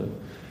Center,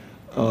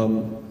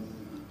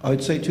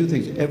 I'd say two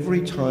things.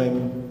 Every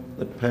time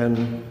that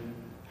Penn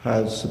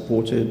has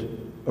supported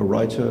a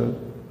writer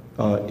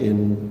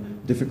in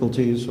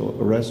difficulties or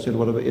arrested,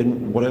 whatever,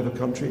 in whatever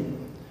country,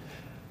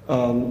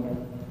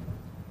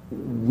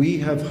 we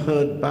have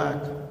heard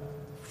back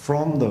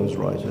from those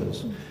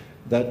writers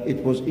that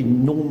it was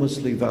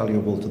enormously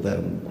valuable to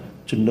them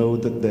to know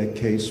that their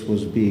case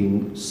was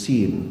being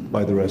seen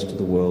by the rest of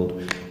the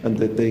world and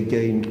that they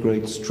gained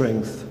great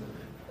strength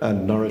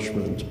and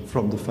nourishment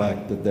from the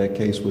fact that their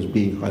case was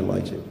being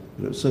highlighted.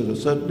 So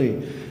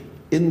certainly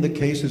in the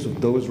cases of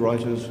those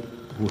writers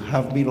who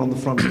have been on the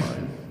front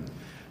line,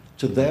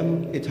 to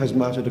them it has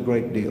mattered a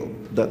great deal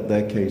that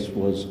their case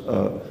was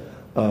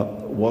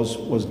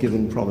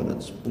given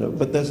prominence.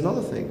 But there's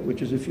another thing,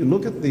 which is if you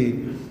look at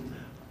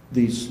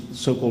these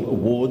so-called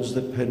awards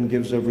that Penn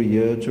gives every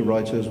year to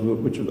writers,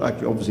 which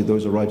actually obviously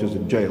those are writers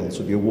in jail,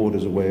 so the award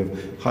is a way of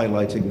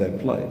highlighting their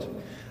plight.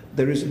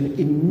 There is an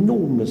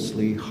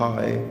enormously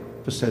high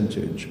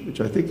percentage, which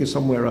I think is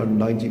somewhere around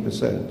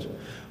 90%,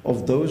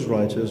 of those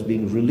writers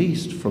being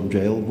released from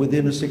jail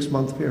within a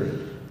 6-month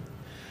period.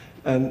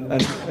 And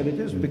it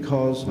is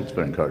because that's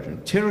very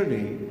encouraging.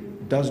 Tyranny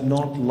does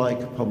not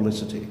like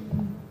publicity.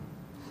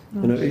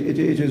 It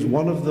is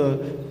one of the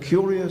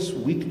curious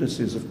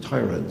weaknesses of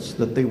tyrants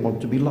that they want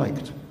to be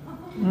liked.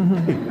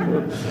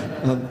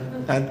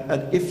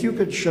 And if you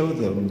could show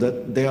them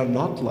that they are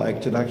not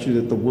liked and actually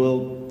that the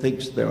world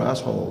thinks they're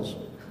assholes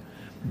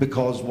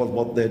because of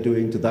what they're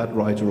doing to that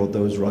writer or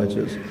those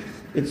writers,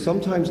 it's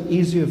sometimes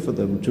easier for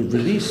them to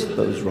release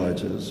those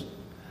writers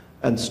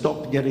and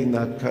stop getting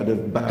that kind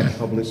of bad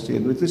publicity.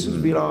 And this has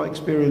been our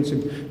experience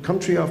in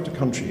country after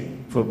country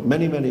for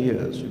many, many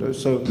years.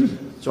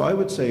 So I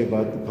would say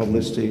about the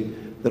publicity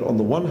that on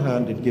the one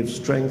hand it gives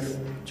strength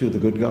to the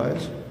good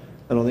guys,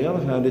 and on the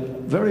other hand it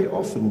very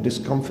often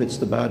discomfits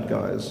the bad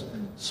guys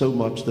so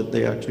much that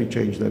they actually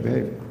change their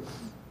behavior.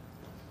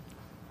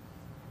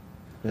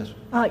 Yes?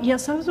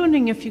 Yes, I was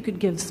wondering if you could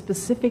give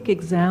specific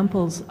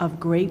examples of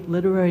great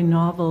literary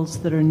novels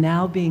that are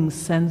now being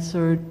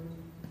censored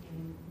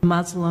in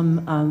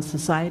Muslim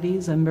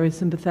societies. I'm very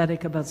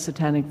sympathetic about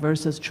Satanic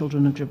Verses,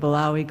 Children of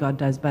Jabalawi, God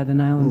Dies by the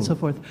Nile, and so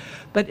forth.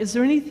 But is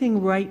there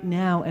anything right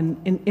now,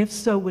 and if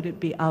so, would it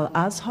be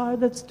Al-Azhar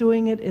that's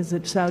doing it? Is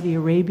it Saudi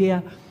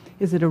Arabia?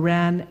 Is it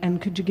Iran?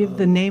 And could you give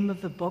the name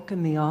of the book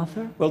and the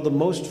author? Well, the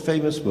most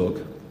famous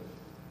book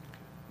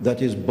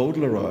that is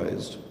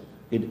Baudelairized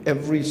in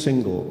every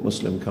single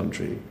Muslim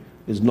country,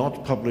 is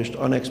not published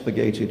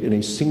unexpurgated in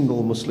a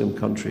single Muslim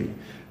country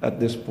at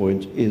this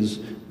point, is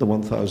The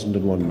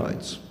 1001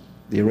 Nights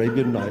The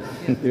Arabian Nights.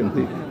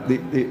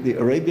 The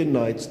Arabian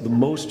Nights, the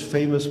most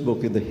famous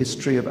book in the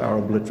history of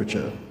Arab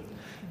literature,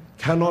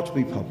 cannot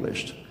be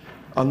published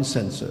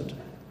uncensored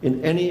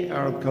in any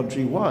Arab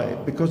country. Why?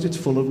 Because it's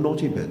full of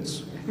naughty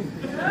bits.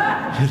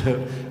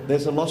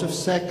 There's a lot of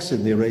sex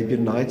in the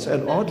Arabian Nights,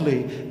 and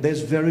oddly,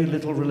 there's very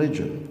little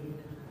religion.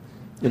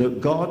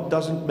 God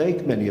doesn't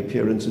make many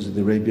appearances in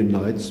the Arabian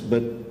Nights,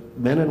 but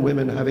men and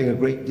women having a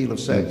great deal of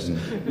sex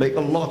make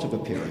a lot of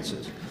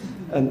appearances.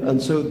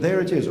 And so there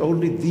it is.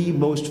 Only the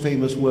most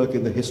famous work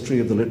in the history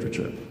of the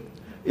literature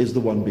is the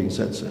one being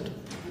censored.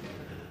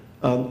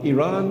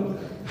 Iran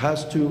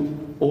has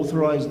to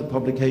authorize the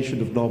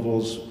publication of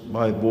novels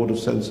by a board of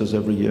censors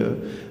every year.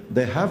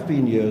 There have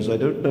been years, I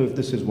don't know if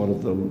this is one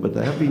of them, but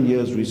there have been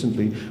years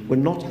recently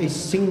when not a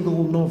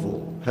single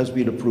novel has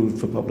been approved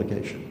for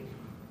publication.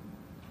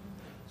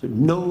 So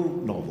no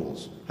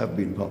novels have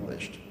been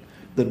published.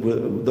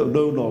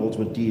 No novels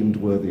were deemed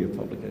worthy of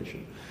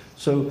publication.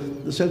 So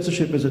the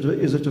censorship is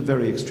at a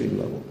very extreme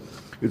level.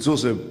 It's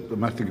also,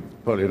 I think,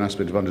 partly an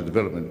aspect of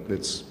underdevelopment.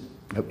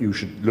 You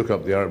should look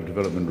up the Arab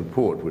Development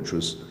Report, which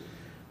was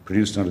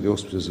produced under the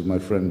auspices of my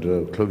friend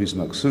Clovis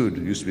Maqsood,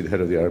 who used to be the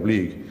head of the Arab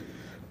League,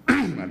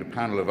 and a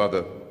panel of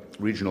other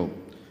regional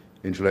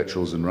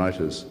intellectuals and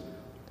writers,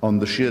 on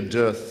the sheer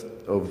dearth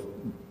of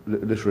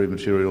literary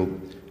material,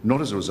 not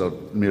as a result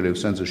merely of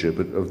censorship,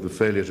 but of the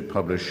failure to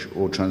publish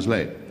or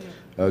translate.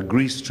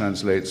 Greece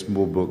translates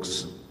more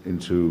books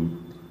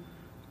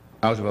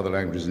out of other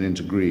languages and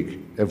into Greek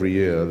every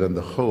year than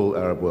the whole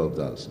Arab world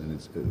does in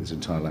its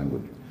entire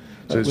language.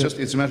 So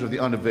it's a matter of the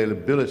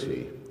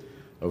unavailability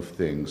of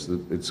things,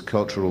 it's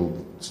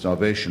cultural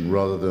starvation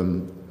rather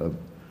than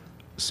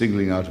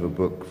singling out of a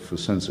book for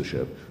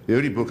censorship. The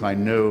only book I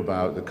know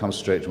about that comes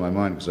straight to my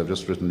mind, because I've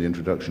just written the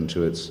introduction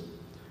to its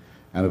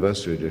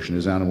anniversary edition,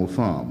 is Animal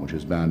Farm, which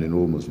is banned in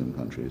all Muslim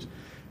countries.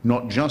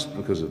 Not just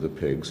because of the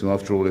pigs, who,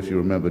 after all, if you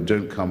remember,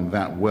 don't come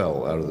that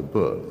well out of the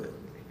book.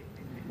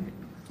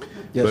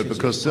 Yes, but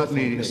because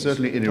certainly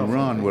in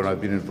Iran, where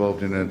I've been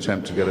involved in an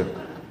attempt to get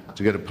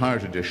a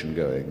pirate edition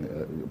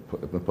going,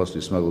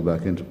 possibly smuggled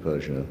back into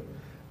Persia,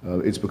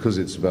 it's because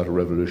it's about a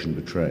revolution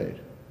betrayed.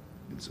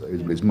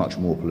 It's much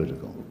more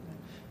political.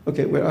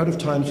 Okay, we're out of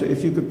time, so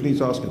if you could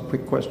please ask a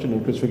quick question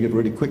and Christopher give a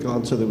really quick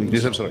answer that we can...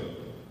 Yes, I'm sorry.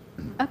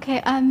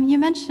 Okay, you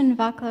mentioned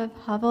Václav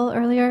Havel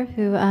earlier,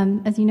 who,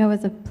 as you know,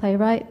 was a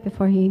playwright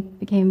before he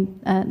became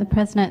the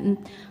president. And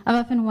I've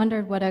often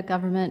wondered what a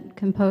government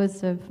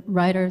composed of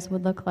writers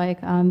would look like,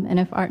 and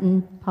if art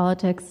and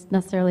politics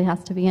necessarily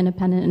has to be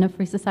independent in a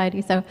free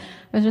society. So I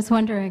was just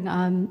wondering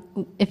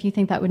if you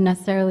think that would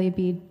necessarily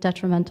be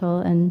detrimental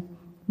and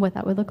what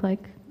that would look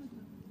like.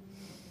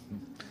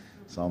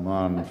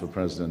 Salman for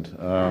president.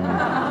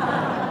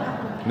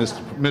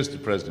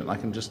 Mr. President,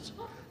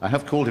 I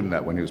have called him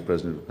that when he was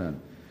president of Japan.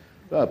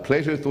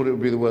 Plato thought it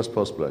would be the worst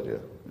possible idea.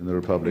 In the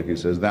Republic, he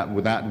says that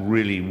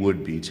really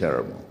would be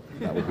terrible.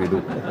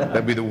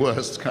 That'd be the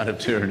worst kind of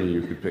tyranny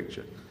you could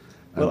picture.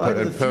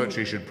 And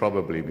poetry should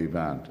probably be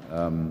banned.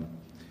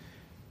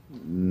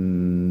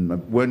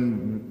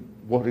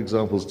 What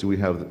examples do we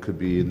have that could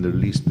be in the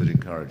least bit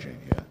encouraging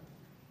here?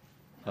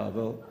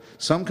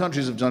 Some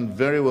countries have done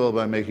very well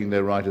by making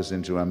their writers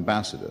into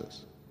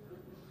ambassadors.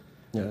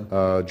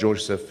 Yeah.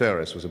 George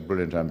Seferis was a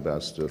brilliant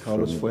ambassador.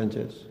 Carlos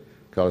Fuentes,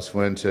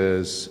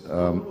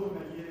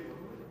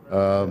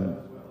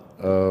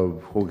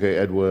 Jorge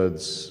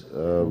Edwards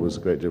was a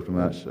great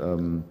diplomat.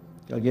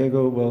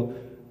 Gallego, well,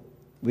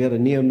 we had a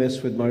near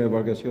miss with Mario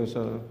Vargas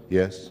Llosa.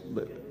 Yes.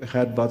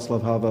 Had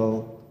Václav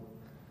Havel.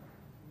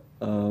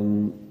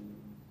 I'm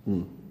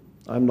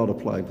not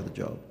applying for the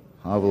job.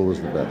 Havel was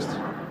the best.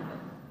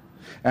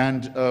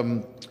 And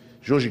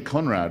Georgi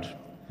Conrad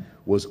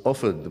was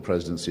offered the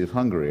presidency of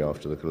Hungary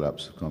after the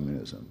collapse of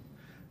communism,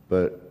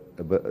 but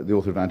the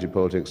author of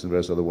Anti-Politics and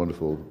various other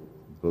wonderful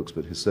books,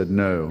 but he said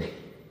no.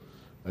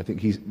 I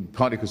think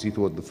partly because he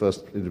thought the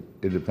first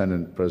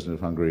independent president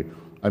of Hungary,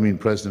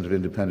 president of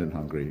independent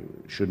Hungary,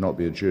 should not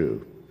be a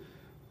Jew.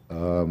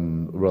 A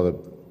rather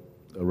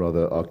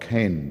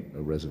arcane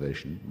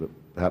reservation, but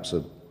perhaps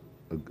a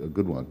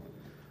good one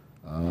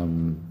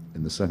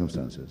in the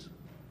circumstances.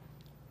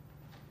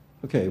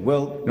 Okay,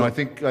 well... No, I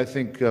think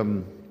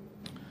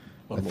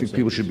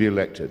people should be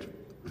elected.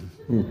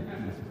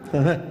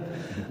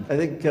 I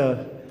think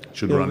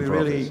should run for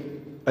office.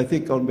 I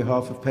think on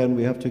behalf of Penn,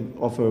 we have to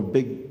offer a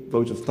big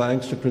vote of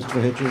thanks to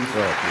Christopher Hitchens.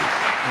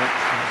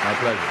 My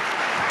pleasure.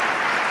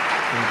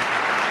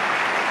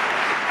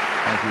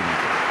 Thank you.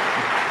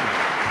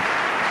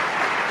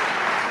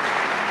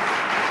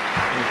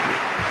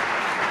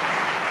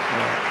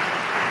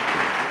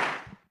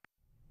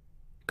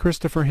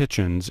 Christopher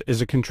Hitchens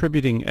is a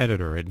contributing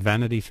editor at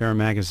Vanity Fair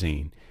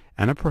magazine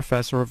and a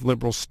professor of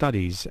liberal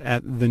studies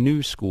at the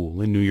New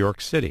School in New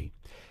York City.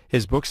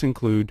 His books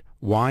include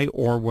Why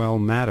Orwell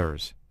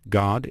Matters,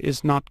 God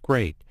is Not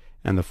Great,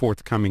 and the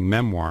forthcoming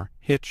memoir,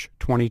 Hitch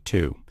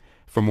 22.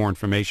 For more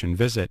information,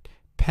 visit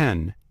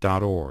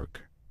penn.org.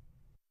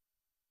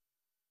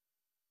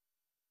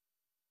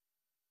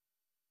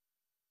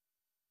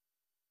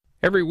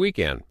 Every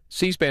weekend,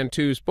 C-SPAN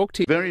 2's Book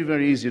TV. Very,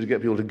 very easy to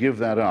get people to give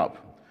that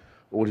up,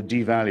 or to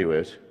devalue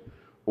it,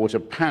 or to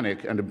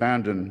panic and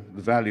abandon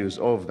the values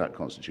of that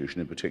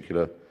Constitution, in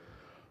particular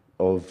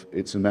of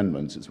its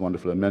amendments, its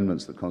wonderful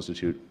amendments that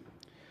constitute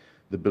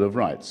the Bill of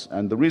Rights.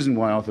 And the reason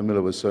why Arthur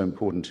Miller was so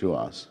important to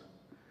us,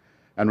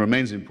 and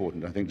remains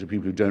important, I think, to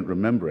people who don't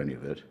remember any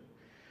of it,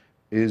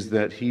 is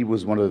that he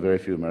was one of the very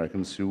few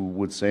Americans who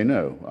would say,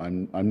 no,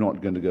 I'm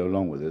not going to go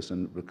along with this,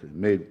 and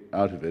made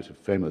out of it a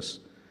famous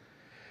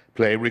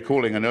play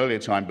recalling an earlier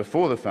time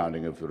before the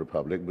founding of the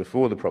Republic,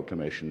 before the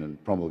proclamation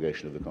and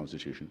promulgation of the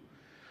Constitution,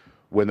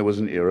 when there was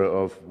an era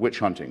of witch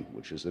hunting,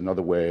 which is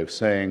another way of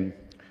saying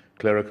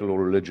clerical or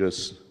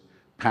religious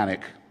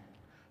panic,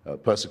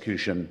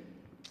 persecution,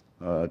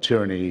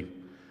 tyranny,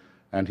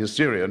 and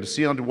hysteria, and to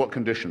see under what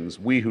conditions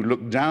we who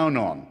look down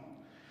on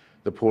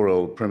the poor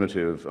old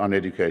primitive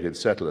uneducated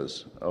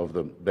settlers of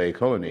the Bay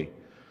Colony,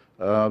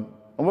 on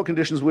what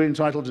conditions we're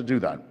entitled to do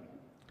that.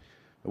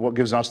 What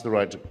gives us the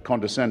right to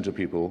condescend to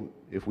people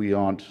if we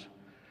aren't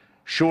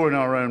sure in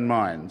our own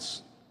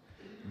minds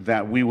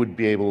that we would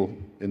be able,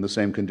 in the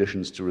same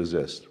conditions, to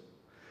resist?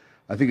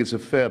 I think it's a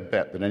fair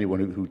bet that anyone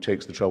who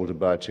takes the trouble to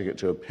buy a ticket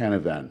to a Penn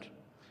event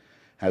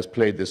has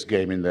played this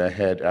game in their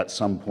head at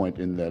some point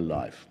in their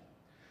life.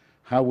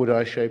 How would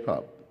I shape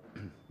up?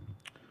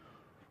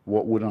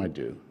 What would I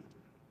do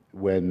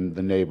when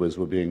the neighbors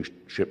were being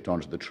shipped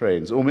onto the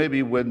trains? Or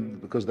maybe when,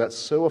 because that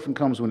so often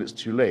comes when it's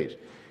too late,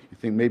 you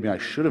think maybe I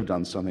should have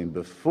done something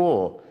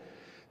before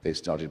they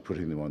started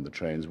putting them on the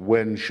trains.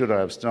 When should I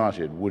have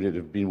started? Would it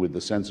have been with the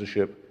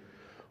censorship?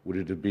 Would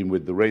it have been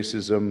with the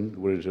racism?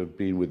 Would it have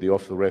been with the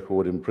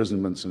off-the-record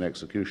imprisonments and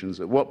executions?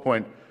 At what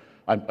point?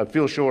 I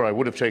feel sure I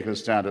would have taken a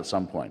stand at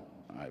some point.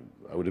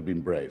 I would have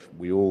been brave.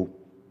 We all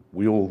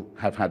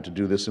have had to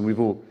do this, and we've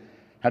all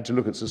had to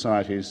look at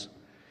societies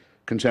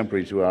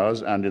contemporary to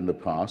ours and in the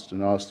past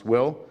and asked,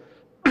 well,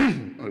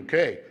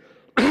 okay,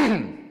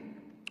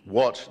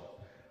 what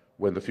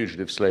when the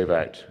Fugitive Slave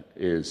Act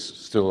is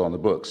still on the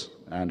books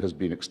and has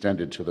been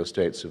extended to the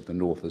states of the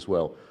North as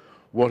well?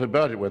 What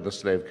about it when the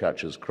slave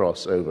catchers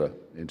cross over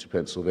into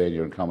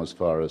Pennsylvania and come as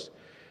far as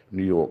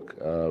New York,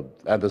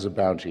 and there's a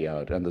bounty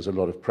out, and there's a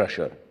lot of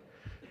pressure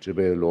to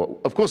obey the law?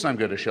 Of course I'm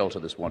going to shelter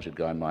this wanted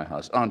guy in my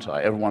house, aren't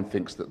I? Everyone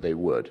thinks that they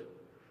would.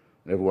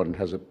 Everyone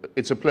has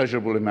it's a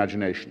pleasurable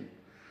imagination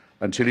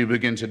until you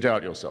begin to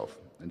doubt yourself,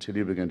 until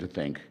you begin to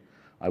think,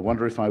 I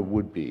wonder if I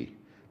would be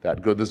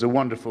that good. There's a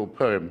wonderful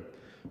poem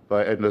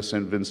by Edna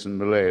St. Vincent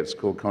Millay. It's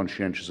called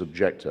Conscientious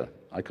Objector.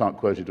 I can't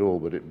quote it all,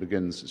 but it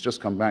begins, it's just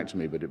come back to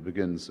me, but it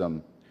begins,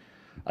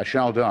 I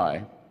shall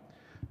die,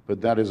 but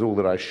that is all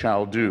that I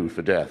shall do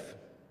for death.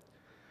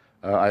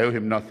 I owe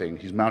him nothing.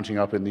 He's mounting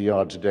up in the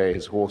yard today.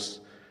 His horse,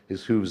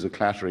 his hooves are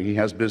clattering. He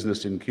has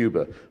business in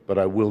Cuba, but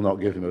I will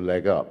not give him a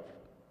leg up.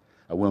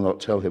 I will not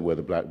tell him where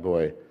the black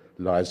boy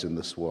lies in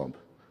the swamp.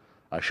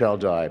 I shall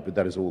die, but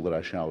that is all that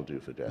I shall do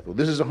for death. Well,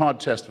 this is a hard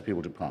test for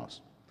people to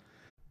pass.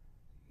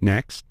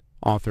 Next,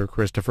 author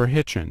Christopher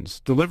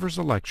Hitchens delivers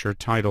a lecture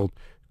titled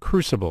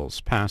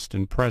Crucibles, Past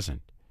and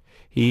Present.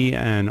 He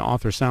and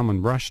author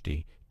Salman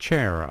Rushdie,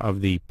 chair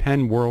of the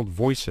Penn World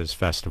Voices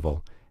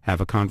Festival, have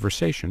a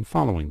conversation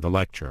following the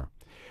lecture.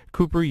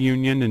 Cooper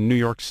Union in New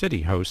York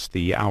City hosts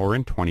the hour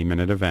and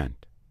 20-minute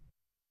event.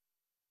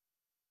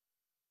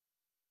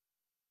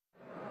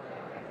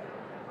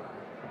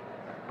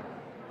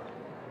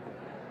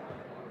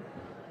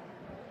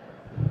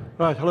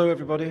 Right, hello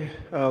everybody.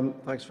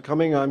 Thanks for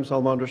coming. I'm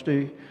Salman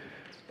Rushdie.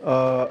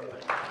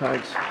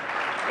 Thanks.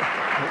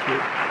 Thank you.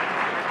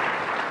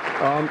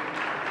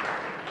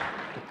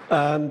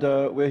 And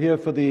we're here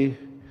for the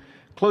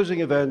closing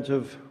event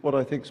of what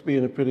I think's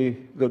been a pretty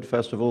good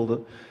festival,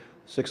 the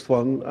sixth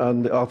one,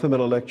 and the Arthur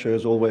Miller Lecture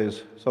is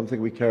always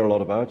something we care a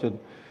lot about. And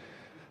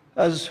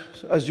as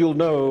you'll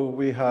know,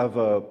 we have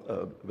a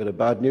bit of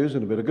bad news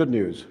and a bit of good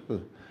news.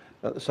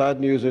 The sad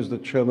news is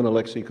that Chairman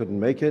Alexei couldn't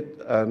make it,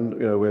 and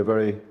we're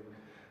very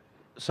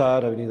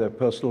sad. I mean, there are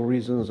personal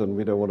reasons, and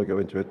we don't want to go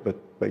into it, but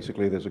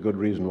basically there's a good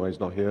reason why he's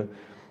not here.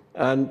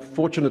 And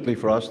fortunately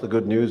for us, the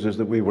good news is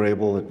that we were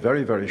able, at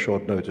very, very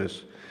short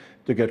notice,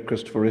 to get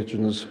Christopher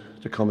Hitchens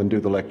to come and do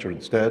the lecture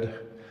instead.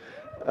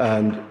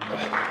 And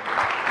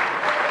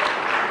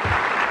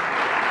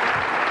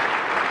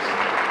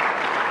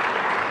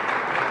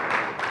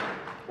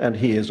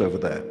he is over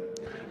there.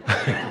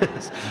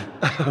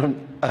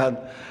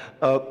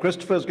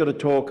 Christopher's going to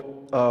talk,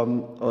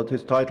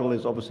 his title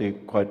is obviously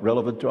quite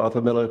relevant to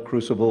Arthur Miller,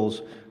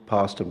 Crucibles,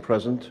 Past and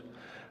Present.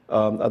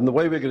 And the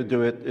way we're going to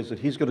do it is that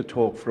he's going to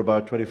talk for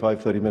about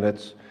 25, 30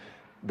 minutes,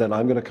 then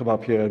I'm going to come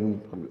up here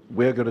and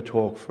we're going to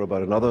talk for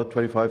about another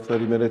 25,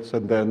 30 minutes,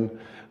 and then,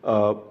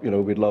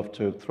 we'd love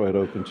to throw it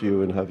open to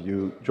you and have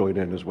you join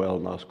in as well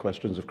and ask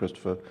questions of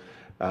Christopher,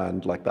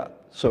 and like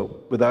that. So,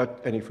 without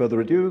any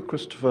further ado,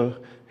 Christopher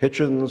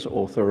Hitchens,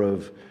 author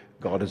of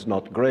God is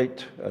Not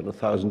Great and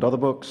 1,000 other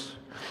books,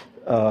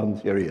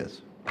 here he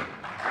is.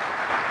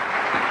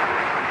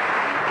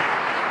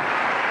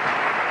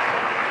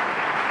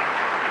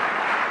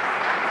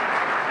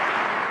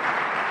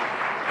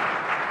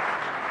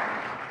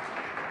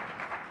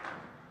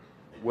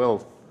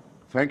 Well,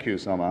 thank you,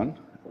 Salman,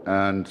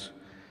 and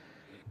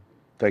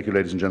thank you,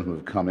 ladies and gentlemen,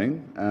 for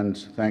coming, and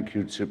thank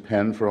you to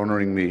Penn for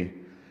honoring me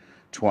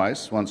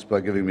twice, once by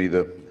giving me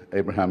the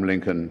Abraham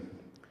Lincoln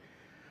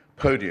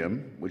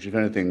podium, which, if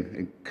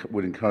anything,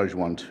 would encourage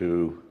one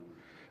to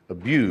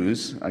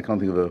abuse. I can't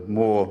think of a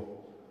more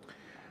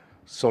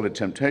solid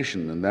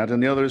temptation than that.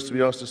 And the other is to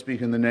be asked to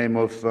speak in the name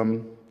of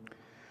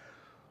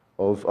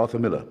Arthur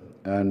Miller,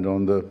 and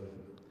on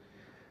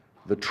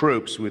the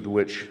tropes with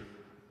which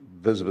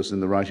those of us in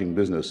the writing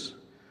business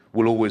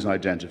will always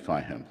identify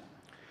him.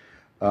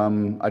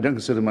 I don't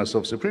consider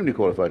myself supremely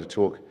qualified to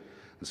talk,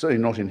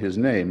 certainly not in his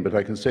name, but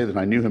I can say that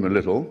I knew him a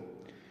little,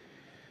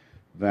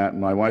 that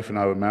my wife and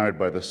I were married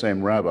by the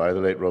same rabbi,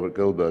 the late Robert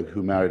Goldberg,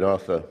 who married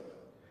Arthur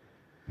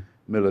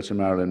Miller to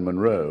Marilyn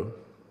Monroe,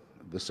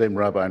 the same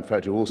rabbi, in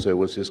fact, who also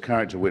was his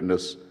character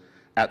witness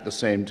at the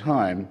same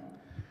time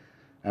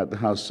at the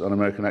House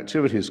Un-American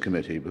Activities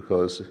Committee,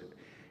 because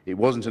it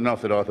wasn't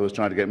enough that Arthur was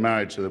trying to get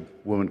married to the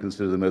woman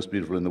considered the most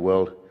beautiful in the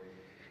world.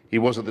 He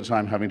was at the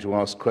time having to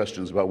ask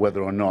questions about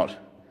whether or not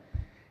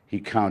he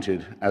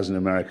counted as an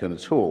American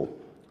at all.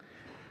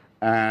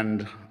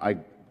 And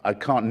I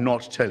can't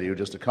not tell you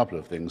just a couple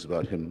of things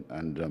about him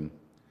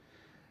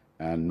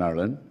and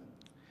Marilyn.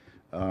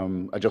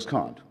 I just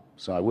can't,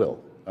 so I will.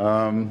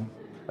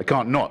 I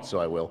can't not, so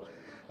I will.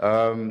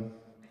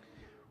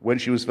 When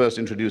she was first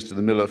introduced to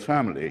the Miller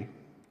family,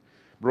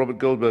 Robert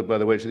Goldberg, by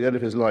the way, to the end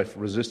of his life,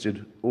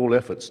 resisted all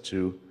efforts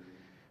to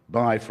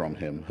buy from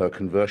him her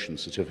conversion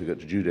certificate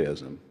to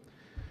Judaism,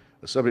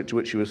 a subject to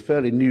which she was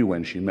fairly new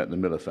when she met the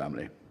Miller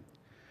family.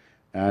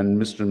 And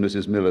Mr. and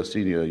Mrs. Miller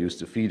Sr. used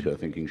to feed her,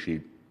 thinking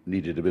she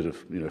needed a bit of,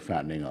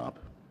 fattening up.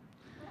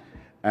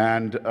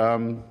 And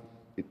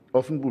it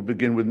often would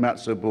begin with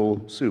matzo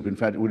ball soup. In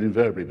fact, it would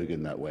invariably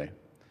begin that way,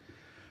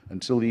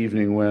 until the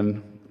evening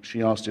when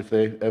she asked if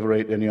they ever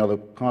ate any other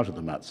part of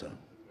the matzo.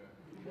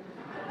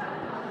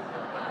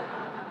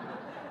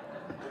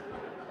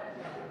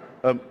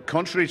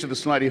 Contrary to the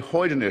slightly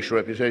hoydenish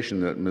reputation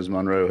that Ms.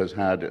 Monroe has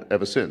had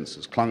ever since,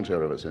 has clung to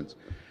her ever since,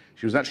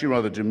 she was actually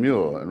rather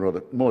demure and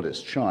rather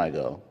modest, shy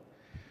girl.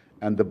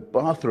 And the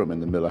bathroom in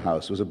the Miller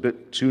house was a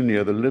bit too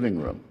near the living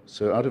room.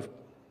 So out of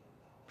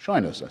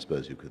shyness, I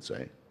suppose you could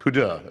say,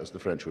 pudeur, as the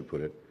French would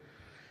put it,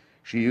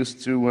 she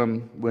used to,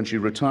 when she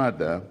retired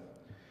there,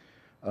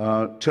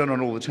 turn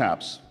on all the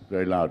taps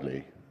very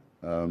loudly,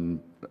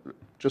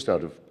 just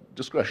out of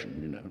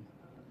discretion,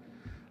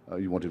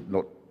 you want to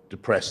not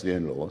depress the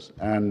in-laws.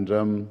 And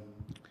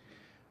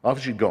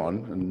after she'd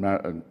gone,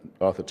 and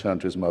Arthur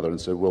turned to his mother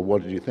and said, well,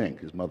 what did you think?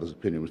 His mother's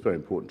opinion was very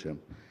important to him.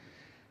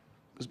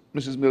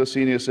 Mrs. Miller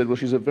Sr. said, well,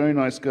 she's a very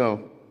nice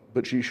girl,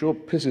 but she sure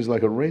pisses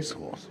like a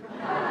racehorse.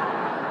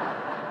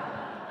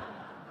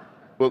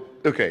 Well,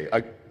 okay,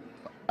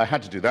 I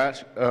had to do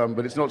that,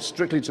 but it's not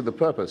strictly to the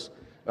purpose.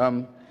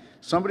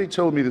 Somebody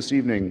told me this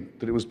evening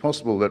that it was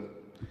possible that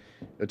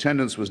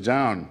attendance was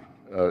down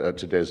at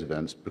today's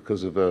events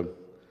because of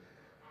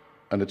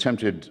an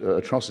attempted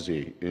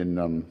atrocity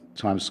in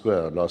Times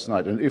Square last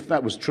night. And if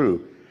that was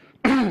true,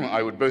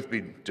 I would both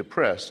be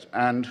depressed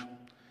and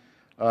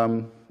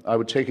I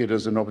would take it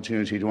as an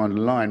opportunity to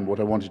underline what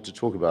I wanted to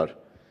talk about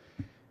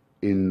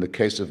in the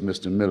case of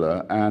Mr.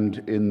 Miller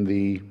and in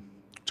the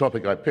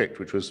topic I picked,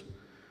 which was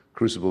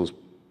Crucibles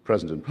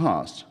present and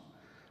past,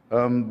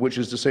 which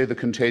is to say the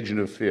contagion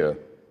of fear.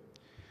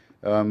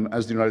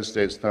 As the United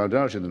States found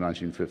out in the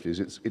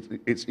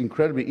 1950s, it's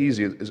incredibly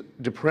easy, it's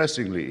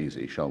depressingly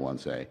easy, shall one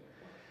say,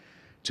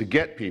 to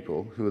get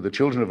people who are the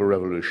children of a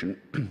revolution,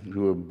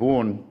 who are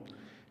born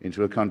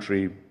into a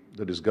country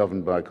that is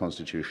governed by a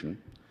constitution,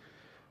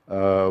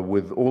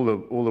 with all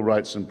the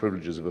rights and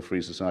privileges of a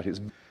free society.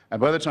 And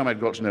by the time I'd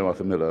got to know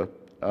Arthur Miller,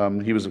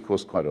 he was, of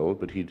course, quite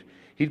old, but he'd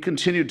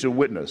continued to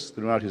witness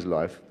throughout his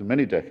life, for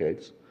many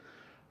decades.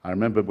 I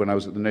remember when I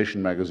was at The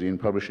Nation magazine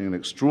publishing an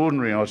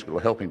extraordinary article,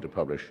 helping to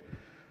publish,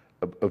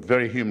 a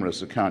very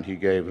humorous account he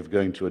gave of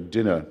going to a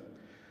dinner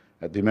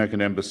at the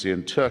American Embassy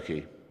in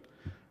Turkey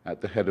at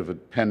the head of a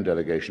Penn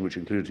delegation, which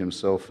included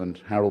himself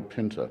and Harold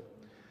Pinter,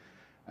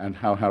 and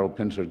how Harold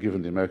Pinter had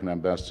given the American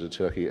ambassador to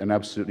Turkey an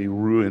absolutely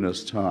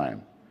ruinous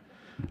time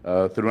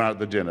throughout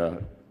the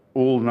dinner,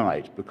 all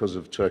night, because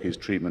of Turkey's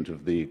treatment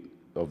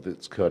of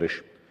its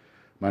Kurdish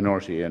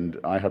minority. And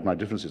I had my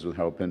differences with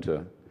Harold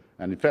Pinter.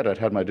 And in fact, I'd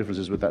had my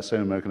differences with that same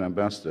American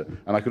ambassador.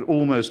 And I could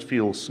almost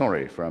feel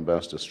sorry for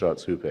Ambassador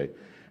Strauss-Hoope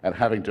at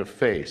having to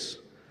face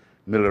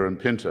Miller and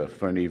Pinter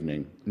for an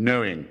evening,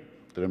 knowing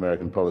that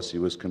American policy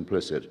was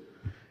complicit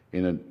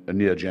in a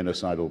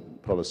near-genocidal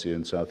policy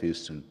in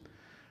southeastern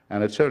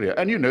Anatolia.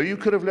 And you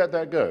could have let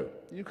that go.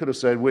 You could have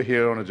said, we're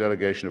here on a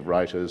delegation of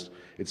writers.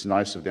 It's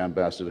nice of the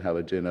ambassador to have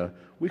a dinner.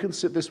 We can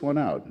sit this one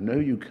out. No,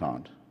 you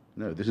can't.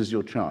 No, this is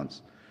your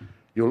chance.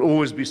 You'll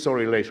always be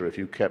sorry later if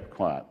you kept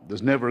quiet.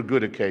 There's never a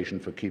good occasion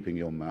for keeping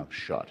your mouth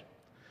shut.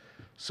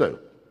 So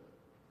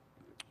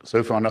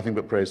far, nothing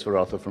but praise for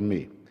Arthur from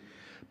me.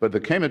 But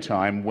there came a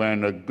time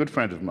when a good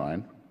friend of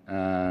mine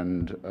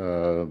and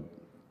a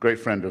great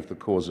friend of the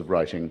cause of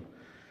writing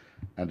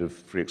and of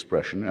free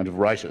expression and of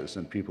writers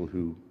and people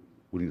who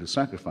willing to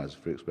sacrifice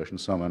free expression,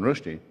 Salman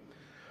Rushdie,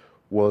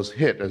 was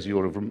hit, as you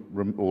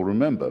all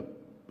remember,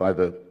 by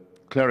the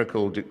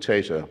clerical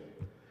dictator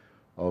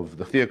of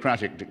the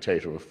theocratic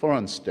dictator of a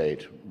foreign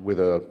state with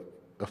a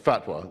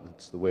fatwa,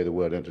 that's the way the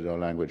word entered our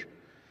language,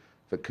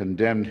 that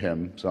condemned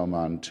him,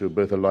 Salman, to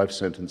both a life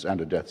sentence and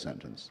a death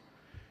sentence.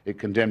 It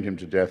condemned him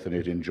to death, and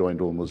it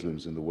enjoined all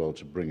Muslims in the world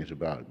to bring it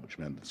about, which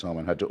meant that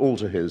Salman had to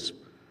alter his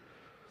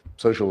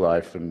social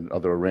life and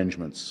other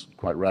arrangements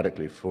quite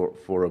radically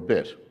for a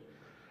bit.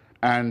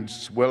 And,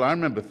 well, I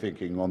remember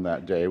thinking on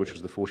that day, which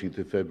was the 14th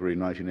of February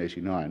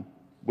 1989,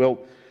 well,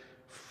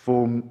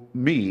 for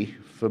me,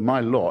 for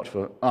my lot,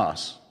 for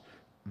us,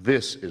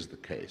 this is the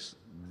case.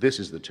 This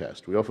is the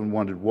test. We often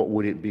wondered, what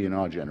would it be in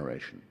our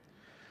generation?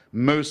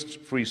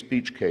 Most free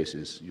speech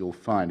cases, you'll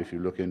find if you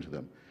look into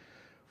them,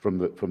 from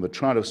the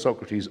trial of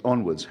Socrates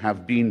onwards,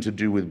 have been to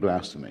do with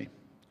blasphemy.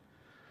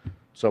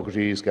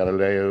 Socrates,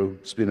 Galileo,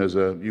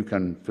 Spinoza, you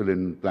can fill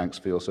in blanks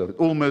for yourself.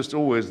 Almost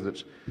always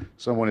that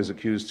someone is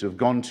accused to have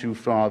gone too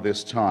far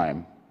this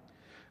time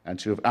and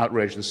to have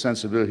outraged the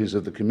sensibilities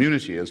of the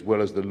community as well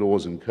as the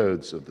laws and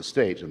codes of the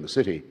state and the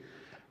city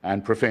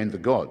and profaned the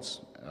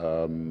gods,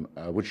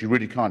 which you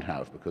really can't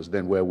have, because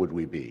then where would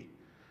we be?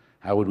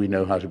 How would we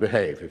know how to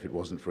behave if it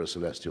wasn't for a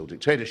celestial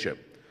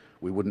dictatorship?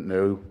 We wouldn't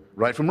know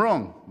right from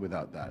wrong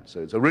without that.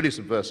 So it's a really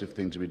subversive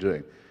thing to be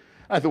doing.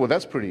 I thought, well,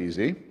 that's pretty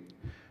easy.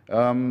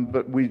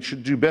 But we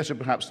should do better,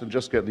 perhaps, than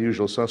just get the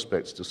usual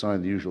suspects to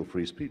sign the usual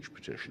free speech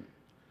petition.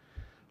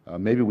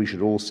 Maybe we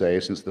should all say,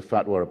 since the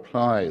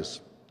fatwa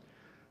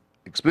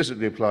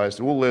explicitly applies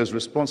to all those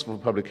responsible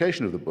for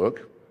publication of the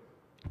book,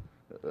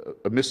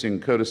 a missing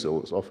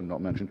codicil that's often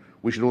not mentioned,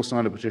 we should all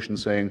sign a petition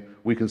saying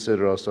we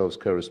consider ourselves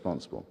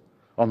co-responsible,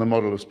 on the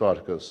model of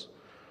Spartacus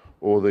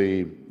or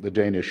the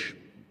Danish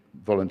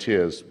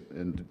volunteers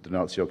in the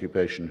Nazi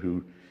occupation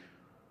who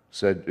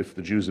said, if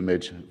the Jews are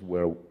made to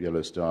wear a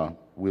yellow star,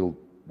 we'll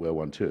wear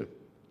one too,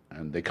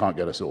 and they can't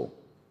get us all.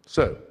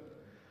 So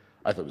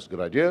I thought it was a good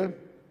idea,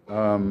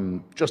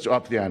 just to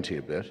up the ante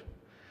a bit.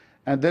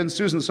 And then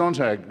Susan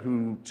Sontag,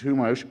 to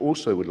whom I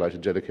also would like to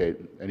dedicate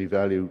any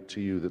value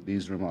to you that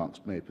these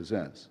remarks may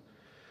possess,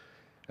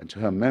 and to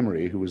her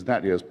memory, who was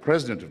that year's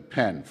president of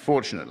Penn,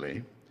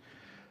 fortunately,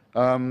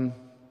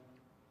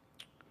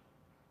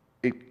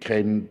 it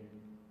came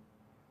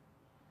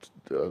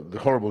the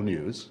horrible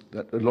news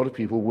that a lot of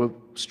people were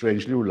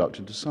strangely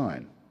reluctant to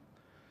sign.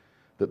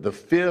 That the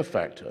fear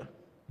factor,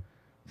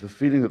 the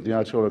feeling that the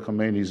Ayatollah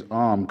Khomeini's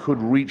arm could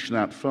reach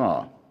that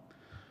far,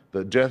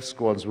 that death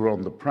squads were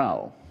on the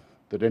prowl,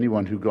 that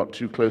anyone who got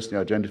too closely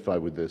identified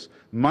with this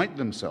might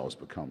themselves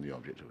become the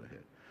object of a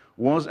hit,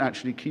 was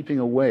actually keeping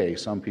away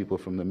some people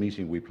from the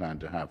meeting we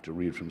planned to have to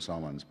read from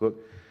Salman's book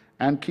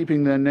and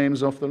keeping their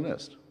names off the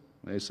list.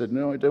 They said,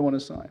 no, I don't want to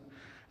sign.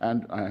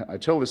 And I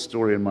tell this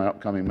story in my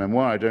upcoming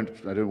memoir. I don't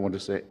want to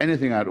say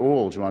anything at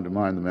all to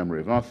undermine the memory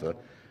of Arthur,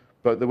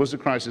 but there was a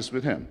crisis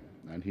with him.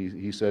 And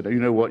he said, you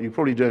know what, you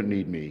probably don't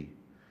need me.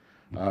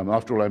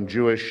 After all, I'm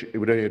Jewish. It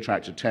would only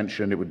attract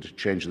attention. It would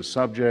change the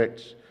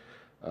subject.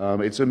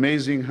 It's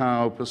amazing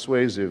how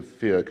persuasive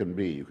fear can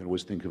be. You can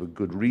always think of a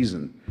good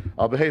reason.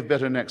 I'll behave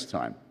better next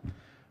time.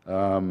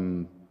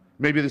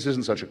 Maybe this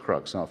isn't such a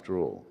crux after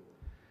all.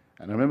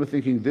 And I remember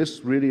thinking,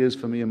 this really is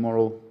for me a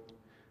moral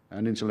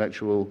and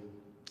intellectual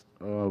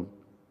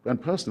and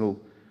personal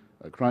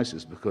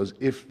crisis, because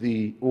if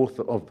the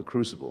author of The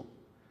Crucible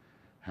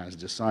has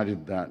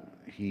decided that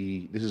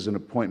this is an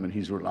appointment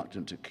he's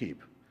reluctant to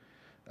keep,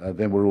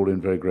 then we're all in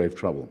very grave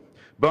trouble.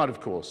 But, of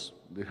course,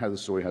 the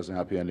story has a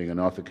happy ending, and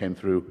Arthur came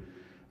through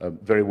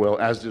very well,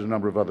 as did a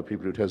number of other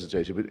people who'd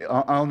hesitated. But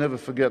I'll never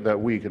forget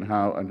that week and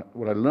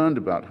what I learned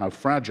about how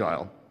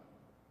fragile,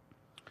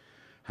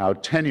 how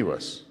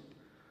tenuous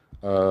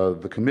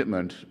the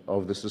commitment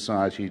of the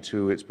society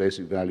to its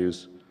basic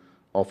values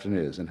often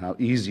is, and how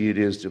easy it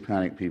is to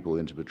panic people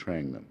into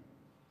betraying them.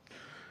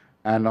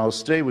 And I'll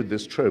stay with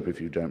this trope,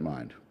 if you don't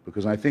mind,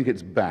 because I think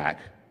it's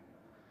back,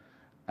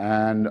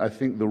 and I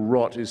think the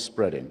rot is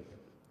spreading.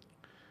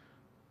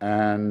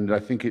 And I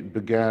think it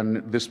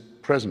began this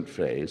present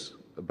phase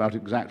about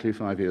exactly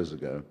 5 years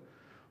ago,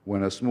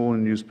 when a small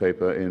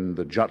newspaper in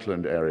the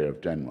Jutland area of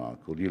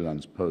Denmark, called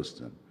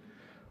Jyllands-Posten,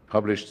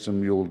 published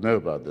some, you'll know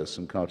about this,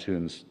 some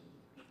cartoons,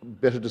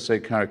 better to say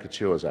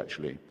caricatures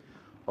actually,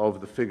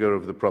 of the figure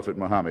of the Prophet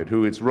Muhammad,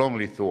 who it's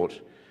wrongly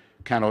thought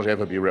cannot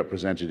ever be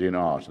represented in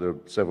art. There are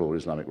several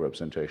Islamic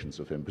representations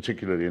of him,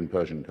 particularly in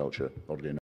Persian culture, oddly enough.